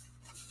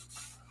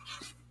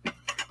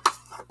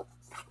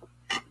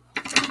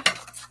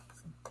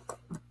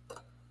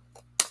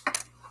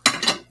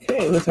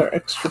 Okay, with our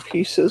extra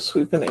pieces,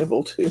 we've been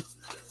able to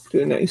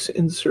do a nice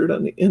insert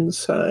on the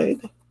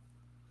inside.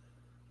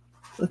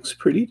 Looks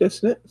pretty,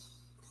 doesn't it?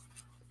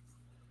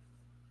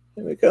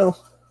 There we go.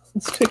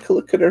 Let's take a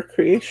look at our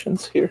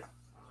creations here.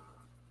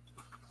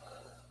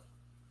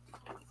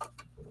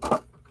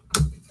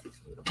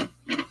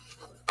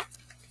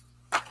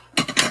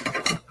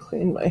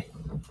 Clean my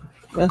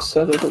mess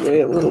out of the way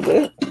a little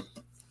bit.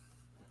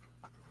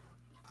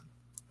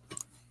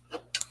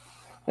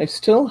 I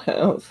still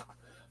have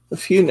a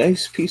few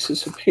nice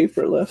pieces of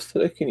paper left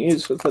that I can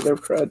use with other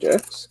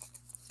projects.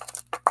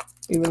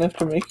 Even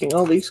after making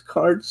all these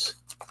cards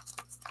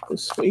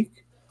this week.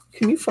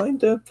 Can you find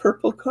the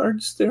purple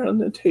cards there on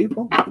the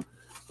table? I'll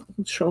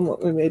show them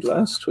what we made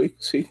last week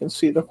so you can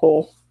see the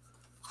whole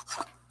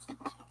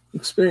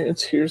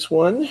experience. Here's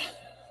one.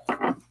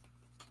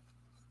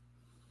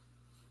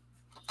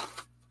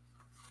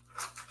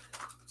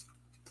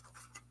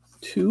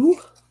 Two.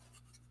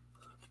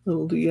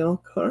 Little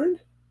DL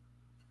card.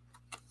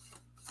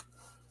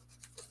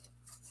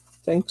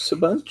 Thanks a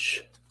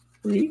bunch.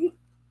 3.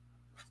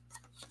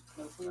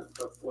 Wasn't it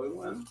the blue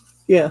one?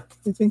 Yeah,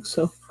 I think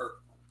so. Purple.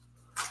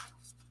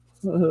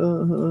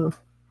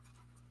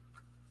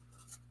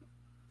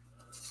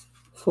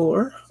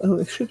 4. Oh,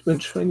 I should have been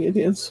showing you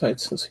the inside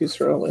since these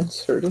are all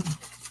inserted.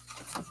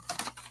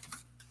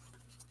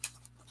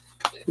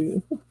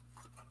 2.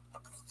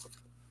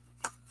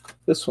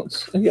 This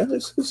one's, yeah,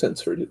 this is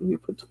inserted. We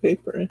put the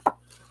paper in.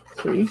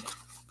 3.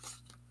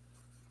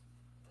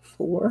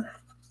 4.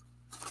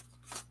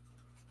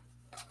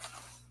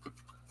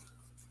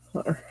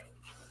 Our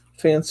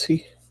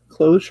fancy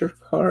closure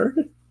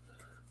card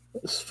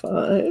is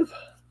 5.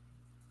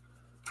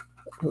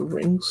 The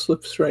ring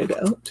slips right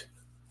out.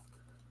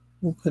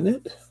 Open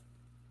it.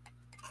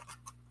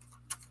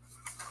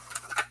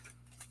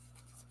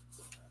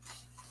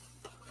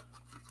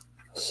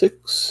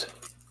 6.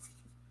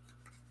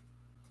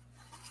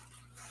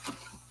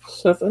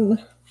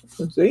 7.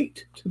 There's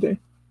 8 today.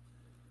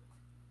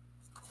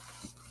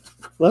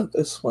 Love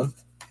this one.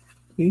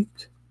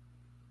 8.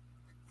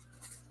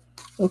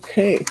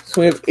 Okay,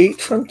 so we have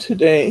 8 from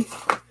today.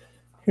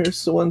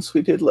 Here's the ones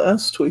we did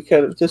last week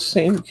out of this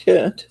same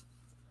kit.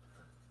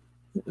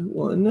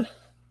 1,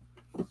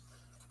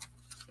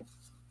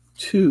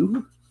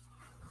 2.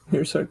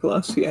 Here's our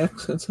glossy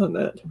accents on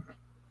that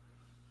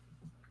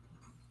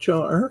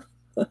jar.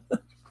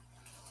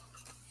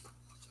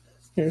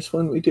 Here's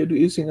one we did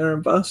using our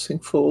embossing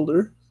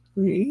folder.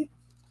 3,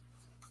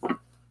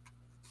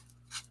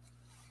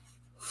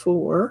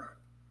 4.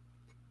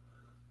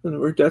 And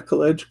we're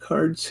decal edge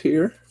cards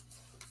here.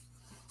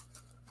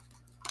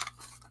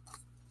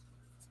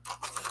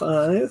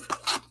 5.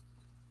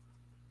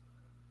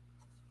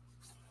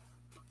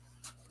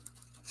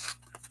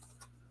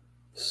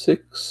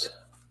 6.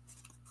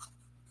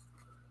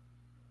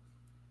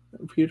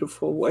 A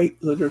beautiful white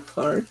glitter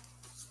card.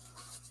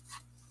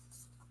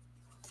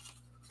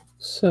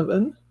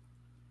 7.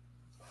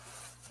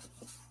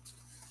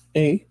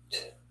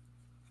 8.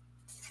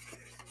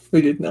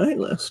 We did 9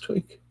 last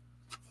week.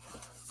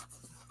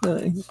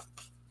 9.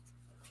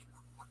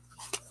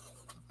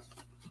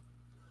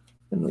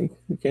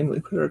 And we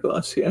put our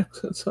glossy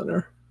accents on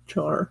our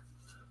jar.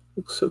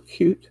 Looks so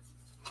cute.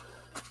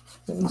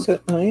 Was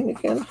that 9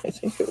 again? I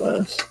think it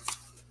was.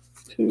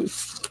 2,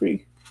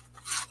 3,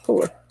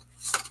 4,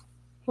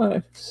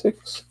 5,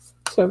 6,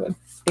 7,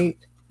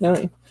 8,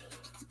 9.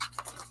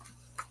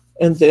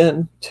 And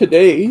then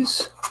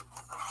today's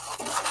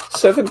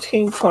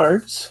 17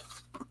 cards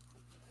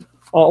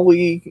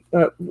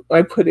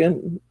I put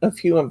in a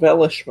few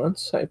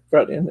embellishments. I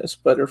brought in this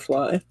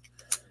butterfly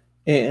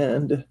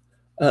and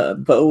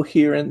bow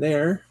here and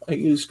there. I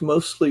used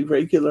mostly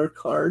regular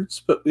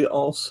cards, but we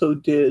also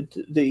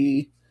did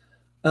the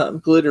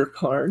glitter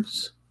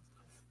cards.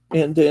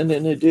 And then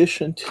in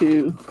addition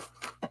to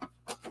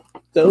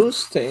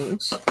those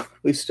things,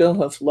 we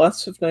still have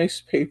lots of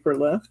nice paper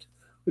left.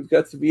 We've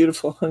got the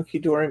beautiful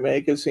Hunkydory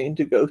magazine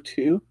to go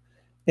to,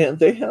 and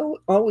they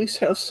always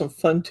have some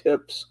fun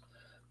tips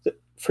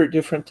for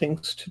different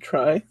things to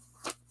try.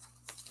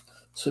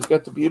 So we've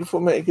got the beautiful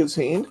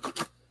magazine.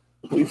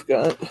 We've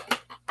got, like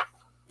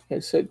I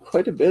said,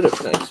 quite a bit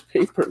of nice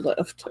paper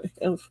left.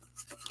 I have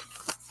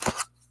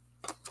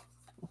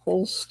a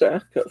whole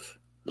stack of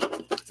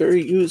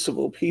very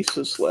usable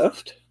pieces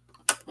left.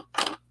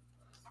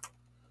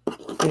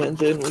 And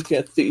then we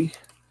get the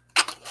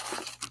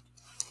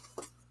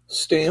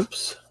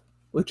stamps,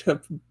 which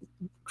have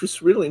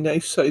just really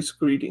nice size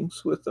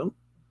greetings with them.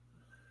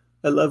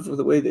 I love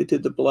the way they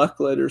did the block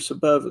letters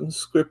above and the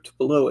script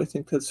below. I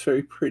think that's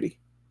very pretty.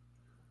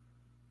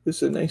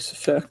 It's a nice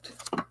effect.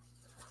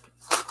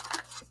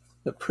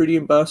 A pretty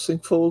embossing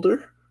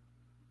folder.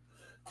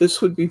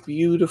 This would be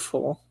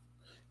beautiful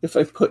if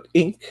I put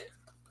ink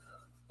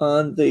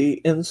on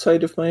the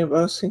inside of my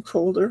embossing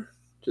folder.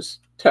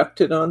 Just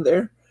tapped it on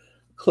there,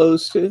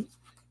 closed it,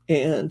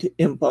 and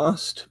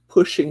embossed,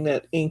 pushing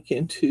that ink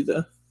into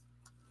the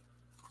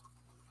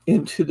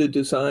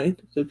design.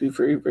 That'd be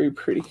very, very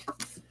pretty.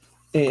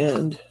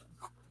 And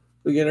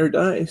we get our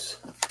dies.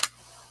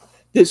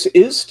 This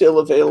is still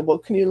available.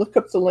 Can you look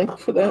up the link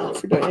for that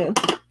for Diane?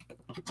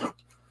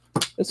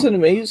 It's an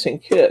amazing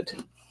kit.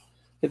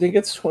 I think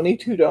it's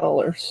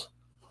 $22,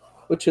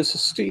 which is a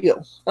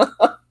steal.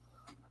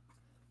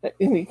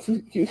 And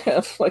you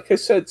have, like I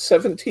said,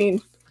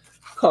 17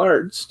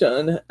 cards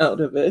done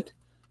out of it,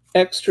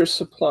 extra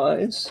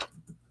supplies,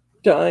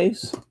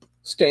 dies,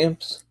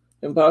 stamps,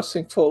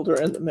 embossing folder,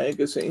 and the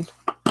magazine.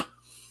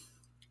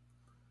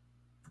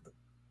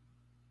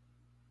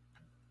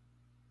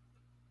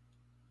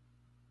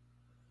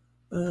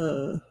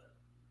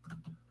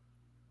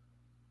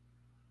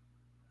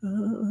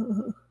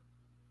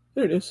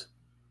 There it is.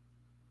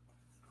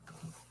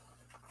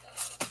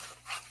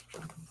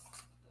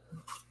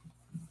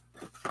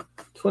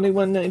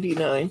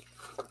 $21.99.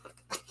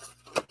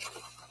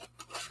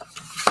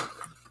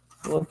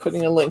 Well, I'm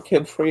putting a link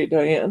in for you,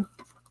 Diane.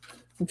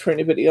 And for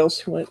anybody else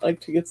who might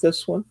like to get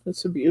this one,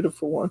 it's a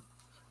beautiful one.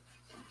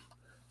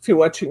 If you're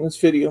watching this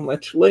video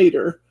much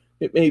later,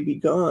 it may be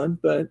gone,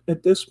 but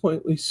at this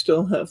point we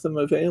still have them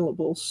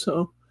available,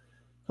 so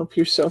help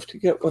yourself to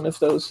get one of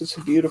those. It's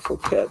a beautiful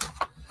kit.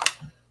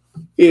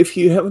 If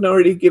you haven't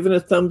already given a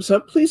thumbs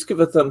up, please give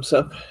a thumbs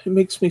up. It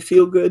makes me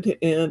feel good,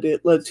 and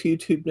it lets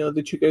YouTube know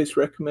that you guys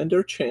recommend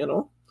our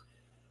channel.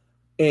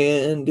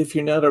 And if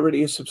you're not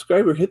already a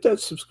subscriber, hit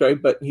that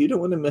subscribe button. You don't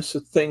want to miss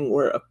a thing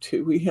we're up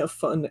to. We have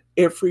fun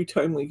every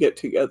time we get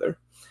together.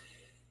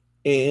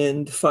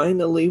 And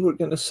finally, we're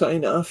going to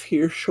sign off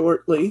here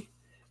shortly.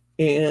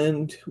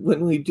 And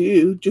when we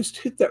do, just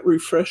hit that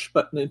refresh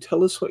button and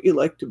tell us what you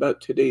liked about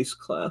today's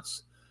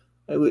class.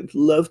 I would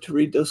love to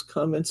read those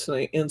comments, and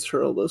I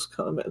answer all those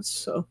comments.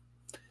 So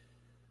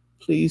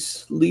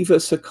please leave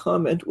us a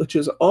comment, which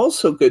is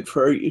also good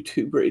for our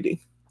YouTube rating.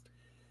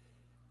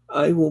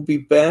 I will be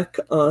back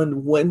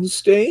on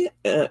Wednesday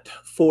at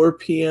 4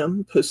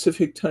 p.m.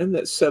 Pacific time.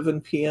 That's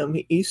 7 p.m.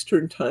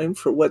 Eastern time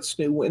for What's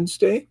New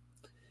Wednesday.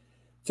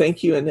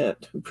 Thank you,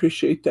 Annette.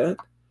 Appreciate that.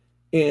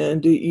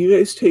 And you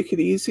guys take it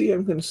easy.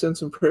 I'm going to send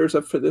some prayers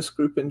up for this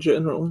group in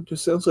general. It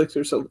just sounds like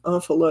there's an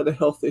awful lot of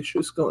health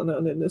issues going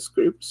on in this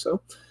group.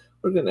 So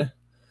we're going to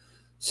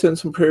send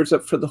some prayers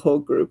up for the whole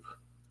group.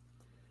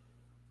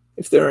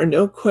 If there are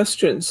no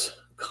questions,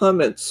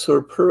 comments,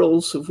 or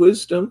pearls of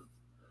wisdom,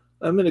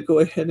 I'm going to go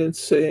ahead and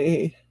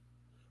say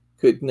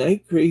good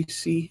night,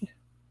 Gracie.